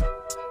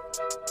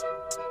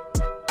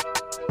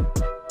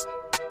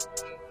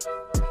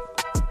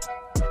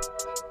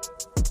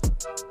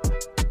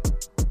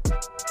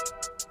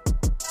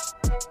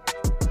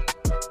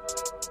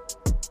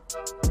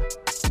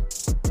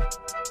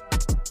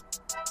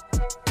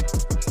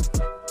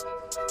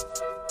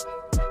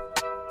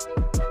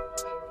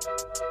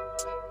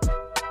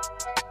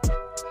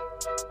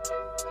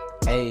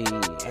 Hey,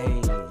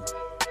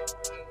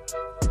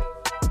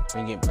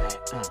 bring it back.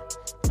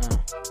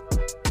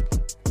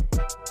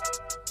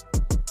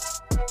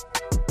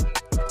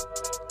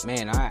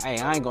 Man,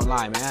 I ain't gonna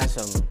lie, man. I had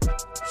some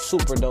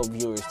super dope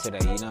viewers today.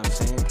 You know what I'm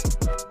saying?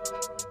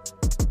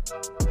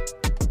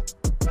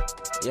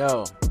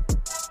 Yo,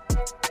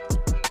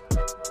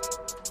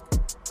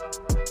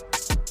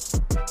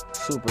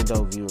 super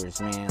dope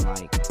viewers, man.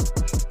 Like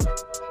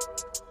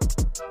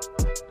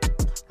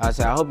I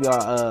said, I hope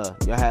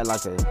y'all had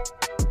like a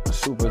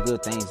super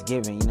good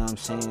Thanksgiving, you know what I'm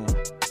saying?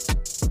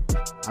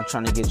 I'm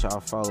trying to get y'all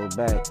followed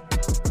back.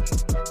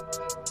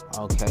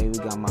 Okay, we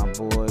got my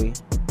boy,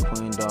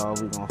 Queen Dog.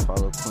 We gonna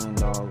follow Queen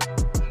Dog.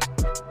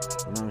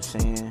 You know what I'm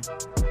saying?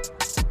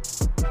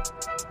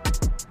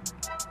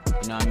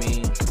 You know what I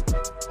mean?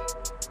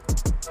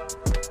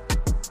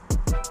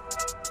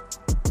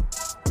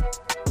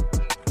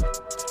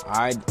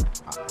 Alright.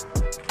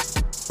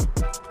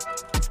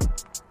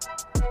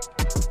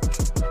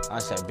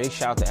 said, big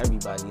shout out to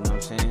everybody, you know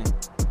what I'm saying?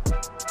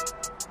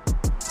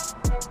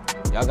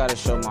 Y'all gotta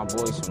show my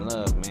boy some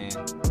love, man.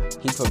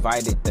 He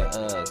provided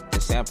the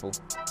sample,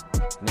 you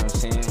know what I'm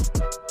saying?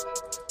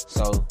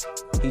 So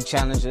he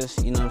challenged us,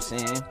 you know what I'm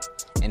saying?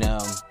 And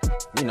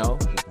you know,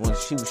 when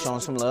she was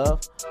showing some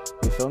love,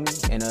 you feel me?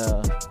 And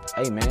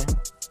hey man.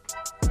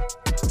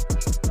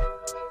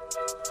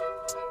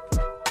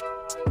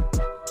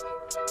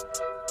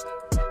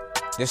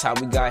 This how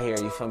we got here,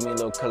 you feel me? A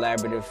little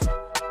collaborative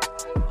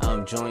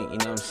joint, you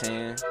know what I'm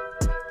saying?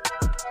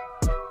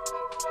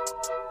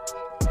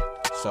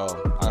 So,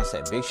 like I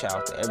said, big shout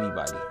out to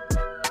everybody.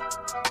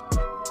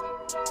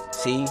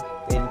 See,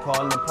 they didn't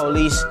call the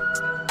police,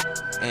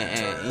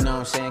 and you know what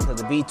I'm saying?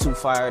 Because the beat too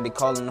fire, they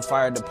calling the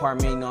fire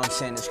department, you know what I'm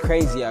saying? It's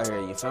crazy out here,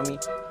 you feel me?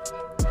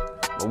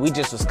 But we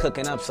just was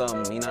cooking up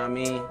something, you know what I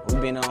mean? We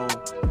been on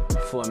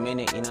for a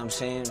minute, you know what I'm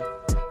saying?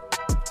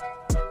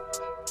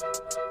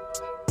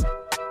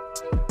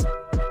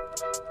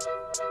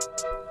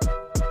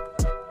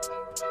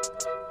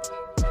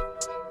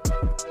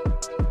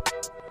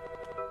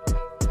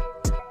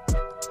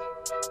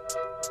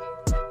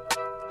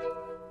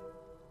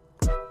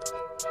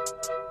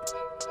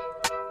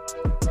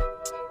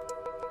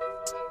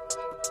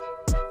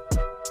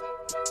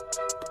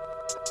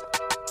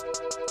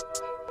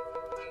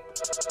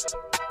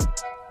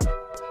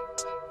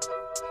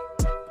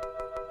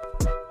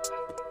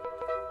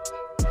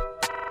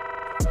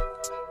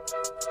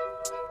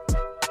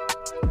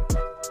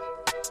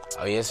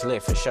 Oh yeah, it's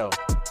lit for sure.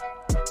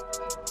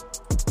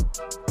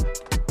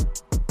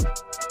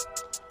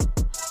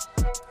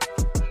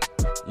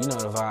 You know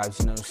the vibes,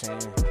 you know what I'm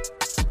saying?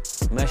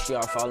 Make sure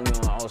y'all follow me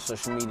on all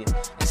social media.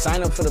 And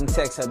sign up for them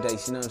text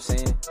updates, you know what I'm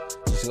saying?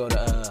 Just go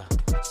to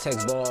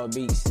Text Ball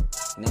Beats,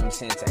 you know what I'm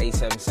saying, to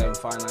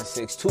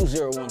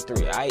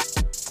 877-596-2013, alright?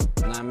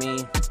 You know what I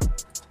mean?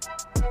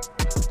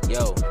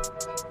 Yo.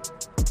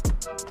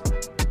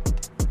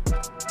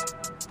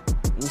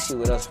 Let me see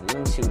what else we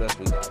got here,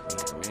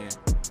 man.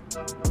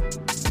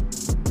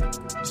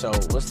 So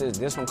what's this?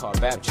 This one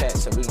called Bap Chat.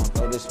 So we gonna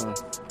throw this one.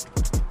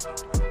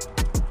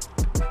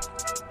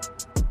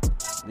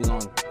 We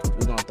gonna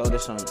throw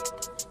this one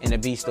in the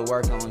beats to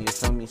work on. You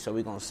feel me? So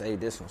we gonna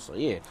save this one. So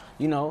yeah,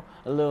 you know,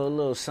 a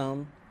little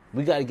something.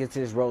 We gotta get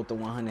to this road to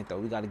 100 though.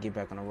 We gotta get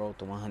back on the road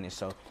to 100.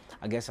 So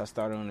I guess I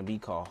started on a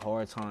beat called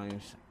Hard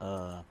Times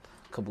a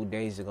couple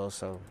days ago.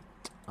 So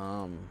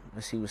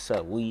let's see what's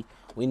up. We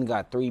done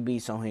got 3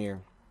 beats on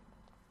here.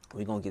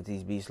 We gonna get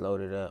these beats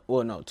loaded up.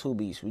 Well, no, 2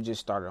 beats. We just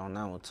started on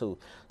that one too.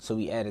 So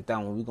we added that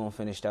one. We gonna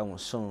finish that one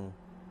soon.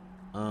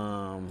 You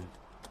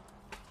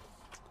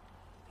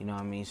know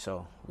what I mean?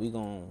 So we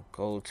gonna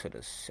go to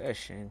the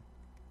session,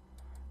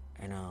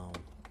 and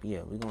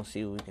yeah, we gonna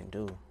see what we can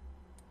do.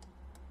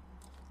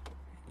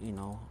 You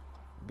know,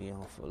 be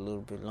on for a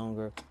little bit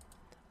longer.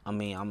 I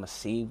mean, I'ma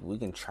see. We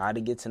can try to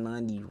get to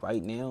 90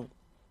 right now.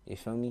 You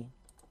feel me?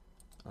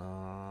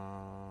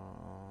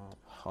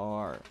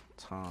 Hard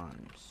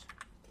Times.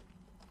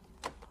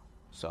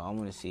 So I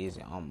want to see, is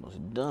it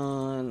almost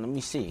done? Let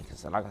me see,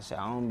 because like I said,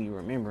 I don't be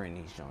remembering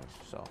these joints.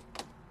 So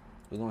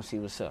we're going to see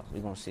what's up.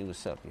 We're going to see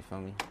what's up, you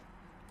feel me?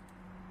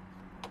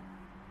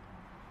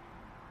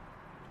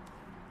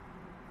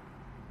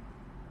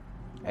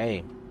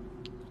 Hey,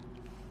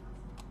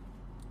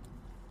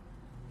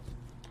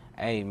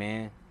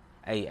 man.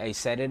 Hey,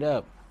 set it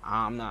up.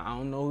 I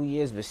don't know who he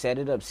is, but set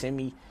it up. Send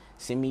me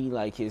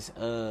like his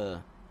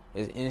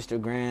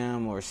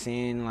Instagram, or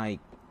send like,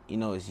 you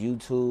know, his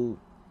YouTube.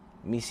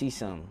 Let me see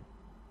something. You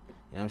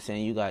know what I'm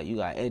saying? You got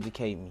to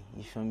educate me.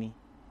 You feel me?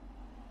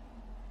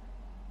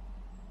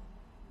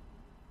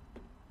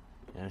 You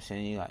know what I'm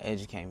saying? You got to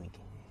educate me.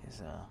 It's,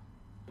 you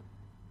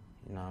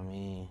know what I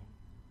mean?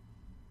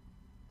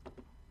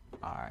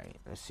 All right,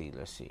 let's see.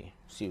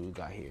 See what we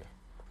got here.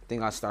 I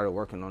think I started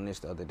working on this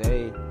the other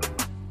day.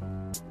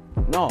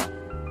 No.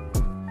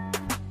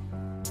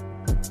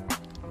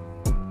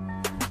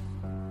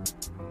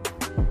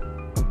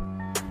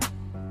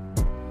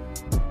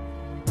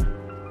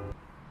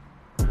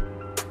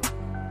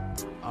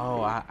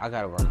 Oh, I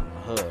gotta work on the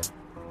hood.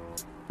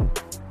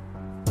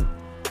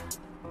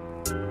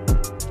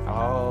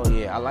 Oh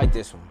yeah, I like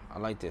this one. I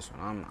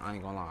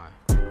ain't gonna lie.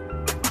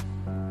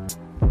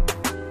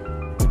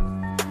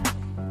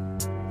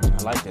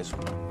 I like this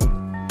one.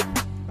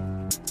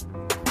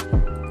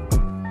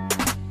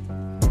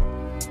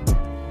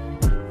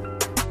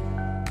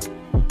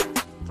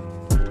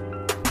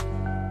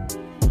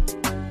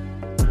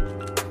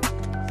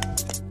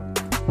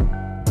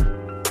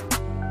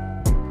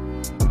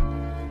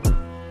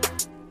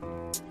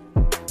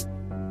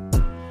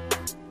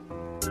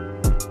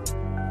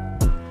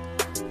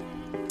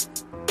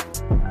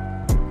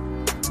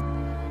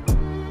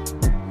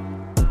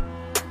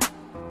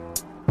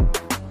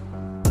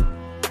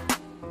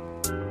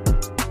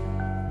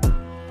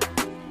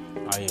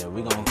 Oh yeah,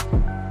 we gon'.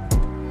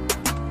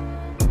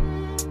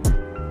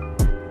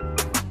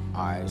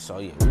 Alright, so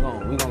yeah,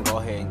 we gonna go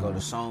ahead and go to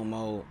song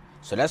mode.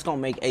 So that's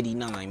gonna make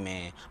 89,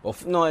 man.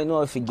 But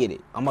no, forget it.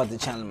 I'm about to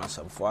challenge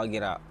myself before I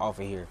get off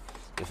of here.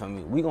 You feel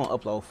me? We gonna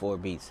upload 4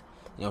 beats.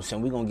 You know what I'm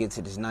saying? We gonna get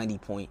to this 90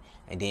 point,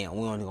 and then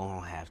we only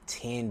gonna have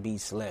 10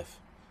 beats left.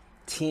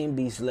 10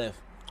 beats left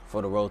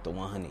for the road to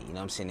 100. You know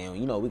what I'm saying? And,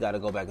 you know, we gotta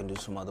go back and do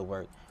some other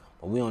work,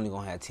 but we only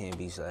gonna have 10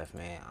 beats left,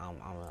 man.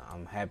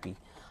 I'm happy.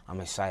 I'm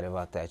excited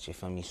about that. You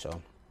feel me?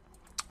 So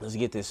let's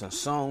get this in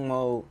song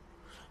mode.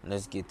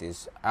 Let's get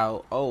this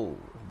out. Oh,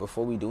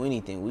 before we do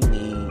anything, we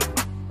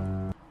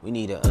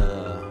need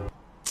the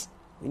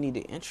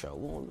intro.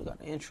 We got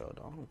the intro,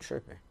 though. I'm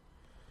tripping.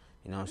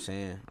 You know what I'm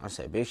saying? I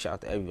said big shout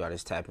out to everybody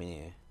that's tapping in.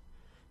 You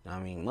know what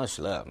I mean? Much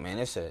love, man.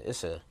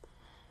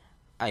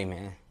 Hey,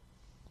 man.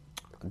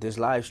 This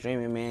live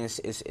streaming, man,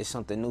 it's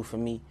something new for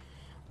me.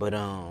 But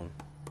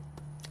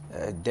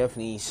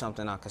definitely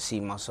something I could see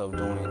myself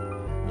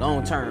doing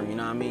long term, you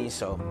know what I mean?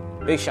 So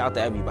big shout out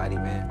to everybody,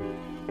 man.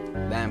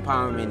 The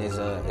empowerment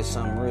is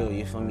something real,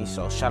 you feel me?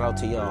 So shout out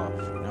to y'all, you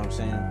know what I'm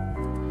saying?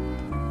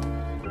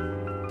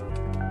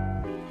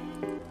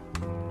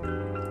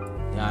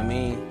 You know what I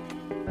mean?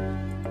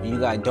 When you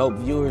got dope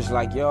viewers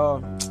like y'all,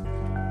 you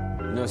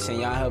know what I'm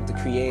saying? Y'all help the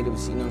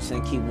creatives, you know what I'm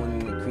saying? Keep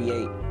wanting to create,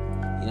 you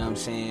know what I'm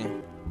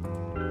saying?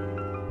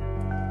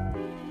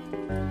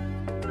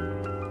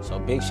 So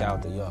big shout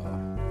out to y'all.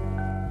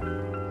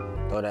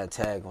 Throw that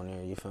tag on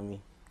there, you feel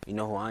me? You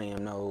know who I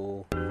am,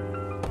 no.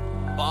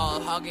 Ball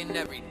hogging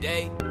every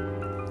day.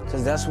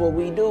 Cause that's what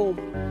we do.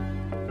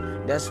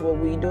 That's what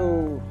we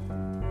do.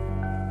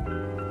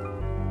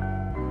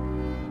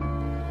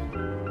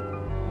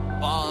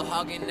 Ball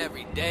hogging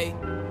every day.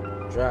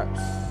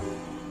 Drops.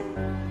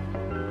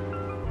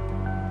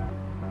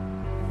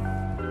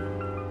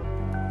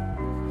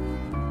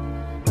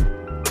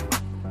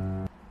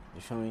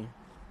 You feel me?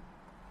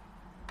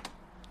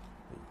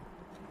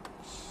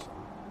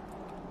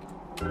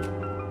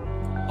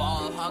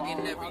 Ball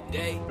hogging every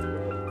day.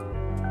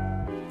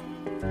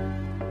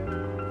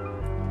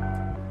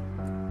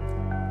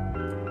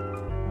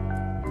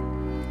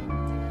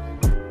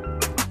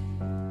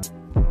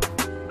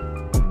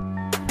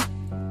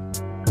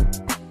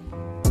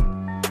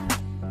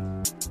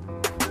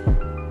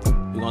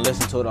 We gonna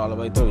listen to it all the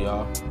way through,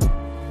 y'all.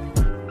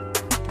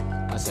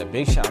 I said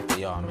big shout out to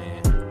y'all, man.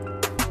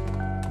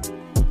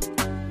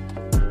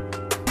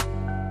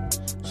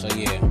 So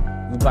yeah,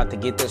 we about to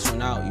get this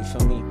one out, you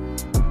feel me?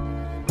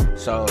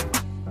 So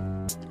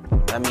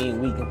that means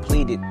we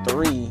completed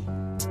 3.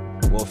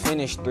 We'll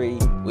finish 3.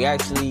 We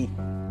actually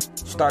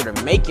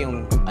started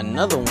making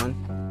another one,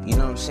 you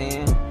know what I'm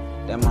saying?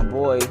 That my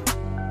boy,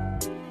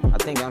 I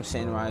think I'm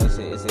saying right, is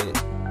it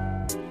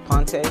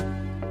Ponte? You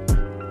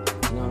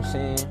know what I'm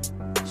saying?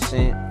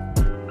 Sent.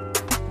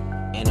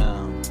 And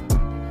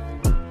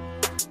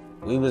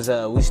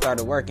we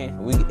started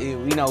working.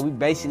 We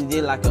basically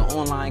did like an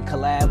online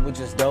collab, which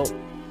is dope.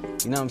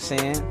 You know what I'm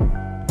saying?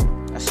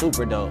 That's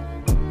super dope.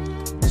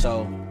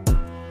 So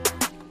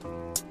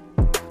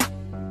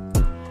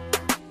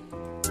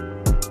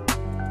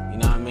you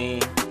know what I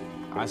mean?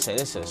 I said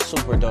it's a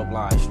super dope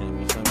live stream,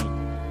 you feel me?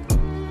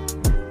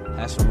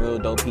 Has some real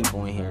dope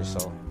people in here,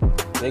 so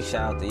big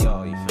shout out to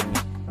y'all, you feel me?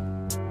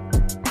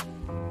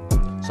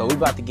 So we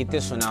about to get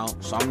this one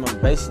out. So I'm gonna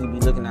basically be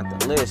looking at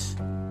the list.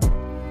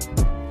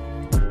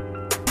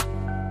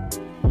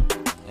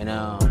 And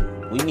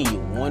we need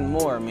one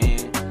more,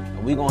 man.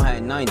 And we gonna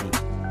have 90.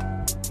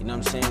 You know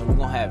what I'm saying? We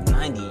gonna have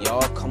 90,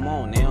 y'all. Come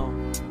on now.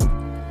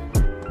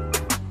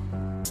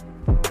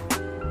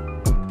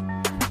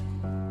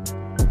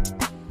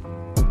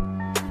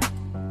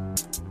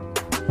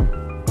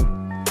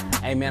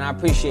 Hey man, I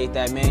appreciate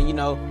that, man. You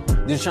know,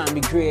 just trying to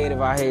be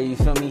creative out here, you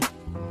feel me?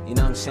 You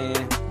know what I'm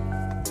saying?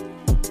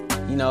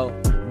 You know,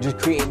 just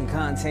creating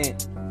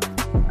content,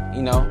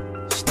 you know,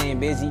 staying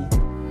busy, you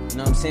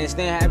know what I'm saying?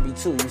 Staying happy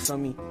too, you feel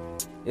me?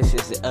 It's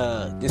just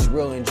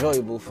real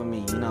enjoyable for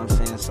me, you know what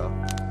I'm saying? So,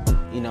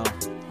 you know,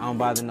 I don't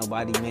bother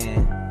nobody,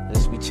 man.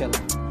 Just be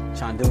chilling,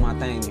 trying to do my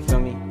thing, you feel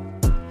me?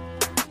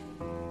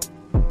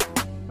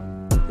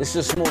 It's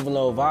a smooth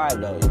little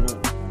vibe though,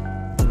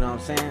 you know what I'm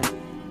saying?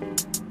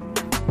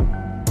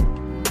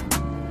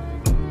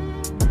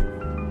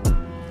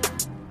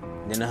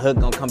 Then the hook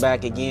gonna come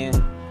back again.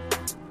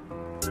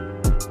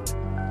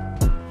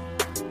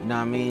 You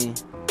know what I mean?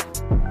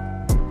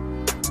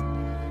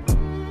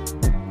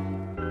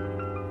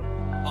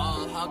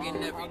 Ball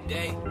hogging every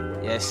day.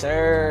 Yes,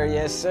 sir.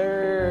 Yes,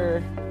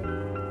 sir.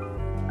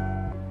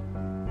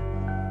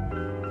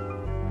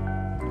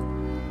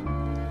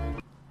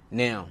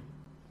 Now,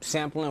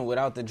 sampling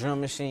without the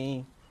drum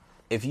machine.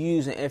 If you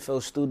use an FL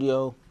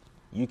Studio,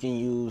 you can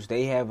use.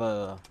 They have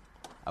a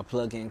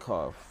plugin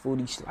called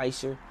Fruity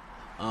Slicer.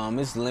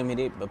 It's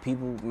limited, but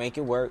people make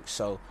it work.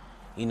 So,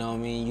 you know what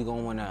I mean? You're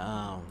gonna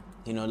wanna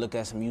look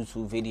at some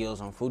YouTube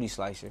videos on Fruity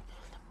Slicer.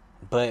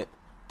 But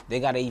they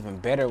got an even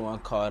better one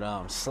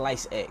called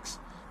Slice X.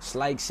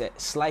 Slice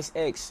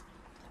X,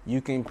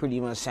 you can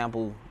pretty much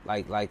sample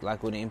like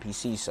with an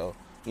MPC. So,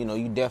 you know,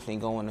 you definitely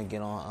going to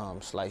get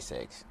on Slice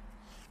X.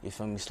 You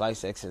feel me?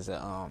 Slice X is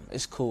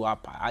it's cool.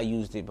 I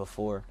used it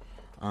before.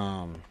 You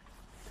know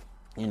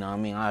what I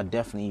mean? I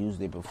definitely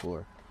used it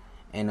before.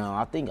 And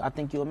I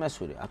think you'll mess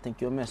with it.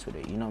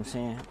 You know what I'm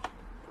saying?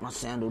 My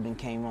sandal then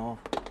came off.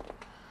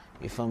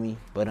 You feel me?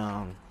 But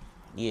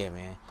yeah,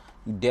 man.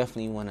 You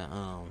definitely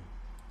wanna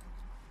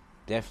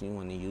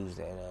use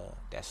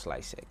that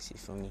Slice X. You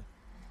feel me?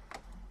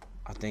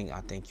 I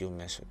think you'll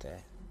mess with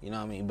that. You know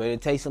what I mean? But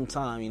it takes some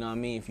time. You know what I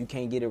mean? If you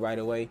can't get it right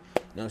away, you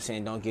know what I'm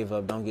saying? Don't give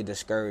up. Don't get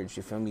discouraged.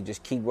 You feel me?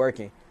 Just keep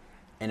working.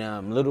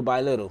 And little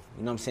by little,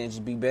 you know what I'm saying?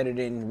 Just be better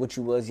than what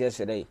you was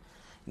yesterday. You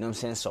know what I'm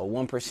saying? So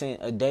 1%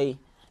 a day,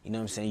 you know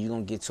what I'm saying? You're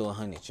going to get to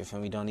 100. You feel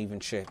me? Don't even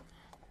trip.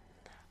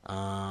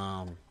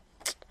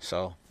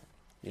 So,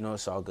 you know,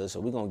 it's all good. So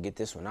we're going to get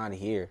this one out of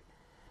here.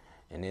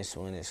 And this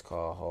one is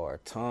called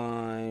Hard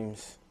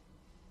Times.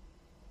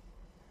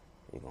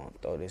 We're going to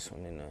throw this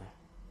one in the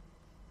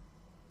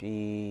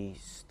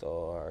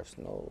B-stars.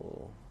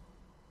 No,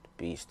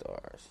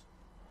 B-stars.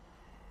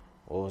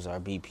 What was our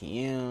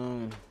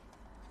BPM?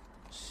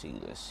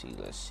 Let's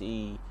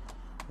see.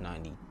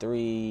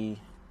 93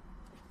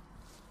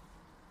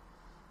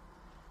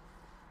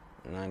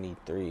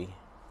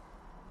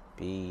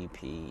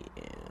 BPM.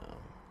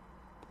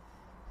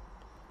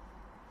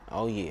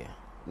 Oh yeah,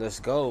 let's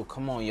go.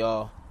 Come on,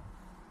 y'all.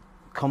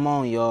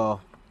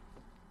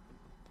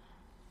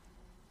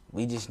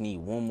 We just need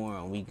one more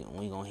and we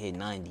gonna hit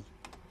 90. You know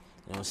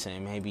what I'm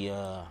saying? Maybe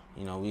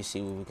we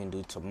see what we can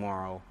do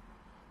tomorrow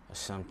or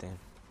something.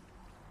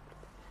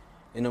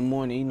 In the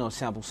morning, you know,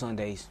 Sample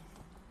Sundays.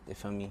 You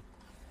feel me?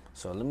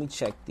 So let me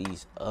check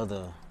these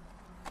other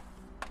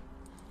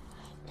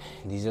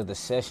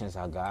sessions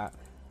I got.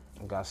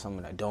 I got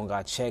some that don't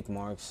got check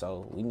marks,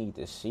 so we need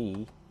to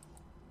see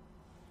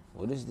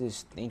what is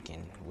this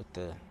thinking with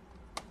the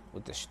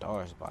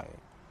stars by it.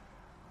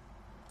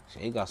 So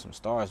it got some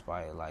stars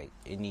by it, like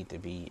it need to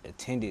be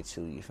attended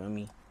to. You feel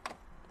me?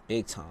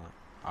 Big time.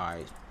 All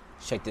right,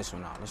 check this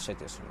one out. Let's check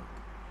this one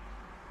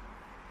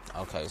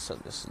out. Okay, so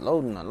this is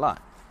loading a lot.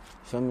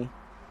 Feel me?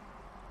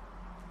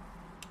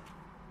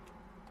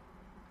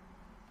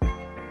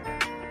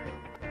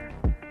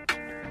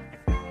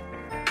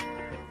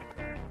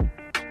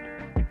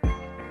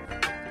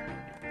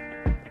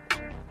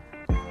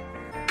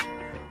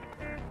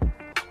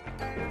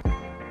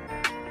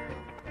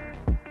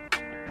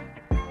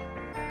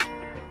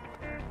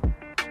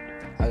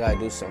 I gotta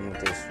do something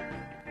with this.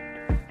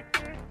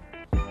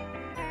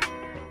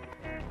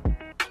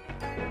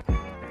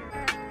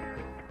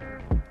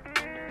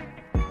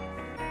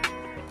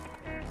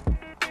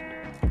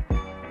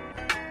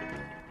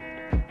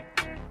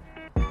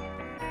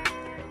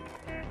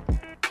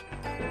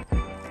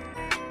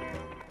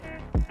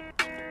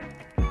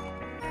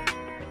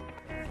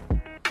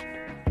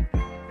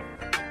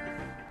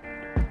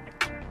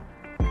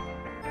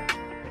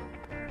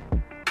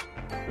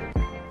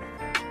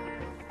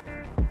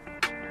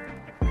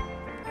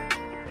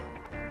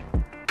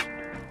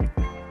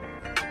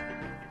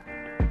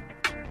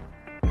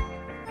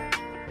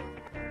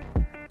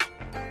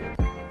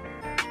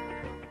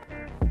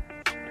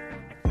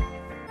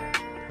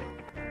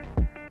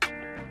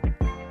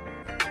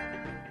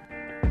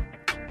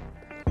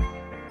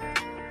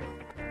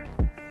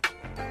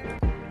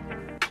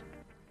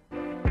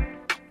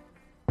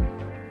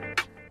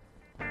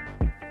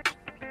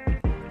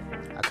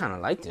 I kind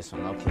of like this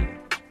one, low key.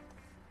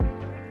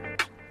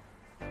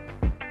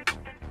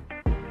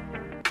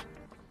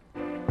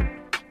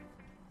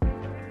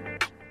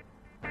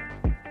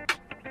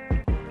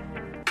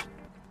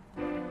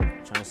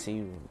 Trying to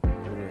see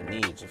what it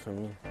needs, you feel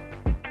me?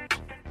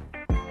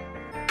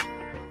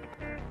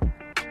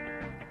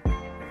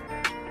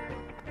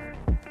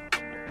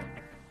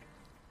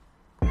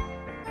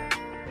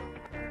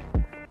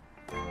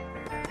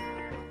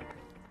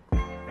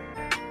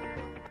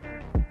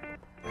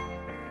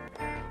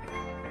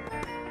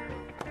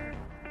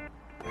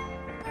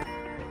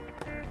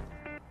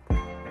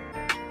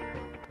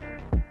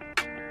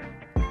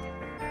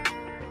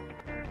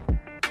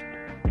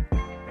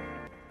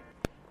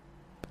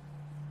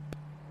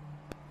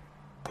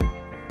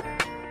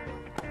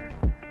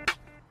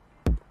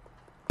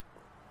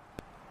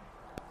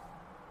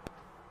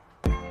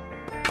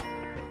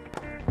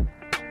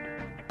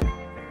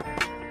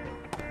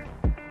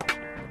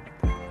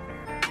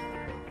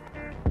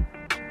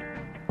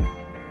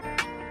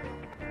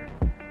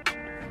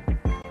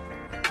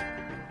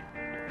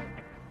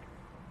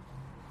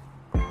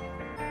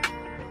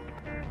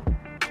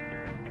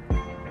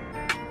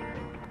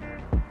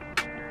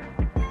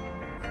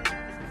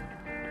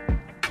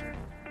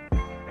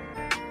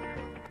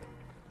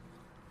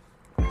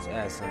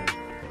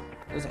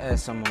 Let's add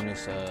some on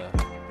this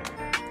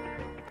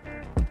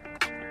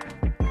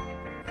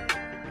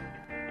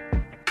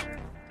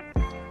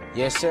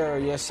Yes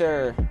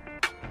sir.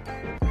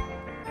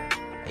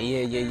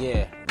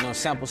 Yeah. No,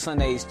 Sample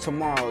Sundays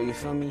tomorrow, you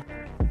feel me?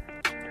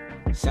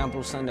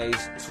 Sample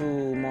Sundays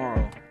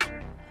tomorrow.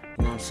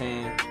 You know what I'm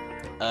saying?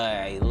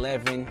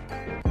 11.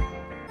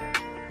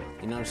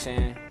 You know what I'm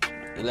saying?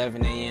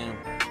 11 a.m.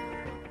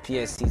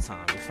 PST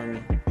time, you feel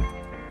me?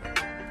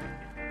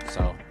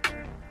 So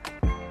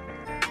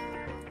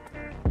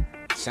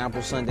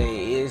Sample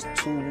Sunday is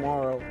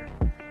tomorrow.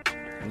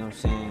 You know what I'm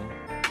saying?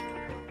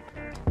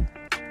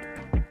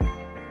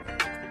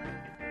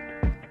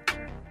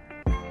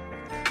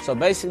 So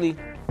basically,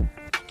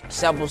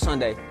 Sample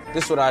Sunday,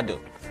 this is what I do.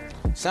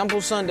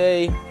 Sample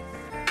Sunday,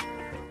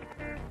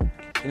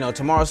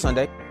 tomorrow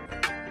Sunday.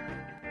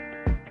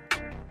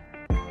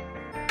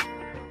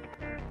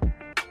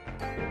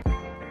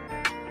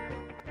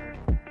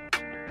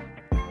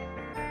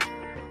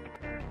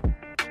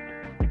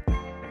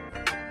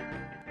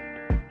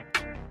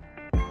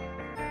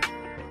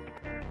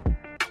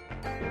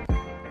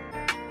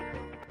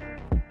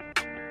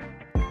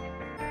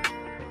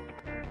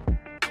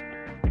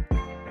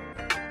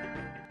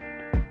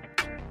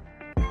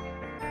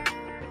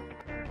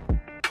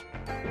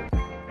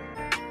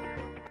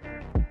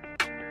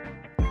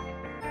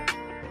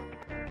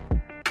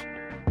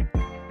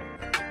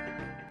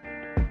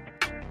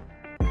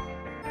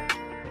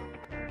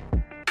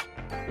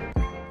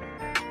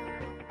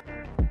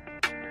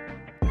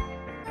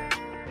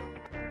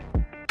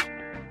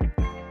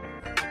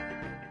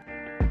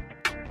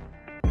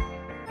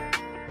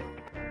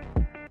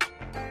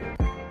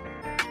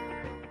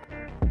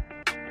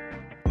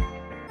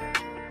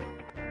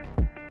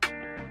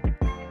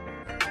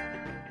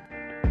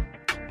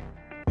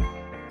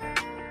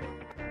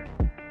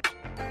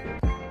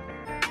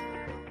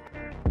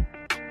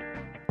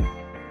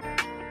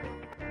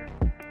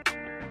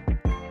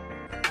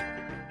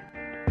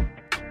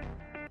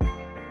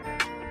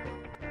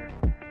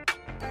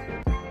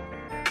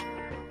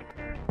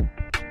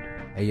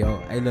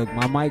 Hey look,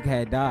 my mic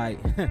had died.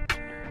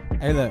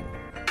 Hey look,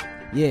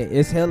 yeah,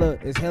 it's hella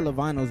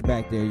vinyls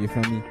back there, you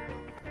feel me?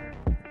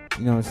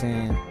 You know what I'm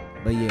saying?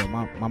 But yeah,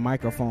 my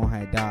microphone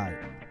had died,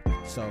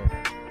 so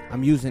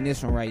I'm using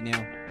this one right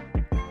now.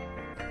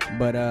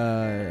 But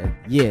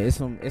yeah, it's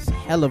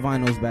hella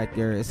vinyls back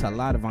there. It's a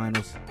lot of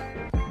vinyls.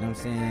 You know what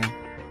I'm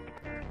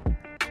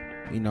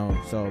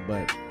saying?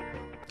 But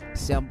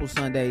Sample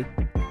Sunday,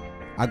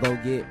 I go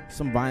get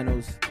some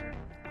vinyls.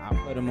 I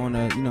put them on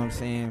the, you know what I'm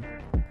saying?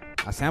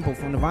 I sample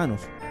from the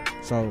vinyls.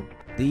 So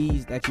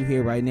these that you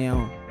hear right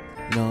now,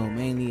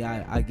 mainly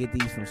I get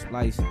these from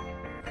Splice. You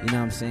know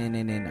what I'm saying?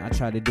 And then I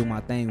try to do my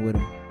thing with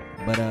them.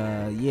 But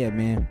yeah,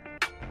 man.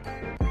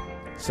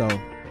 So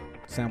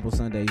Sample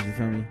Sundays, you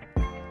feel me?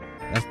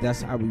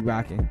 That's how we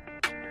rocking.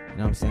 You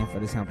know what I'm saying? For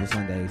the Sample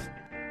Sundays.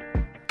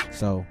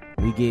 So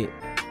we get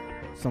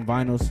some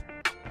vinyls,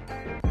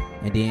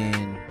 and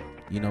then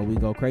we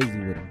go crazy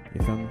with them.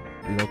 You feel me?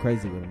 We go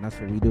crazy with them. That's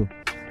what we do.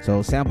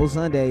 So Sample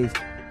Sundays,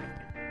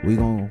 we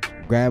gonna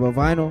grab a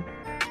vinyl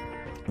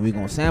and we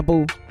gonna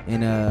sample,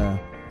 and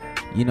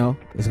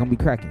it's gonna be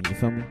cracking. You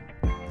feel me?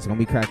 It's gonna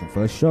be cracking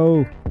for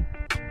sure.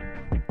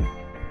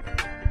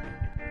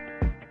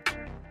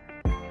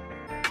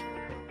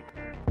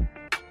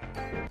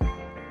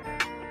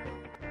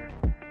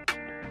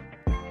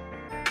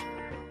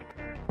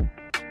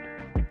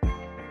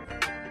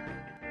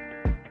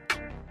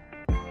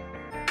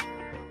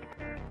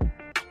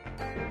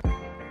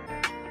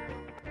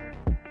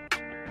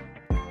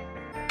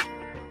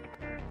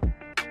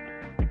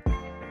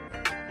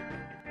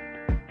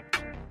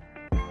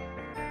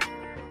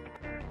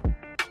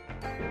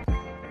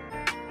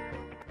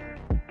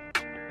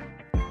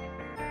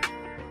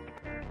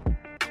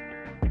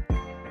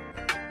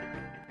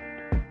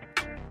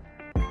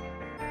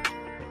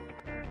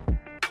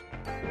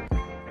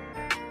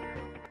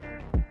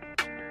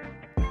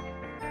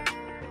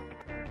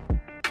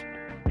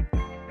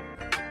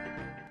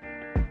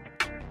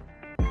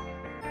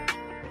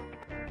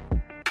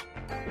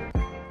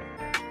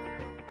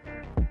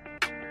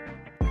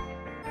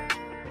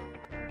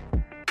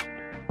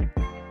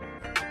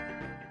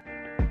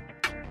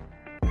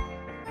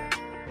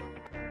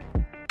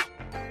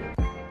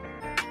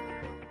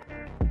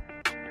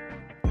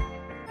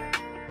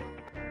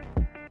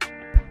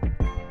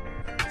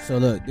 So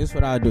look, this is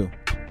what I'll do.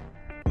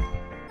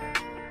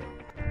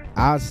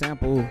 I'll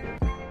sample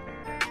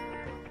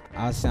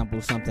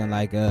something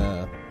like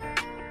I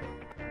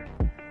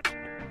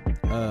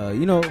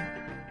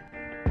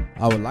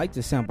would like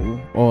to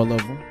sample all of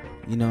them.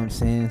 You know what I'm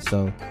saying?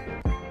 So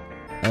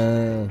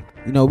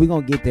we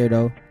gonna get there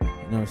though. You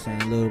know what I'm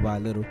saying? Little by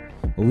little,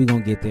 but we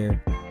gonna get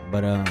there.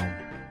 But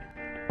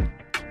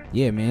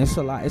yeah, man, it's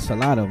a lot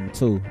of them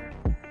too.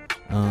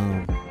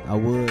 I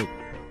would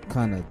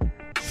kind of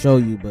show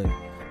you, but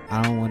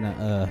I don't want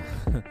to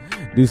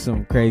do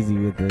something crazy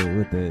with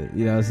the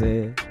you know what I'm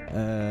saying?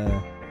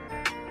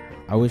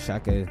 I wish I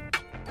could.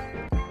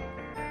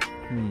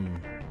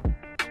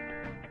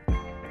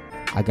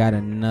 I got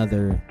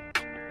another.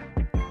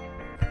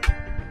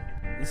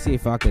 Let's see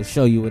if I could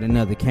show you with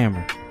another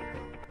camera.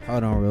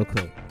 Hold on real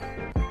quick.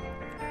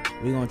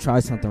 We're gonna try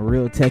something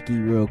real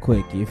techie real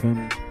quick, you feel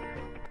me?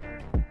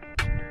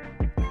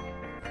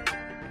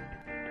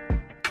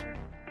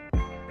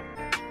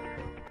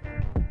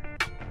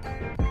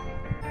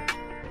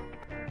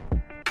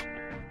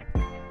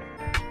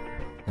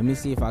 Let me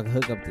see if I can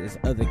hook up this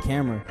other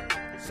camera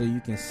so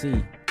you can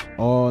see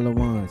all the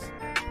ones.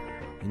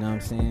 You know what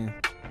I'm saying?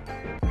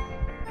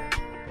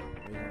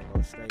 We're gonna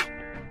go straight.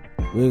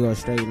 we'll go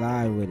straight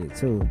live with it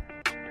too.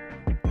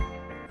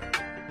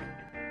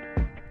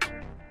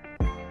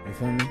 You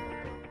feel me?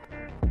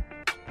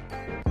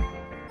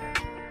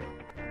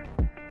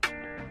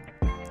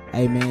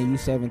 Hey man, you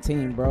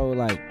 17, bro.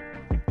 Like,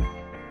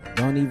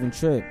 don't even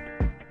trip.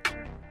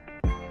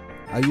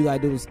 All you gotta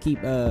do is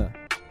keep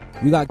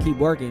you gotta keep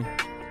working.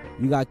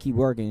 You gotta keep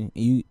working,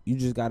 and you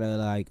just gotta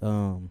like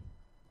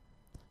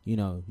you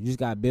know, you just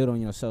gotta build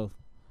on yourself.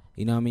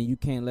 You know what I mean? You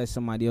can't let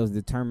somebody else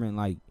determine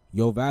like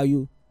your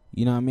value.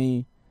 You know what I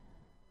mean?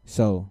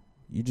 So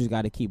you just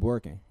gotta keep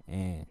working,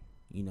 and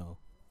you know.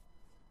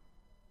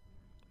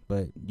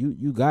 But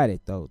you got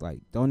it though. Like,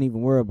 don't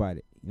even worry about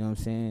it. You know what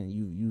I'm saying?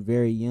 You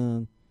very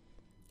young.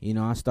 You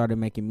know, I started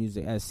making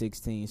music at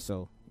 16,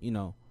 so you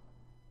know.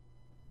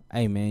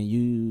 Hey man,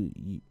 you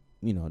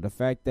know, the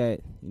fact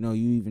that, you know,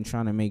 you even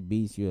trying to make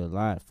beats, you're a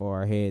lot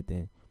far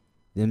ahead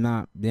than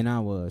I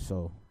was.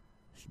 So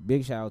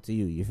big shout out to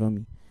you. You feel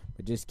me?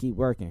 But just keep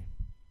working.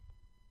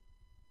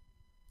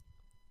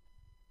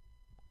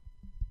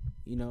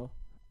 You know,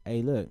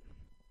 hey look,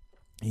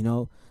 you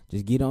know,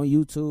 just get on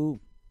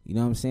YouTube. You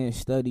know what I'm saying?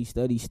 Study.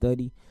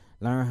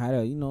 Learn how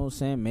to, you know what I'm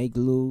saying, make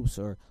loops,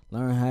 or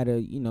learn how to,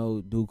 you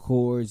know, do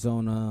chords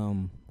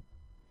on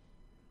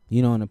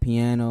you know, on the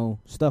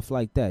piano, stuff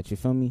like that. You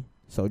feel me?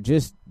 So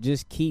just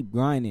keep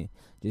grinding.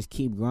 Just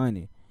keep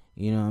grinding.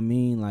 You know what I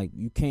mean? Like,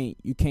 you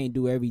can't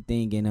do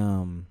everything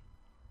in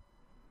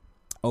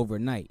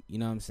overnight. You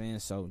know what I'm saying?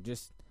 So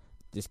just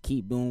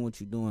keep doing what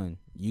you're doing.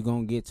 You're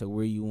gonna get to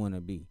where you wanna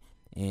be.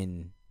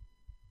 And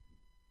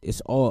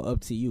it's all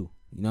up to you.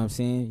 You know what I'm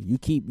saying? You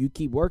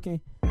keep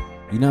working.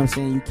 You know what I'm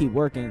saying? You keep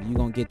working, you're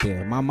gonna get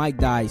there. My mic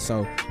died,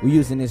 so we're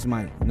using this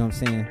mic. You know what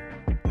I'm saying?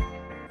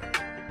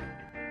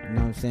 You know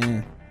what I'm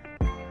saying?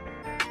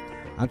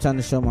 I'm trying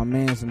to show my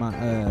mans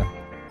my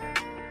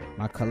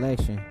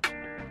collection.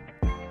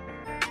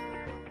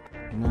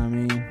 You know what I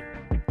mean?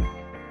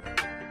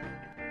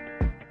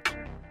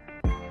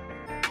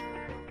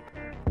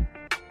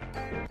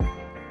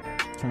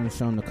 Trying to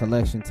show them the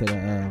collection to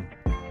the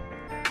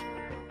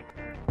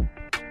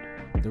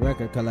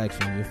record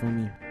collection. You feel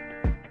me?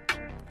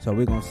 So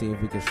we're gonna see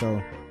if we can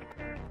show.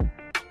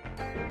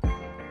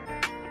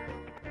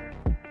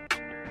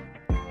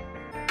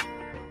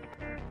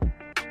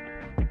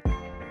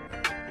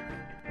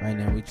 Right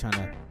now we trying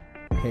to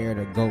pair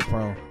the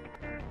GoPro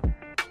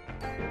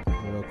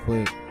real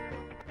quick.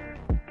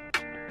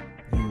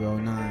 Hero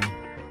 9.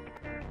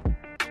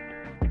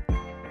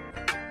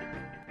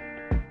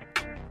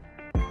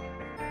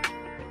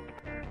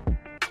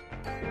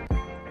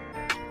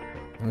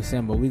 I'm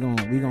saying, but we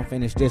gonna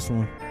finish this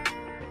one.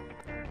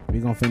 We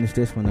gonna finish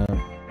this one up.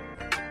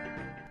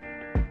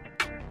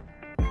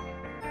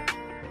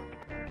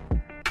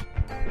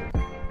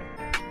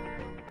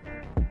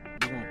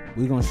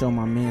 We gonna show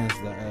my mans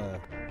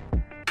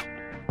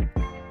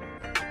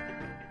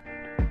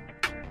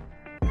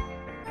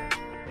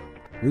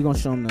we gonna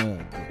show him the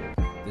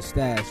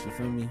stash. You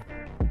feel me?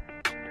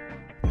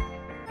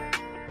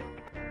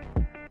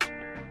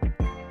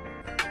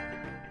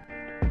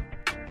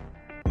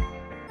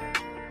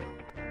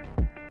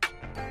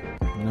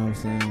 You know what I'm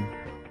saying?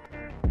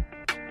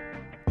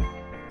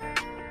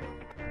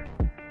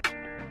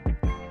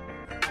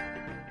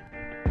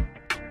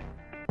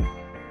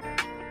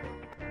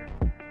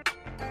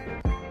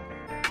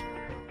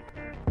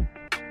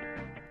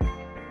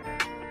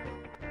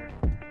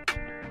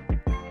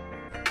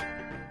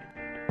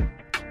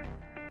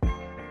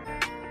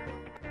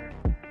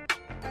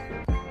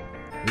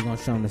 We're gonna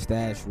show them the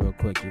stash real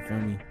quick, you feel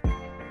me?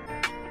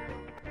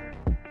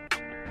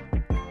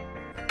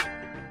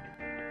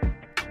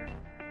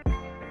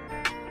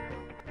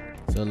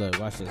 So look,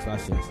 watch this.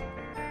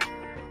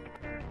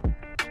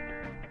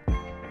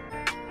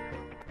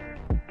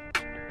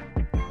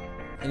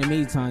 In the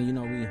meantime, you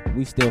know,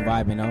 we still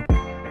vibing though.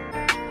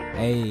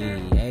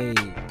 Hey.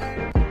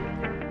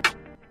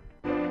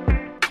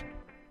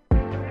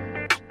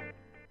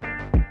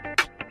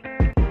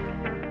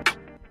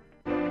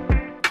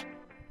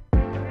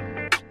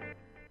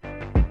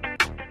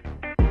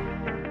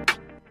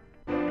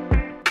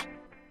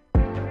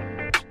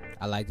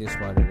 I like this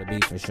part of the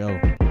beat for sure.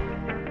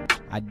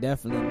 I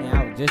definitely, man,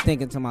 I was just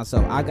thinking to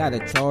myself, I gotta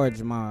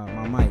charge my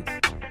mics.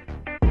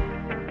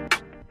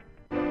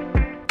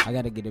 I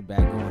gotta get it back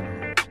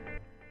on.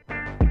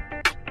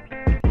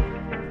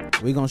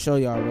 We gonna show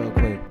y'all real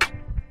quick.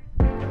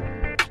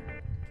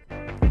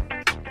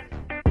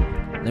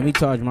 Let me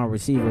charge my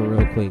receiver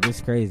real quick.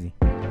 It's crazy.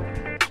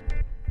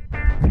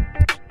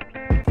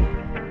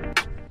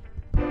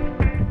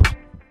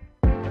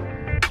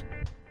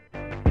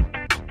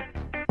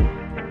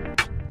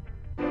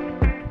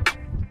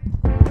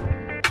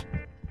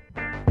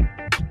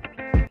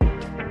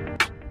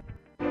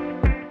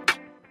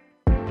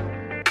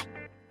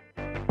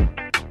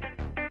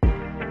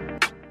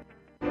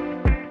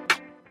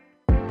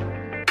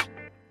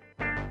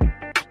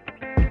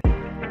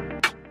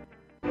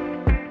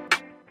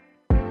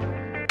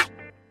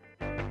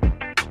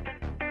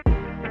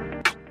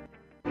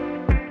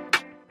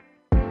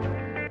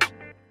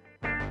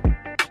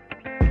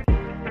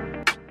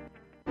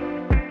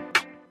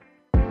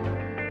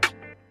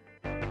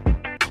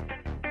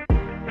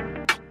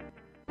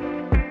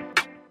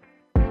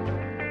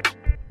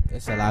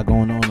 It's a lot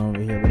going on over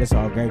here, but it's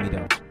all gravy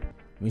though.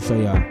 Let me show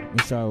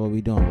y'all what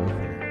we doing real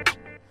quick.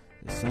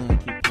 The sun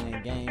keep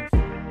playing games.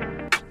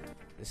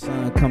 The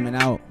sun coming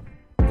out,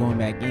 going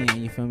back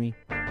in, you feel me?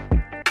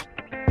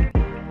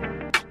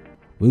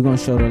 We gonna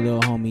show the little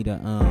homie the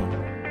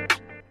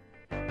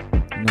you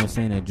know what I'm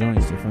saying, the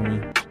joints, you feel me?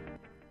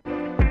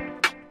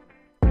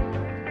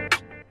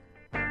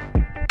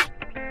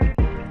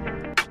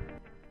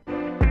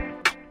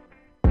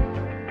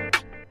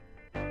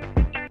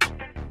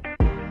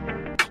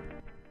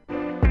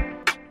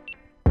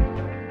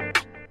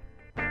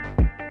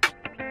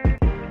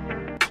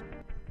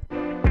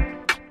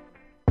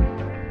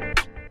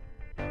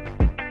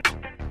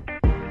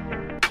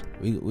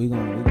 We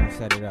gonna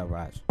set it up,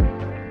 Raj. Don't.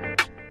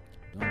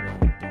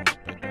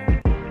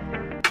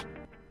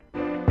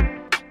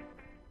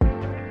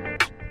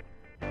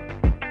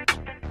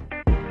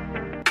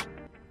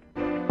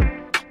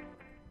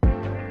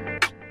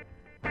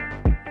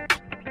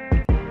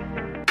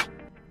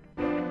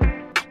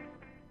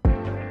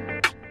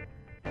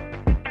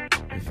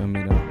 You feel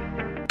me though?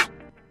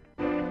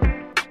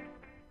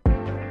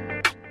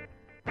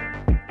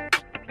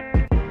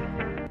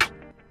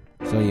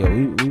 So yeah,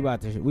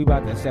 we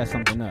about to set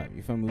something up.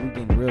 You feel me? We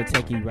getting real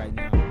techie right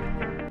now.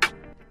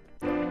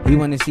 He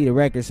want to see the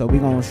records, so we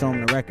gonna show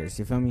him the records.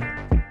 You feel me?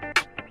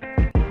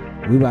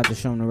 We about to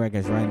show him the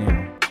records right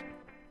now.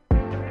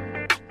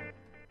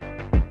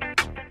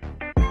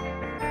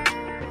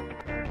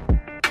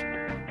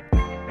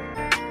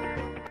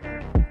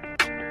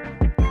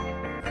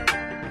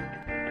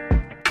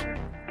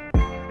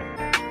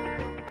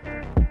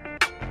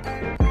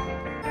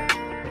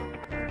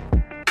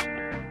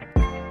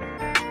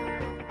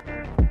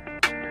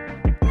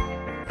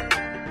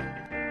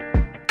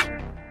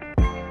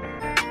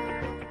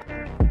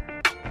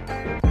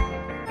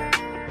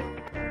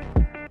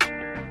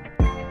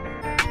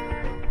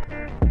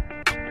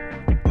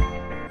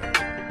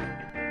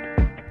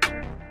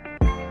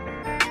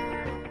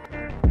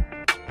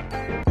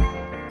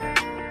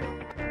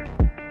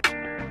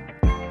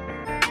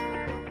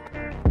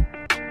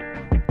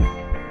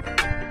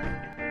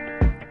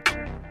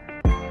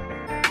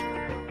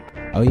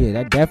 Oh yeah,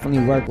 that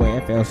definitely worked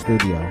with FL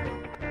Studio.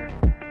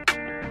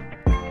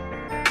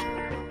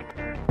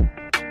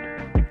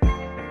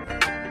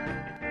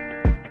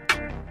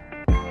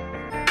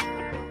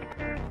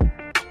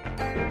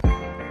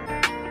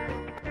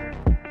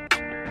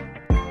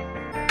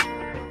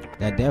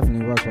 That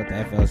definitely worked with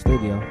the FL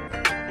Studio.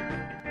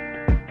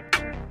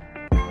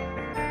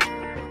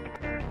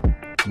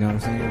 You know what I'm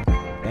saying?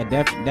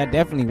 That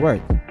definitely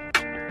worked. You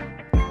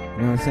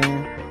know what I'm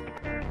saying?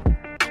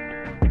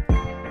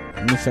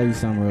 Let me show you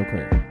something real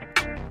quick.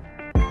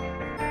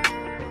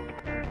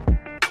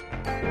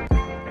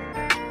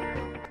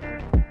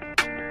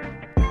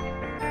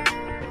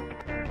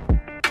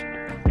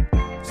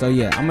 So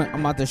yeah, I'm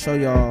about to show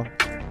y'all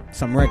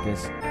some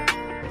records,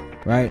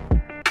 right?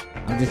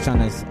 I'm just trying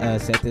to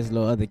set this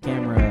little other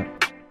camera up.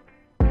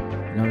 You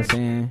know what I'm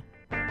saying?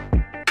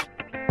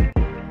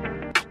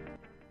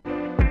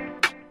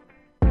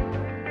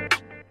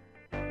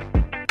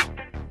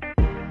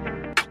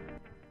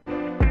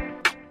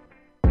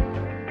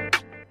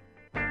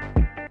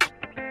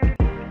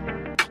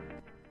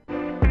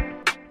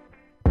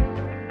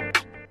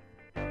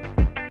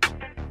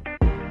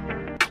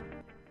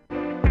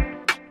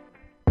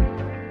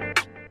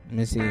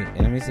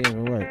 Let me see if it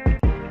works.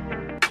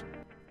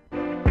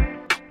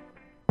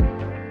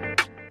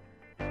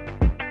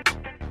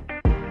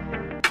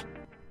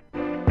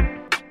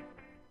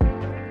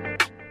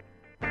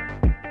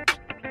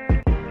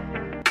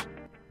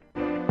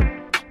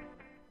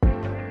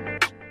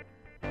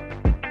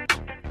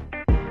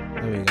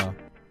 There we go.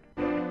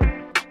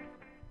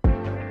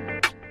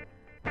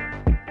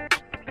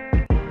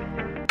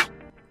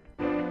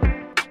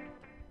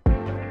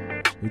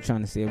 We're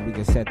trying to see if we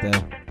can set the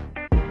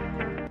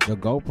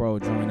GoPro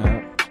joint up,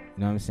 you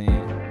know what I'm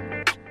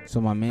saying?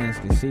 So my mans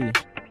can see.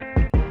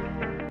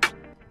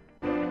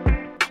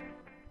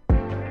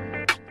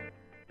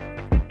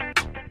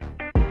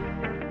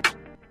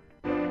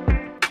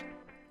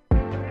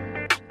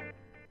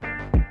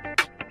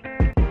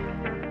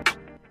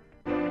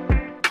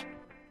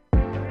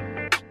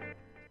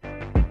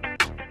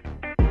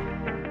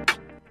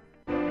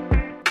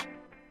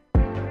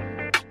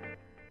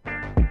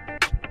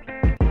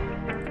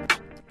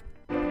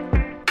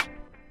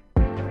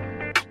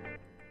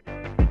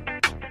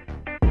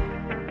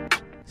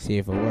 See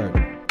if it works.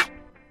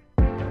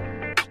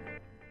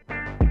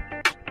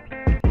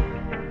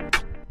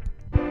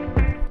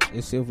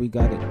 Let's see if we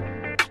got it.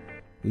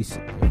 If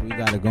we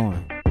got it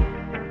going.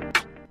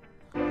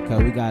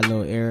 Okay, we got a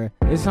little error.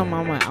 It's something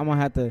I'm gonna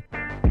have to, you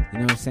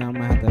know what I'm saying? I'm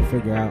gonna have to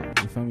figure out.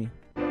 You feel me?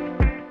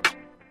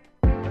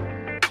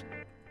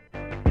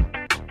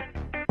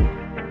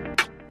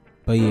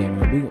 But yeah,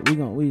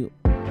 man,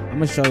 I'm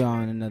gonna show y'all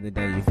on another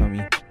day. You feel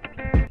me?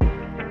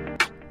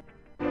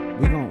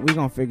 We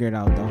gonna figure it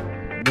out though.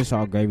 This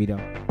all gravy though.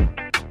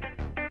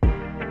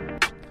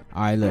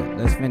 Alright, look,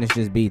 let's finish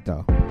this beat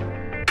though.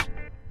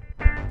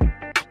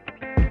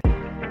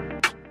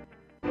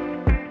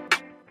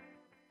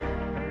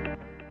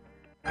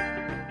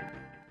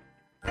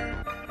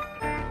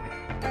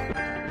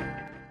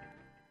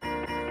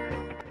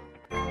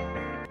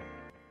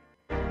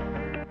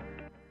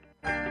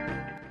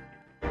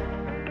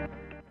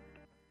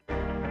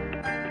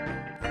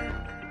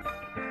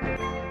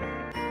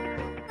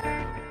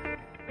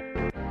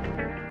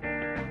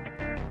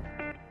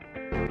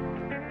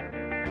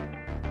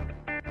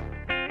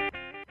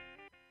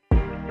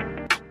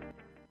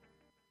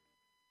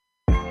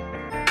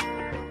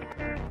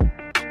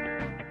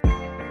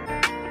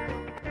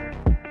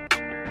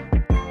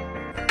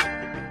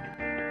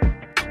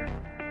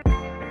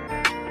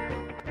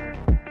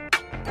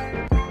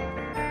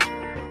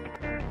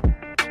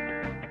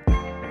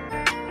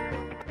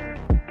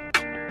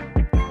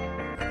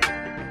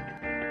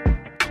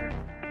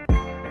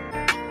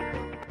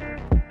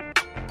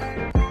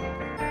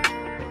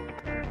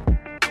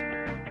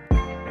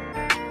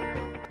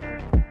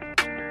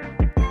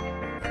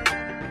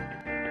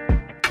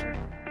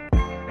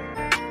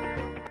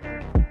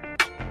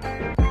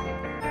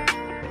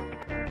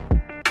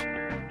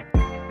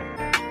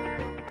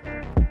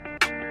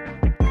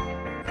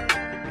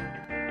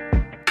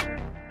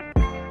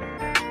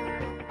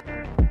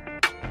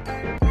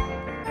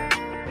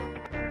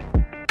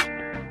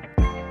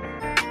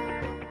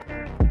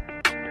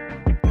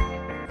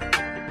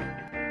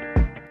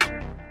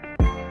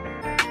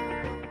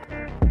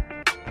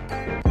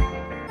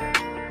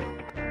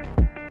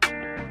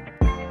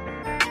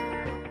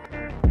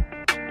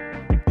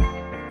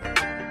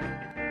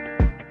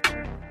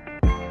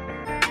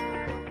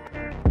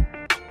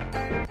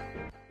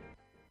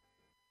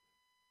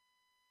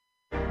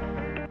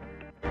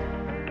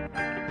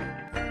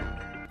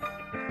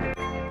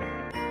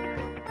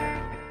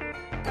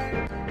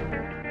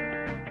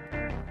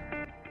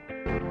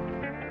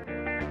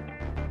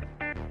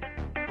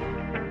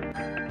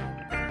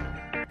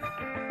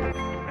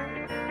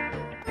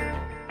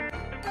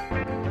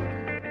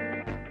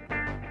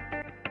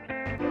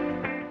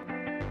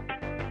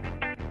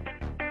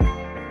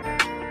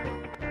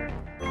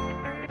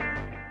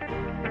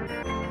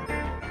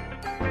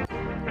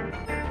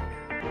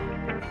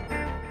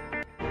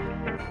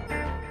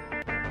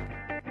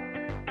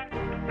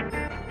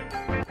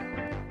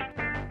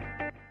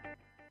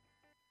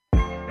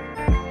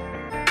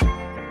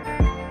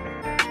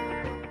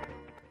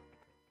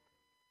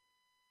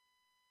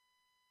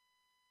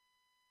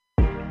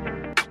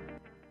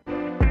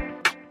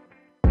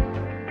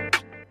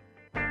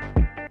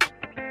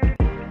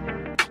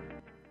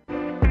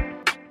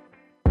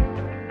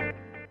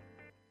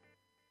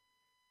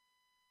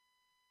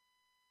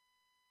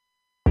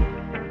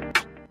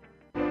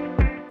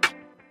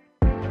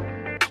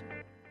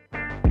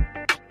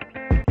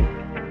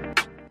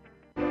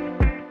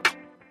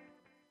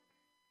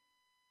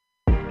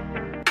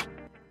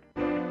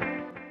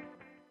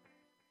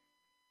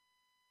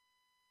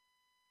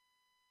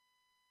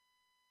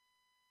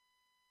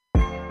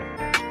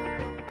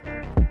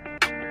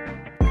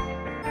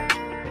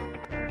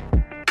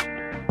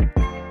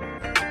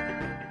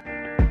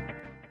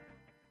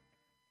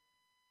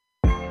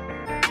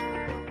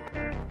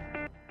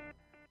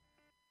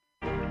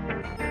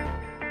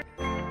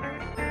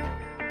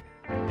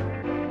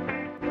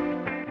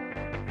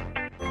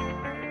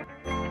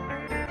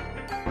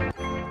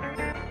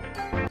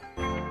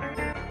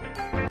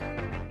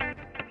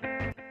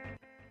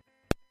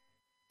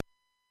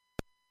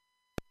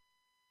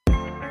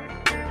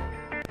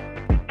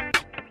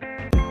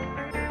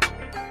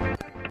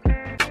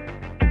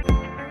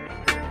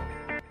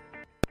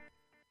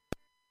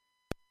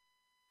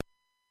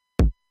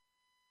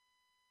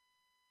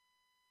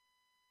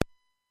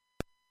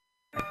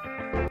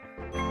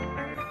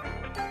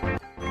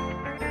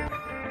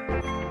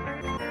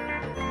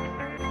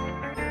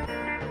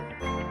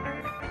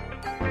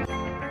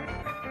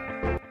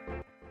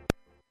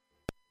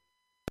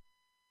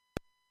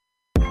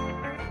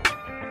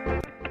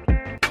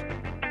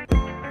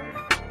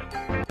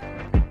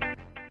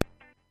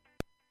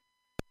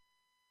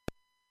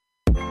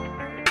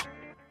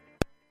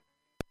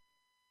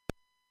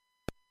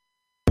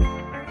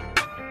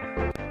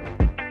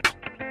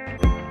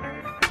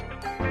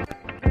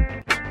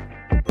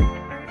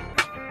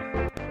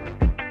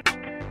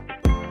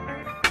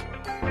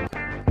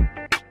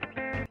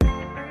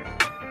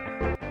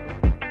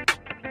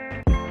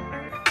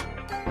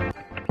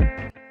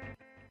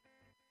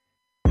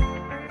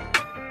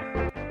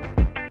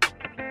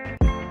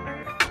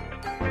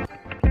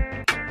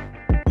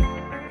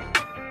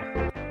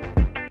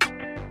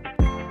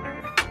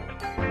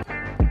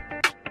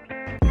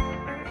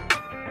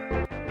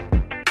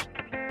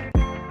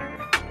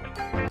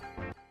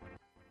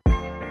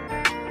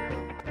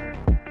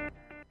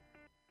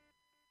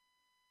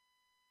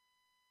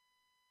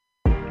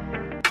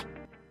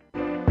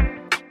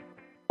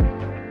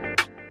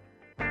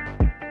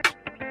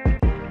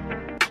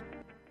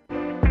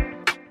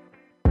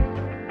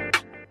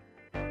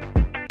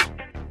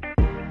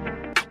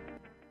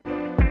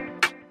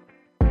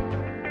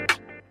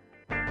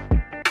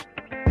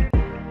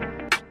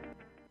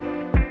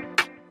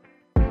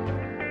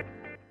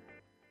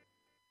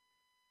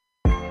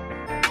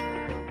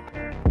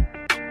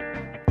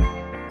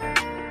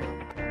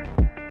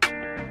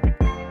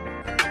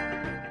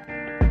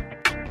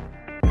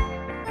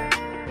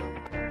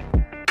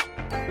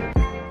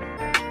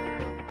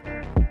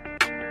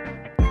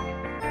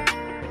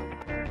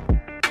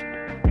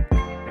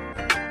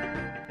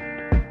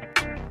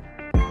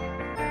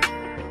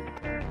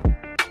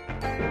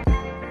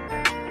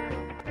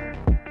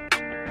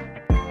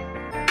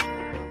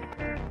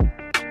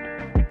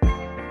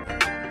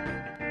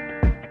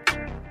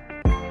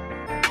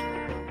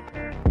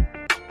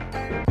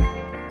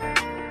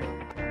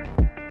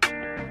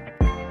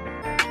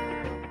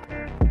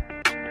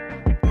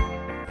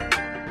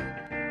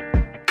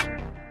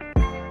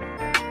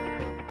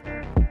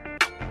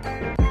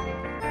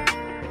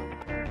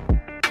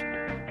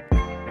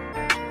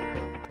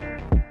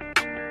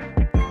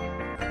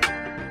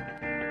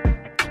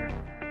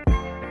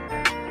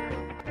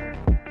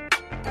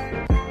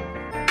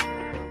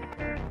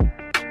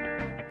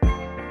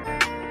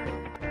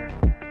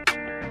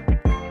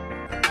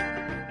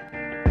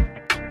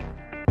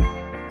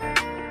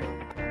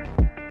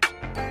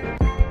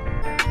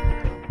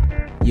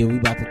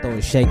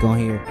 to shake on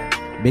here.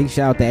 Big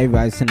shout out to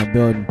everybody that's in the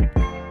building.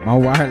 My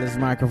wireless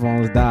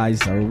microphones died,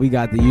 so we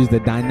got to use the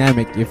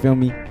dynamic, you feel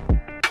me?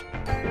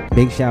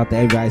 Big shout out to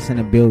everybody that's in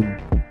the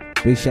building.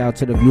 Big shout out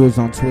to the viewers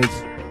on Twitch.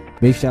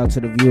 Big shout out to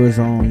the viewers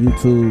on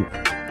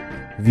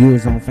YouTube.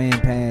 Viewers on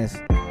FanPass.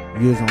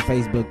 Viewers on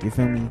Facebook, you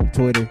feel me?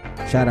 Twitter.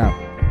 Shout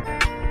out.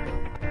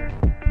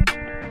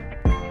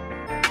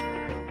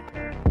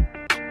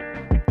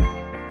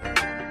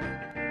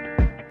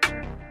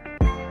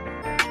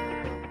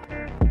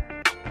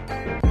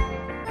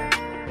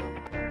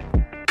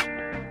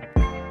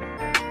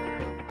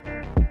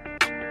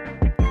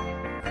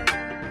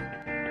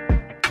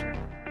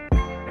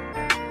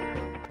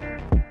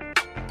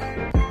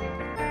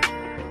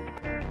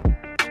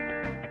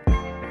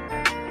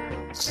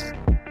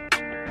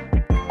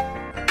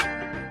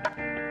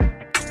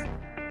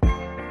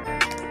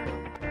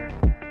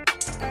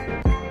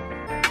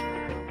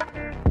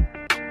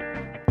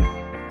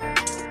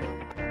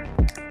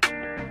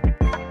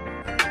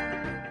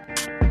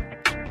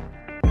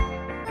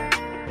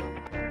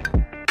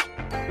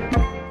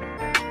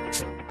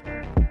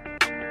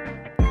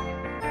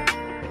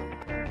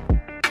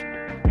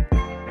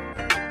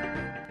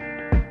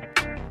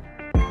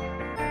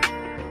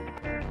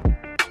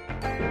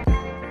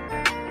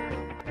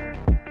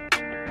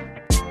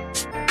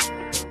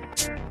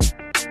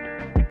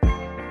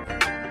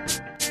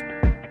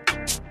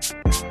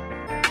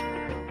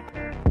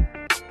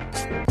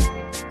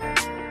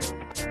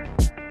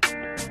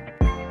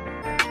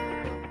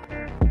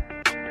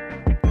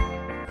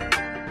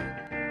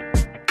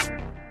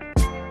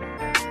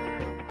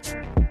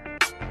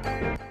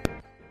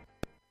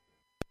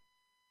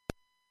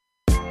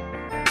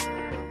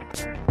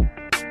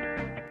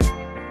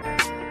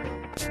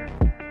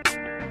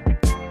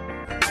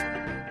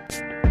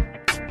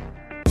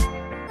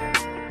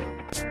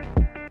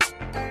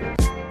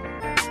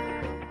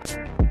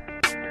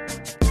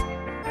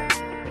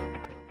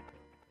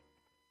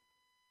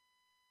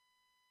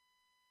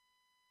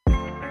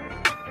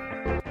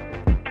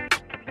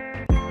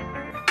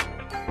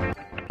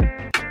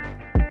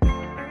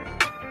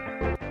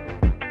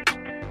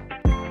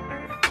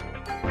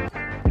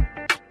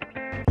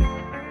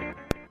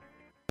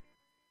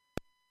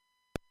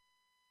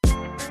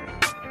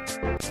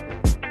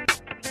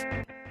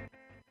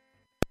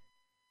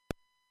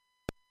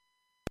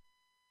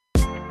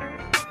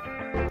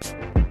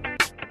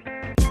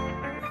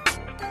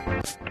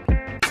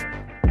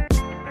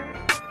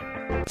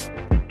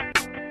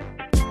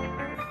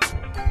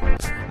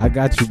 I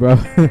got you, bro.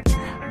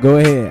 Go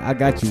ahead. I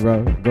got you,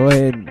 bro. Go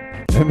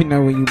ahead. Let me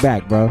know when you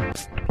back, bro.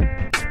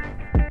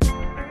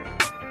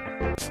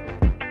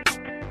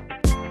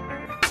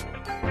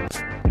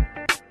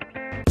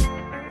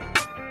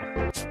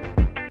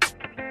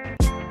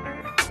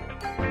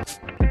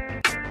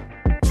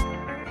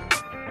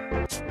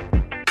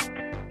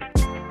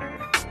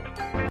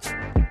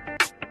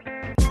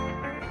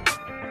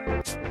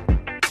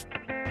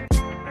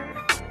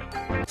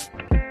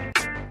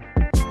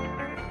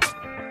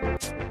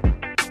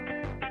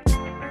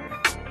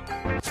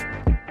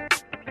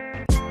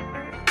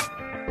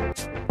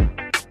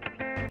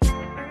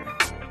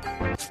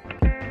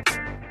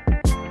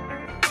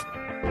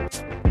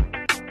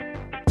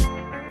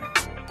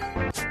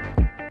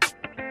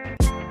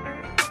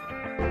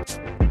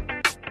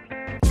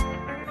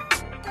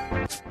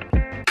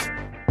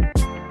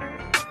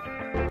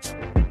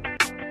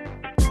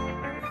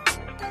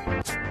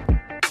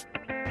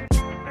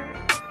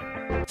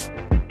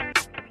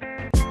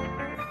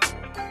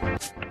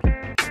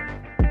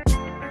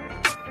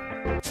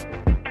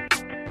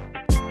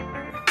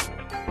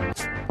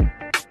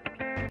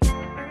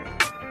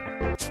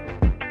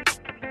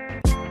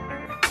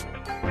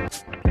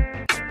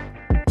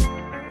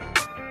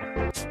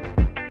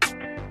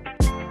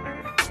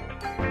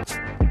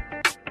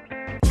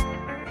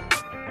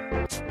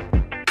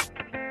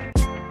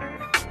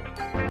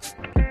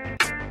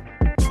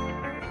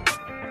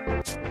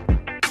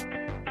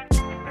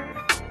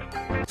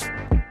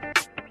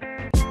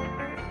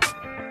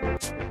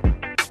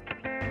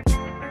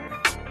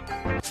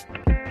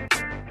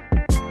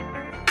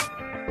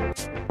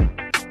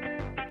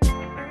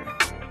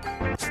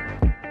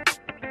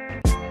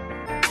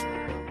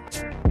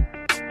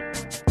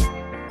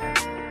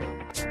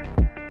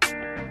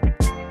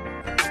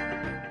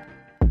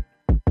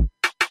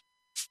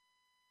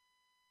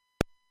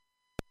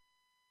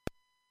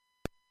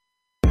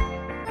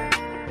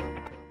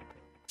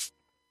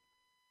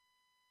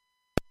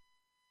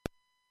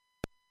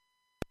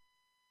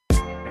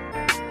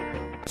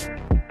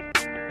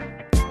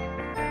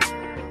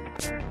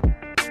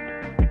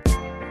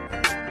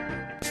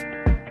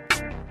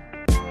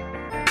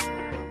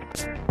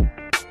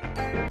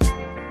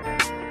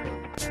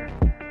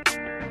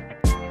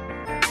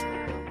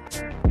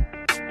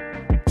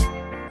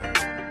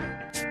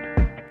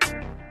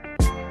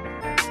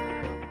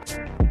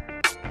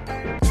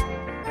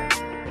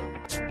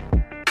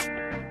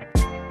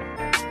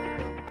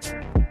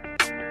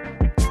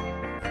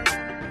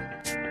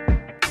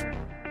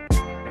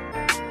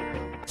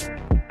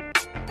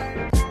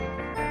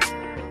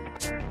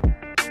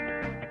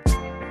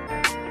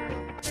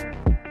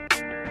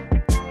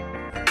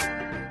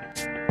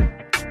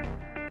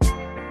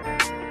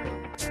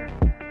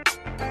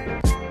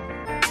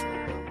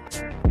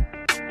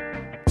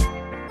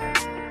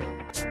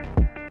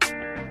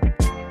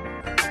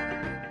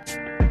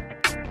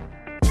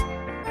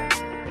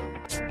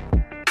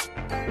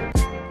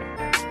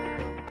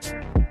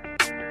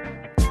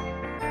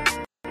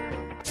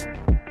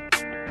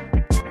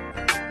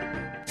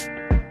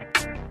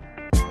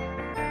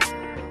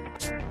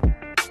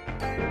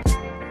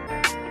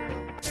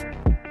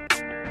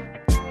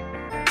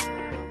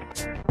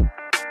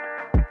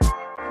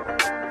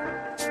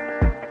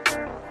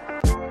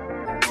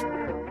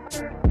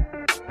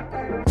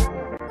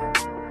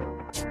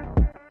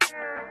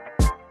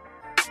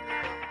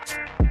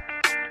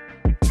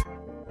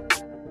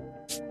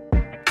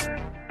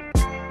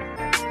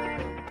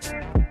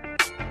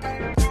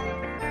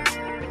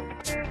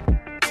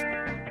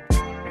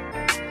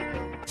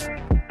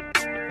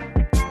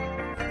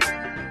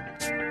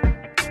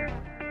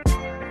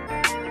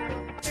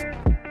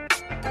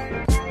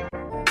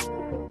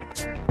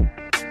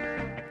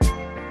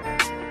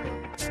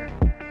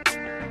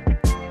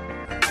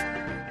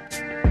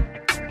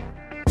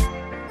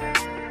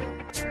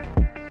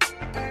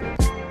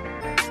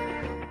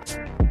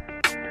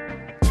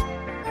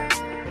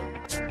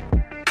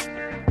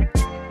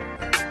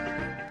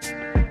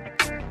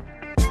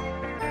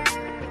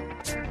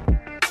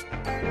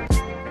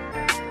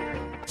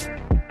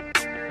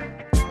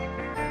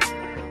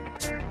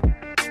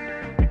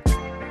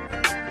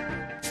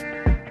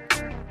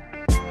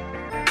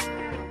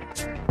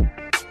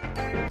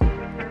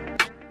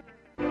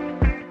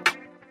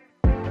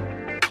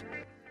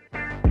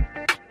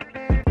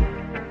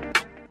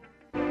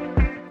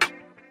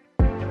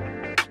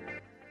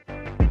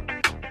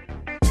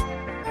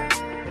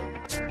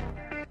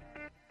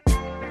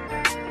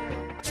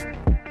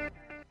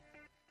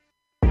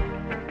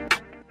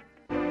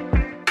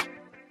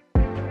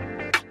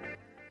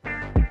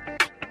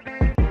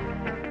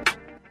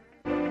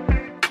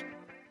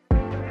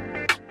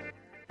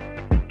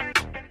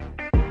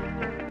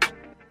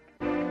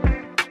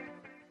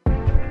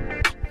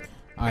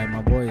 All right,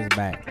 my boy is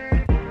back.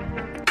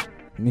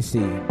 Let me see.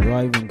 Do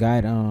I even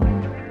got Dun,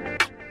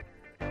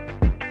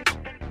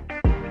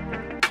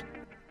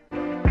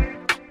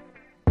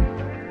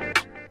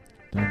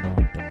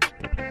 dun, dun,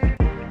 dun.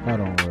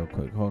 Hold on real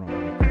quick.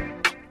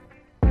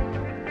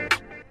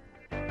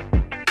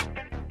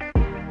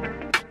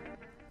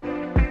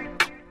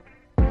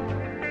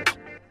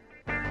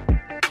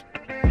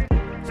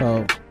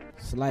 So,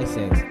 Slice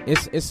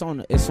X, it's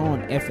on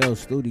FL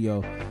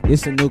Studio.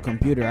 It's a new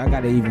computer. I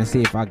gotta even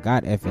see if I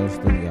got FL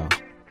Studio,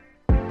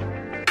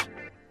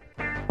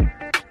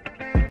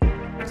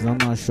 cause I'm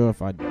not sure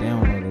if I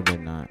downloaded it or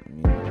not.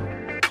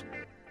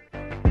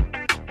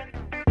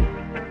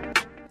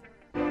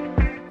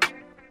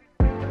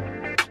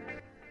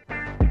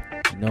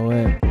 You know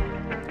what?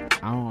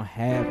 I don't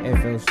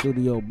have FL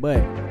Studio, but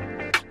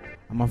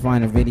I'm gonna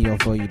find a video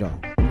for you though.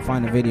 I'm gonna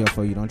find a video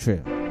for you. Don't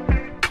trip.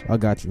 I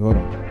got you. Hold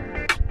on.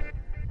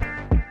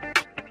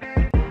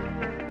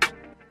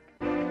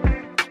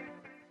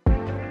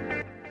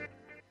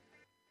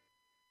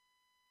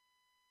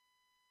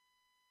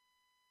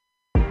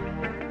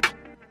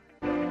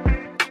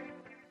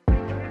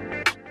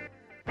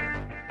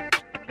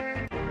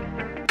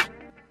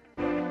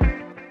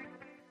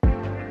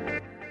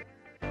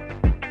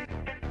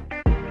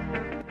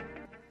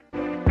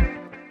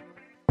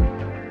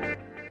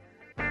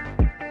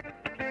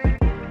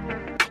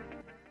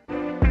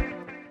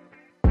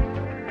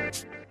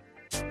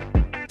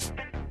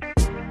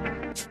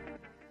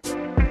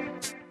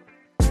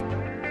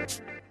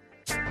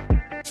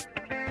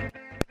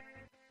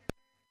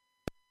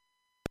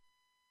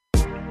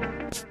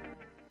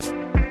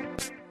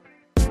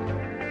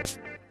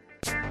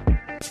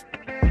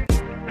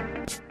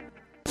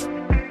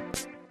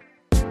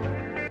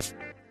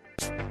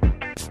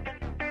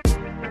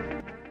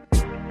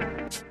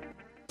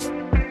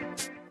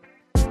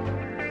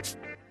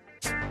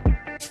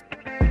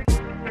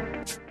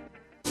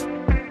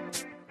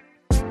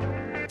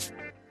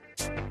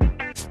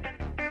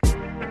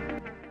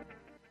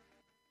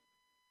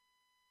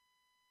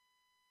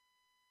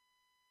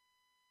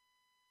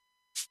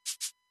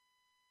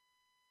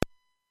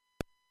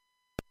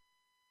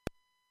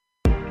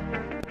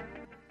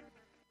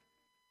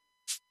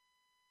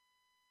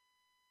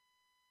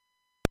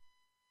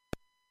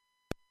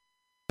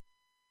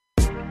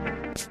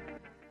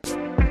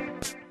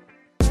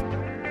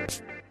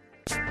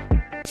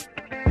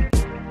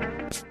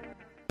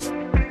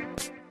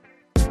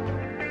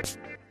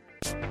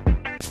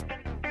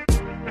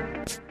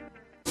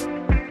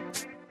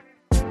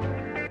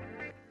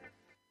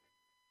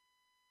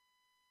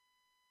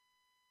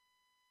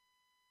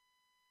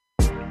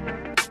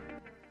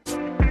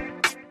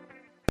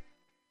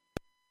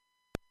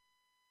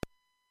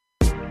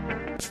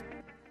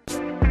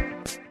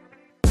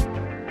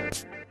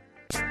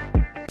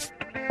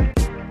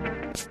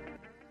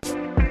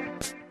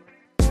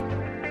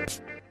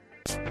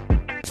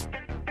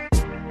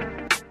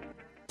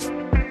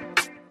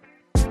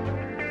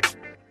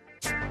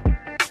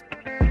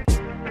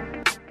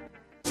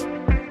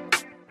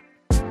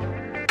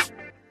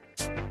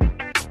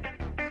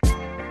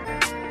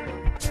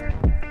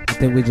 I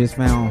think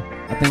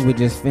we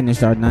just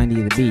finished our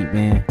 90 of the beat,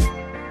 man.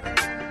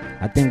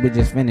 I think we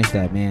just finished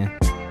that, man.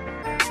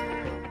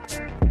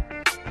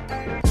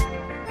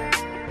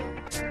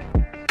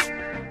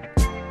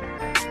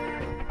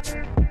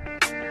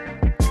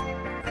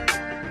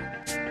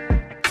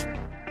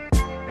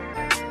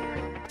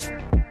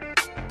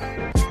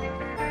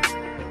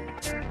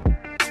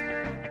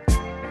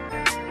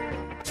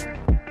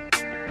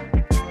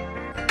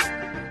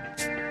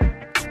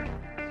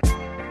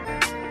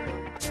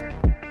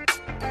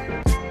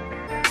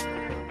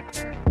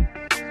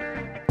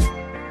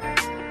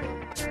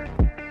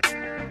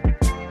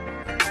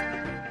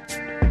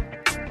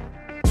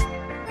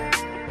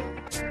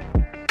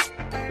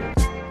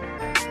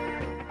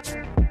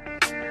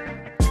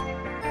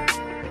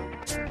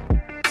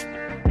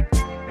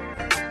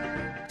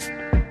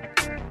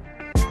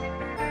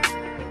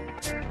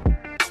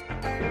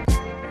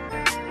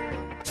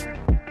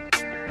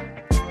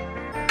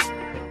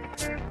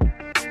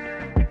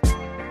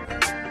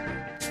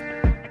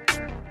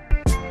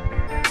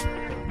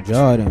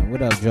 Jordan,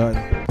 what up,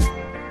 Jordan?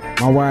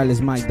 My wireless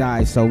mic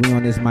died, so we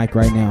on this mic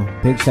right now.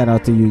 Big shout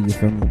out to you, you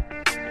feel me?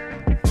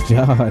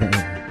 Jordan.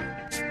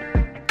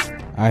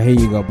 Alright, here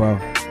you go, bro.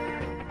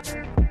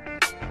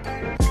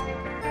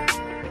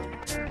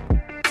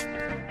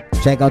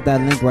 Check out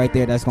that link right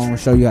there. That's gonna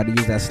show you how to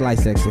use that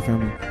Slice X, you feel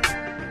me?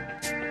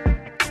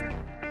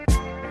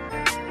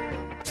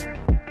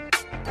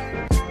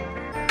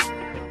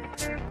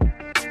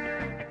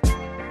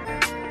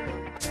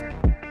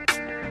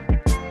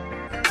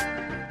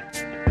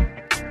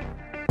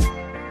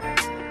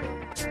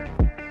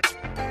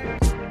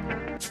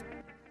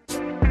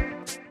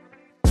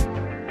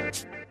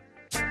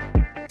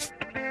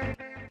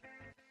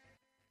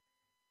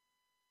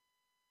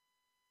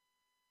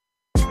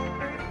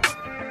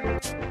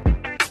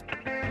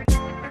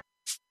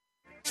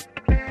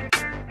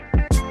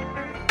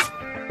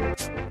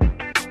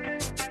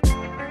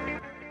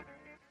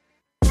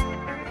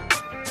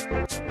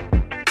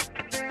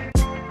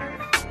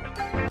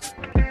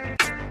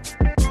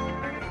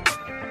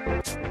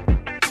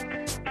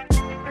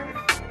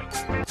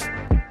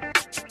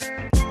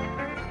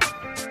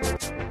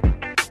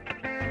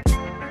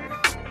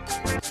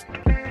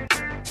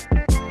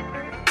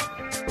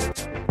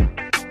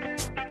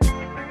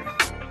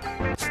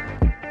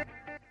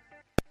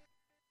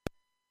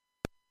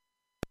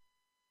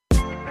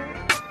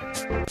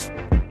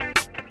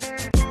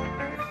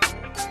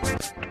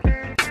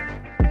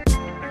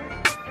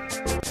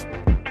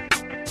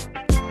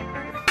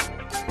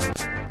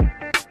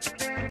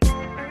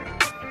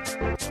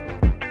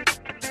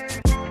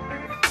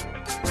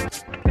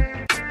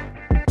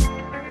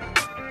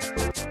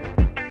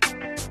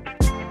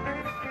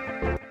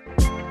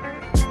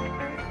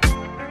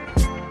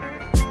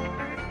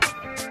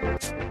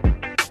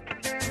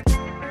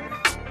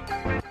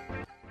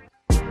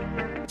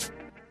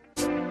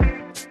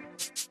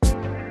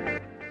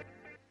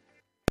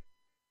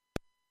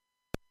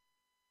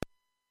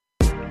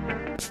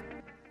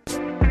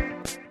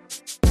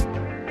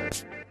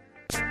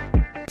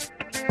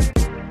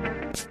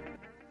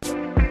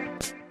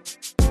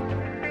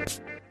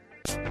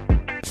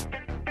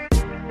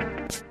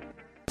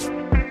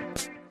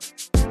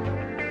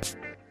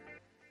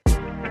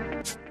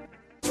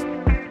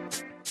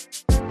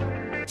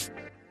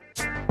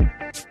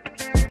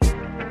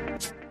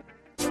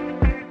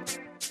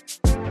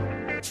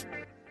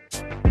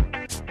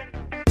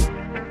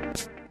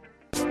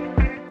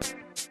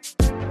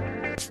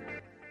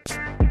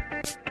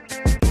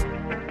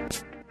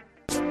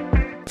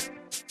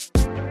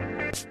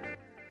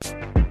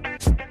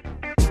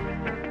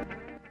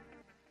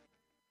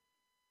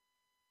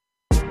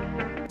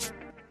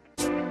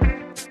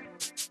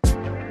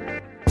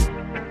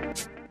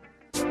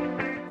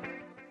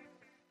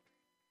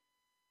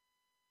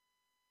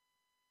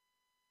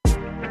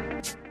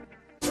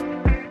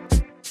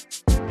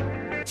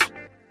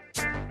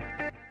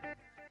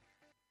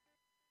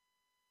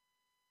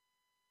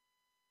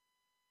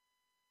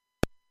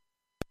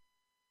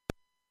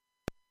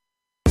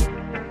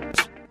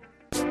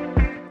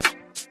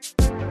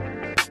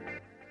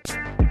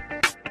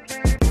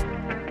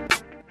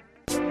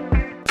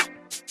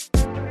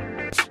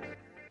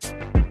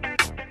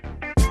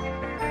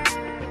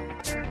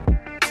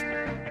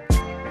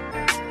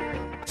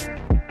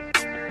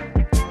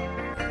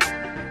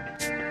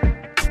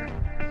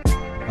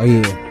 Oh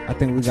yeah, I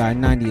think we got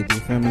 90th, you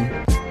feel me?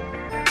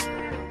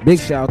 Big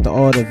shout out to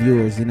all the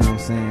viewers, you know what I'm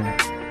saying?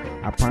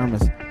 I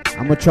promise.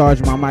 I'm gonna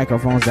charge my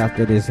microphones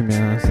after this, you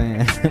know what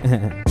I'm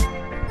saying?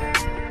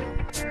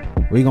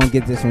 We gonna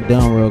get this one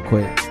done real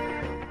quick.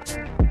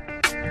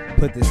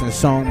 Put this in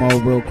song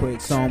mode real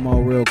quick.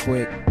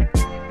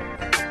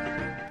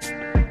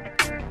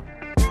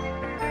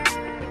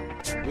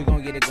 We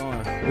gonna get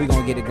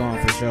it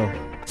going for sure.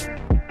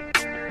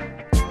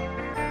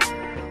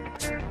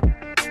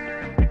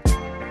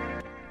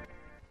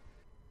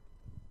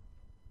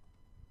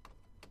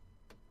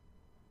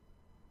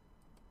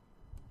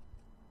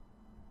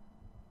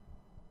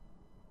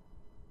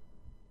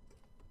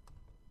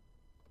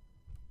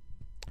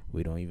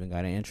 We don't even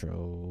got an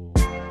intro.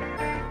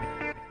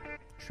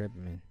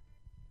 Tripping, man.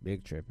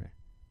 Big tripping.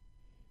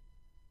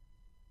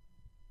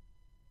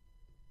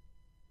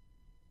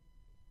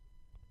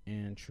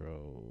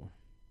 Intro.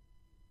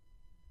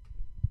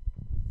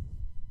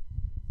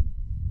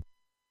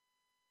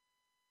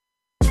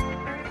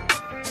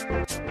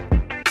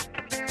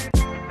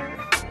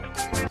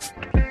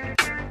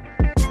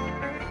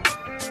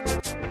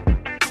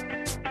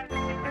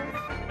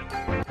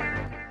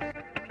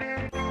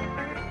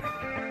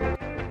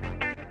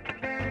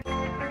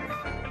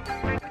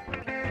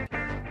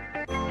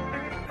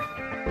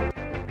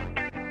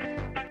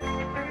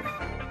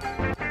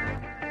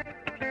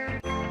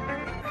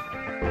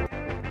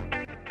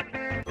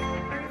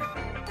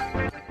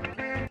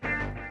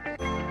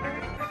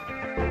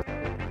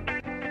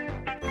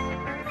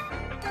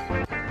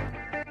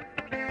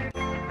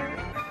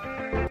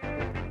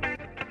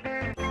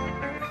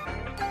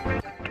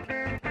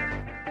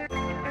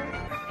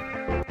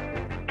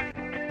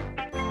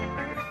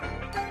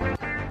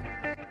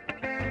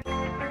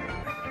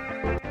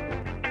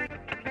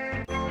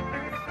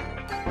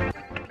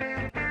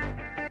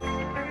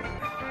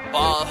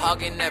 Ball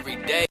hogging every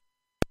day.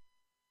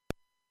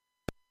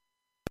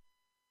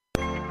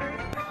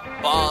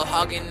 Ball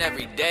hogging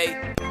every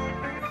day.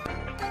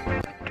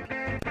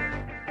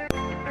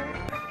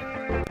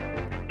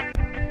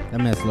 That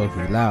mess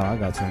low-key loud. I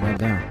gotta turn that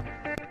down.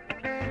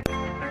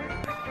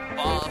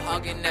 Ball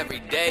hogging every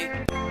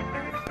day.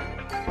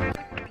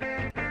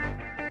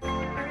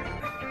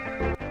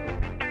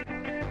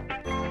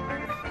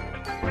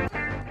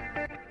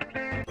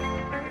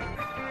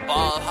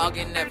 Ball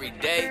hogging every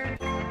day.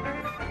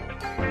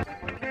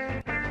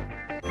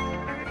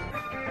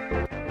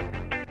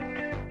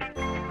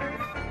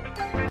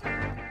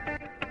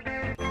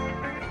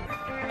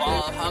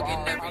 Ball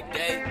hogging every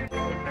day.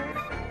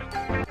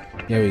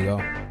 There we go.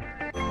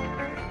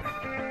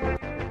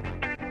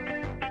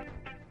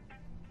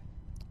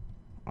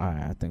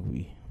 Alright, I think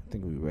we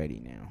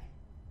ready now.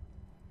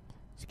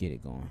 Let's get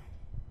it going.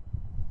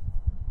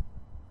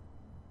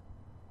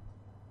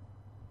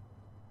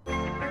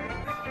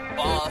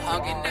 Ball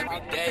hogging every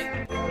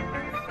day.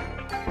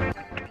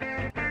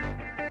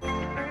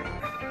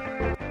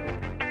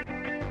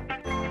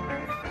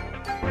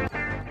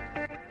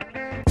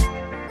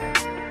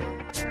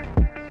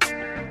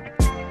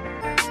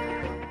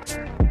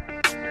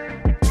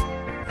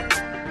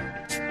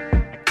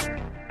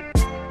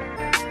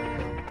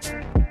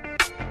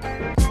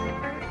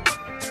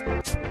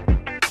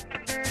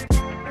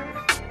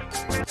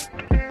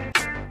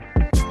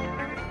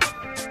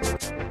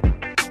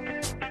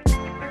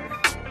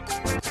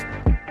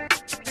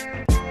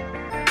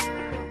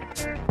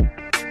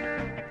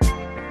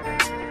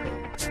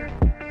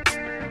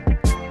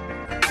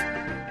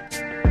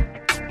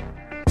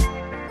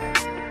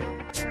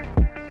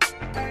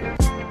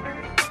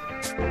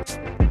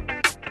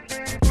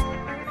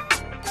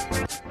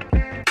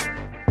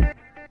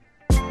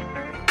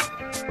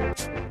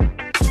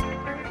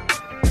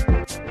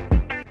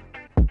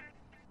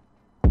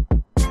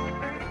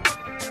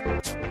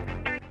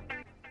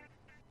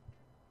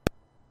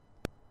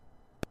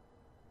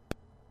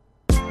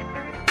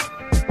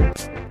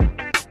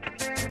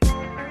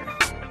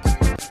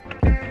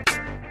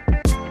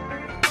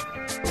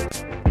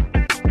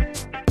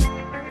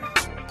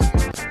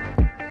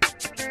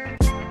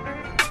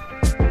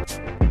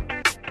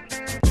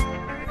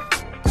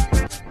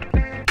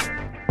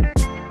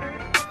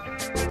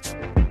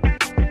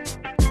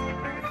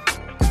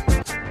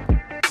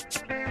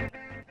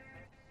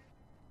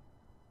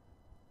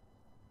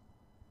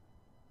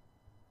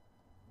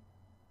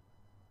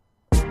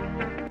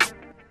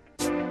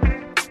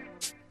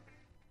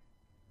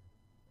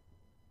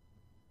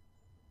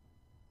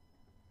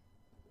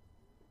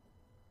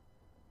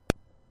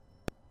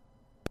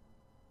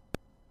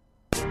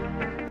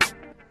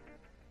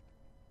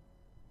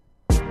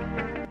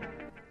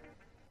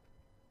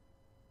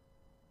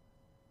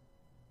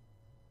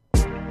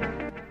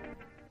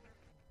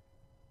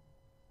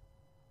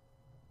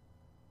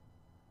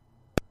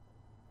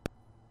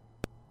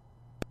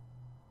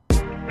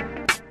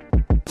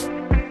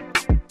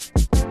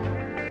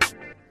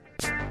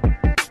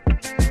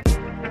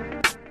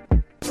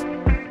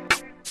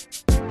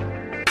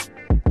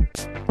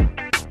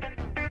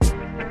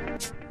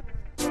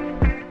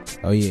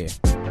 Oh yeah.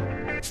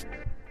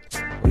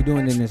 We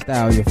doing it in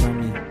style, you feel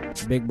me?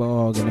 Big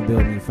Ball in the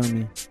building, you feel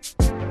me?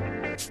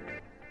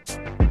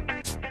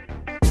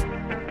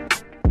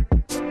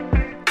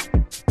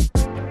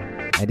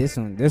 Hey, this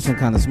one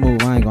kind of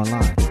smooth. I ain't gonna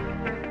lie.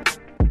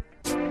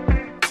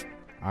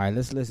 All right,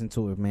 let's listen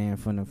to it, man,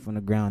 from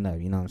the ground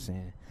up. You know what I'm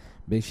saying?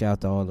 Big shout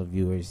out to all the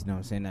viewers. You know what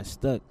I'm saying?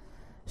 That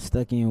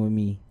stuck in with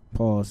me.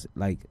 Pause.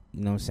 Like,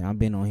 you know what I'm saying? I've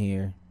been on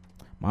here.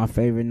 My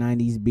favorite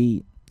 '90s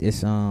beat.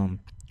 It's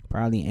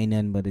probably Ain't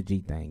Nothing But a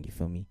G Thing. You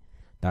feel me?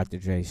 Dr.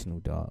 Dre,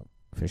 Snoop Dogg,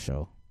 for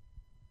sure.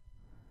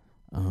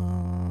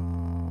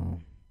 All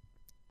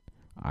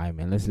right,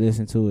 man. Let's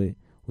listen to it.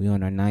 We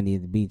on our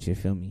 90th beat. You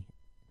feel me?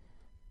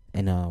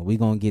 And we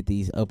gonna get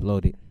these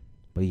uploaded.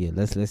 But yeah,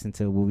 let's listen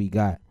to what we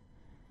got.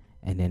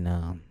 And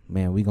then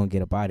man, we gonna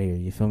get up out of here.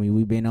 You feel me?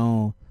 We been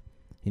on,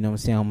 you know what I'm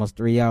saying, almost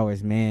 3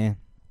 hours, man.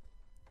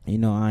 You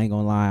know, I ain't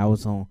gonna lie, I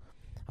was on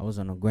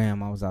the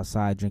gram, I was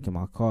outside drinking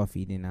my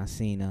coffee, then I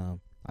seen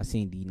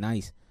D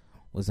Nice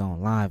was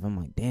on live. I'm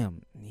like,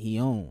 damn, he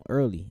on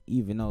early,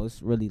 even though it's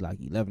really like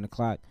 11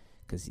 o'clock,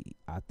 cause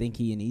I think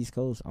he in the East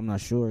Coast, I'm not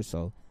sure.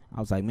 So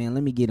I was like, man,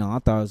 let me get on. I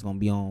thought it was gonna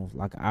be on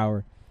like an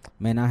hour.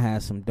 Man, I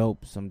had some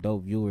dope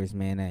viewers,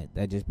 man,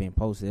 that just been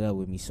posted up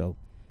with me. So,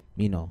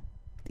 you know,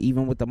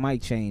 even with the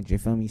mic change, you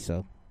feel me?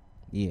 So,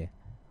 yeah,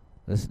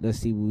 let's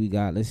see what we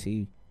got. Let's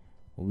see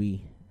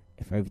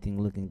if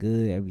everything looking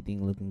good.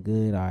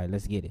 All right,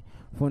 let's get it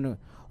from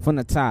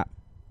the top.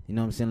 You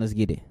know what I'm saying? Let's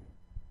get it.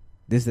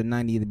 This is the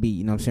 90 of the beat.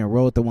 You know what I'm saying?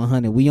 Roll it to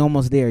 100. We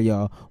almost there,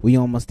 y'all. We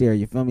almost there.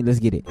 You feel me? Let's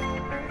get it. Ball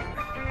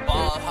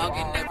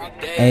hugging every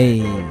day.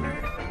 Hey.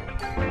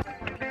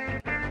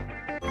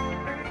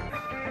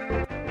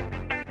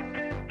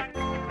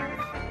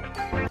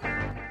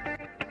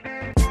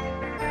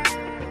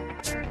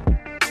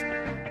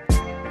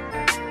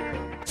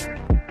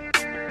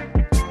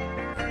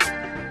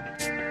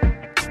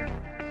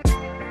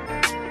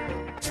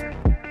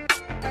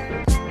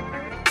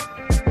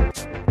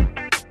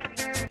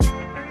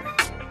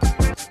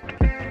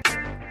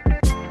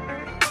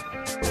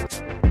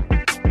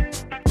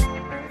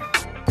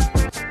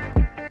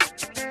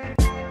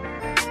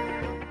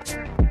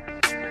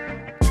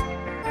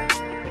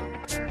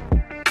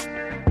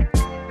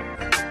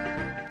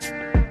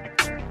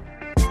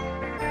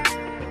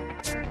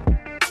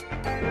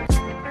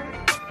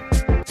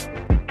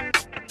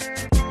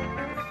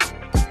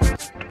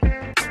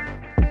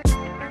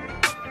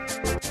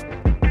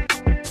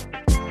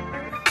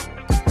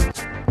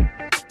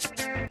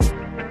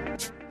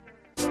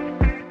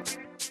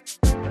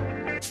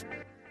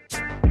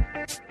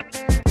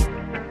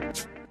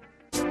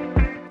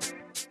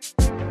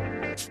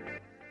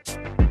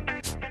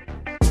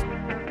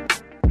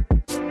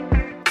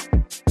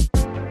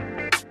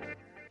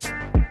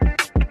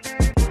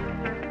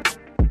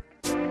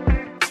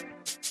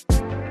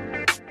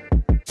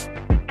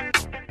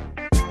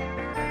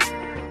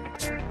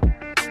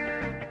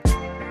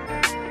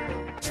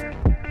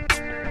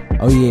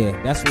 Oh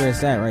yeah, that's where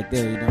it's at right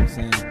there, you know what I'm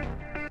saying?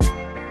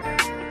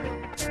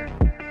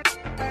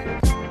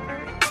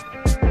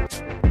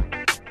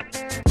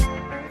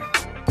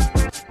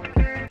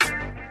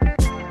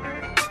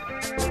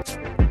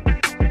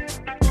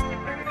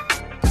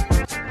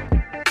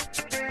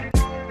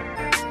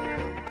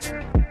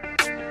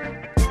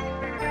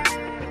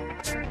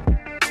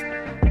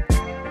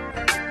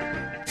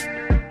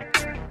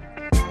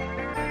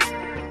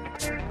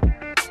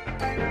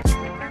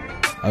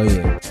 Oh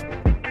yeah.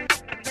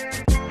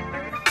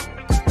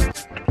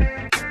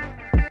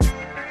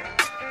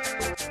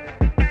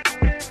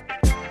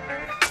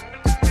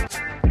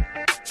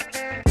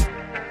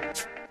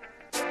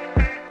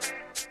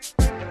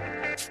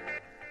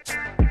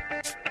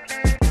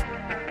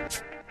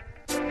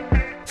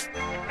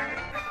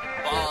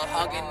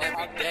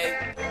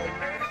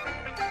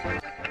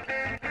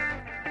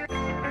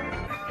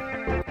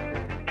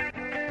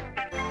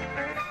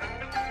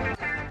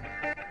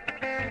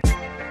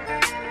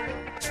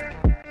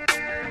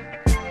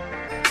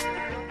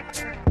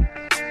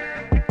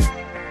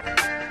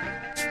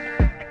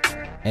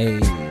 Hey.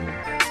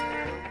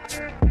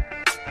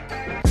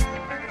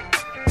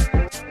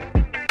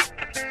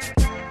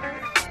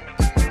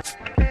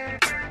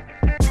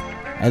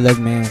 Hey, look,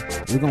 man,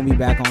 we're gonna be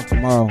back on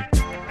tomorrow.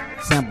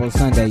 Sample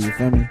Sunday, you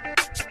feel me?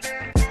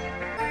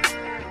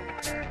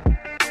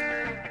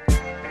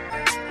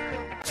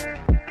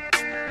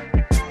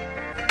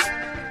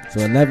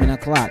 So 11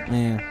 o'clock,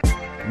 man.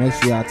 Make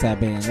sure y'all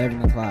tap in.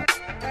 11 o'clock.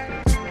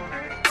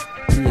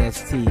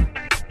 PST.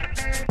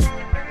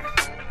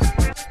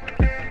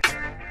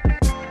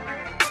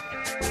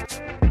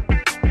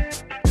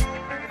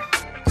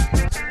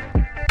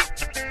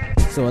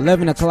 So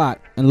 11 o'clock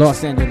in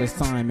Los Angeles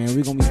time, man.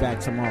 We're going to be back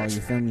tomorrow, you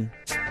feel me?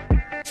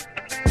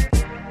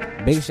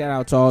 Big shout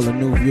out to all the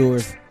new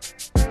viewers.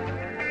 You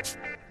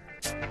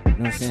know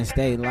what I'm saying?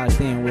 Stay locked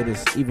in with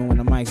us, even when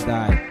the mics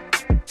died.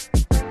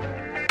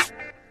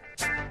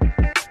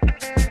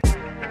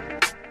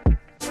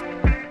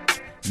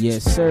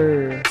 Yes,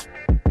 sir.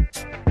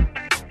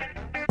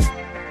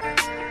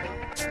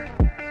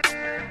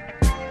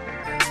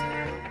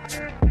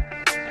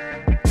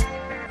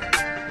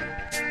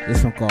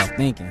 This one called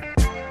Thinking.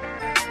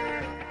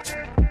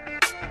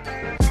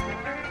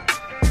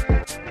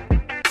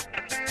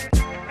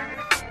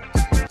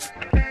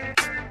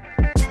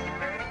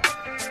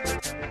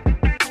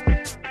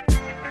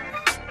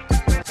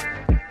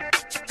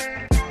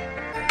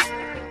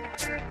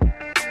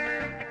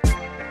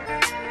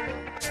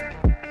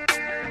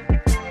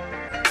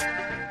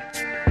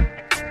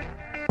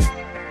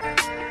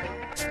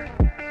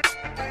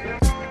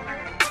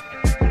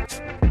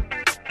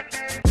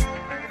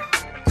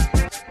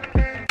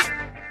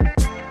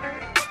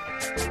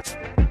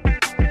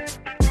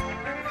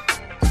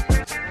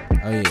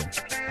 Oh yeah,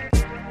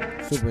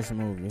 super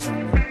smooth. You feel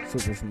me?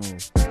 Super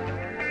smooth.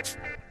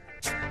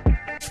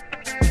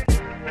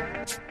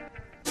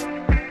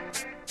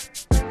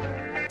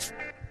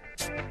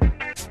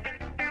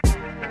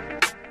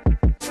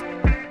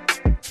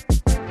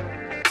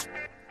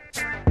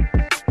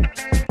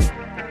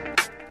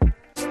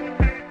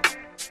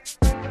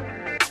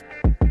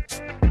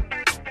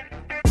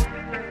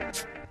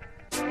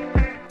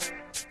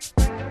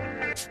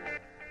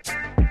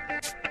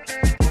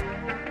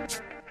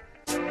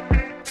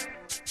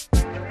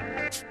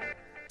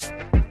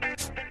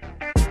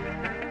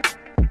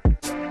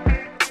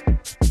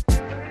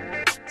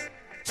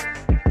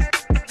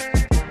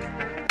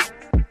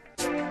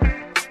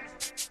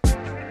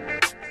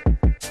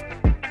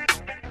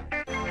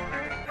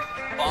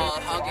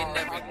 Ball hugging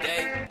every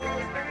day.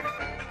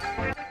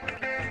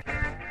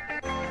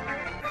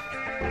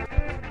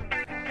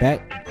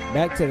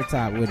 Back to the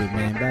top with it,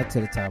 man. Back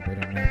to the top with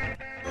it, man.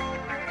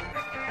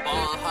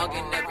 Ball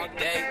hugging every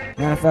day.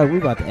 Matter of fact, we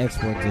about to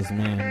export this,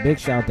 man. Big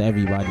shout out to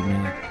everybody,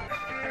 man.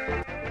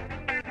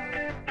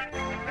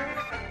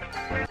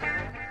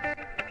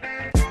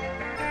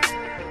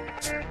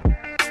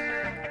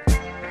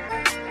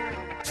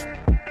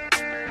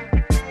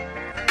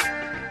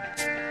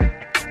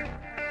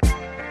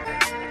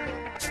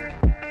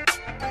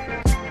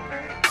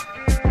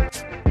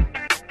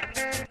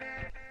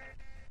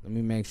 Let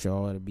me make sure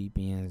all the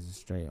BPMs are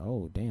straight.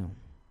 Oh, damn.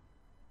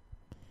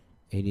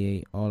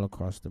 88 all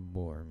across the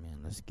board, man.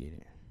 Let's get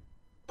it.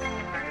 Ball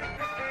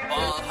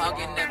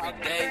hugging every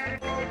day.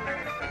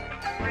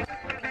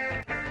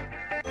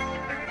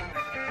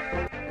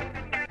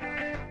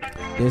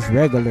 This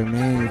regular,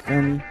 man. You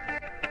feel me?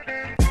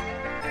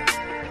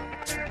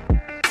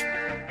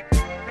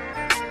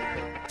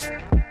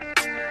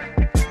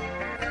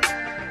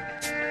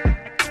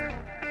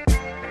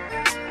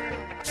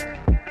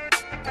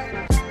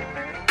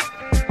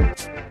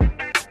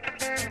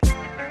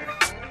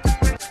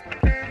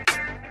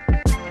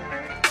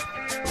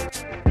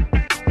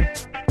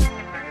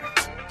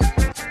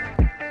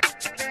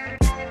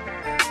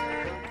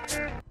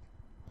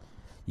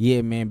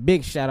 Yeah, man.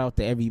 Big shout out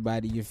to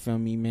everybody. You feel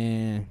me,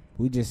 man?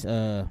 We just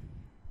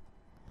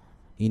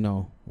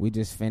we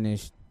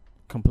just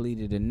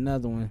completed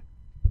another one,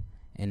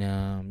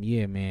 and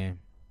yeah, man,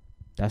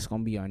 that's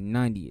gonna be our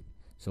 90th.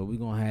 So we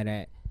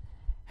gonna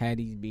have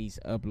these beats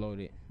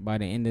uploaded by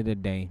the end of the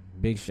day.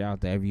 Big shout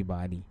out to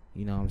everybody.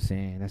 You know what I'm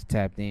saying? That's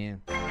tapped in.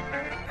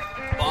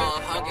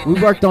 We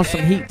worked on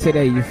some heat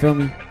today. You feel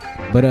me?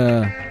 But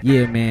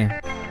yeah, man,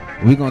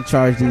 we gonna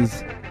charge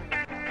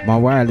my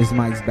wireless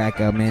mics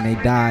back up, man.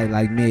 They died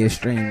like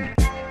midstream,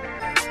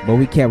 but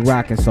we kept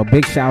rocking. So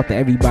big shout out to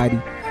everybody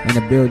in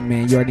the building,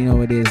 man. You already know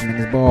what it is, man.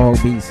 It's Ball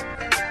Hog Beats.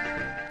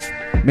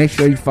 Make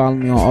sure you follow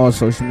me on all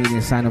social media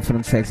and sign up for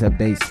them text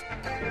updates.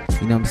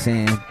 You know what I'm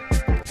saying?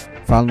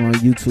 Follow me on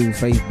YouTube,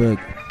 Facebook,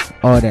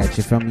 all that.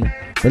 You feel me?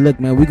 But look,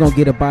 man, we gonna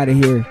get up out of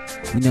here.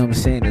 You know what I'm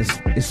saying?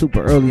 It's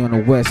super early on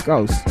the West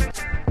Coast.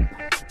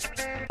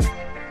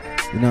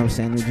 You know what I'm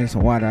saying? Let me drink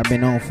some water. I've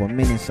been on for a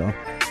minute, so.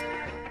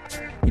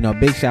 You know,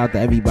 big shout out to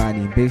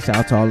everybody. Big shout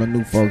out to all the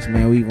new folks,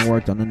 man. We even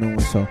worked on the new one,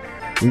 so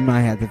we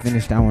might have to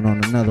finish that one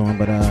on another one.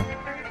 But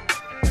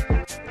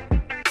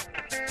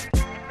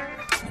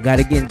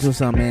gotta get into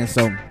something, man.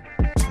 So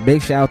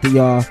big shout out to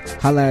y'all.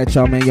 Holla at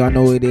y'all, man. Y'all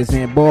know what it is,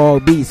 man. Ball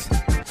Beats.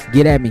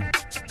 Get at me.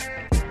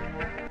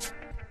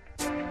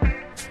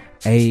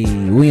 Hey,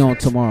 we on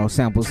tomorrow,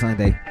 Sample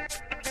Sunday.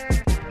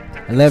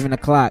 11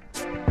 o'clock.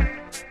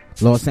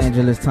 Los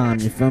Angeles time,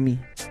 you feel me?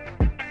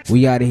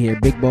 We out of here.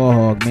 Big Ball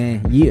Hog,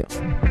 man. Yeah.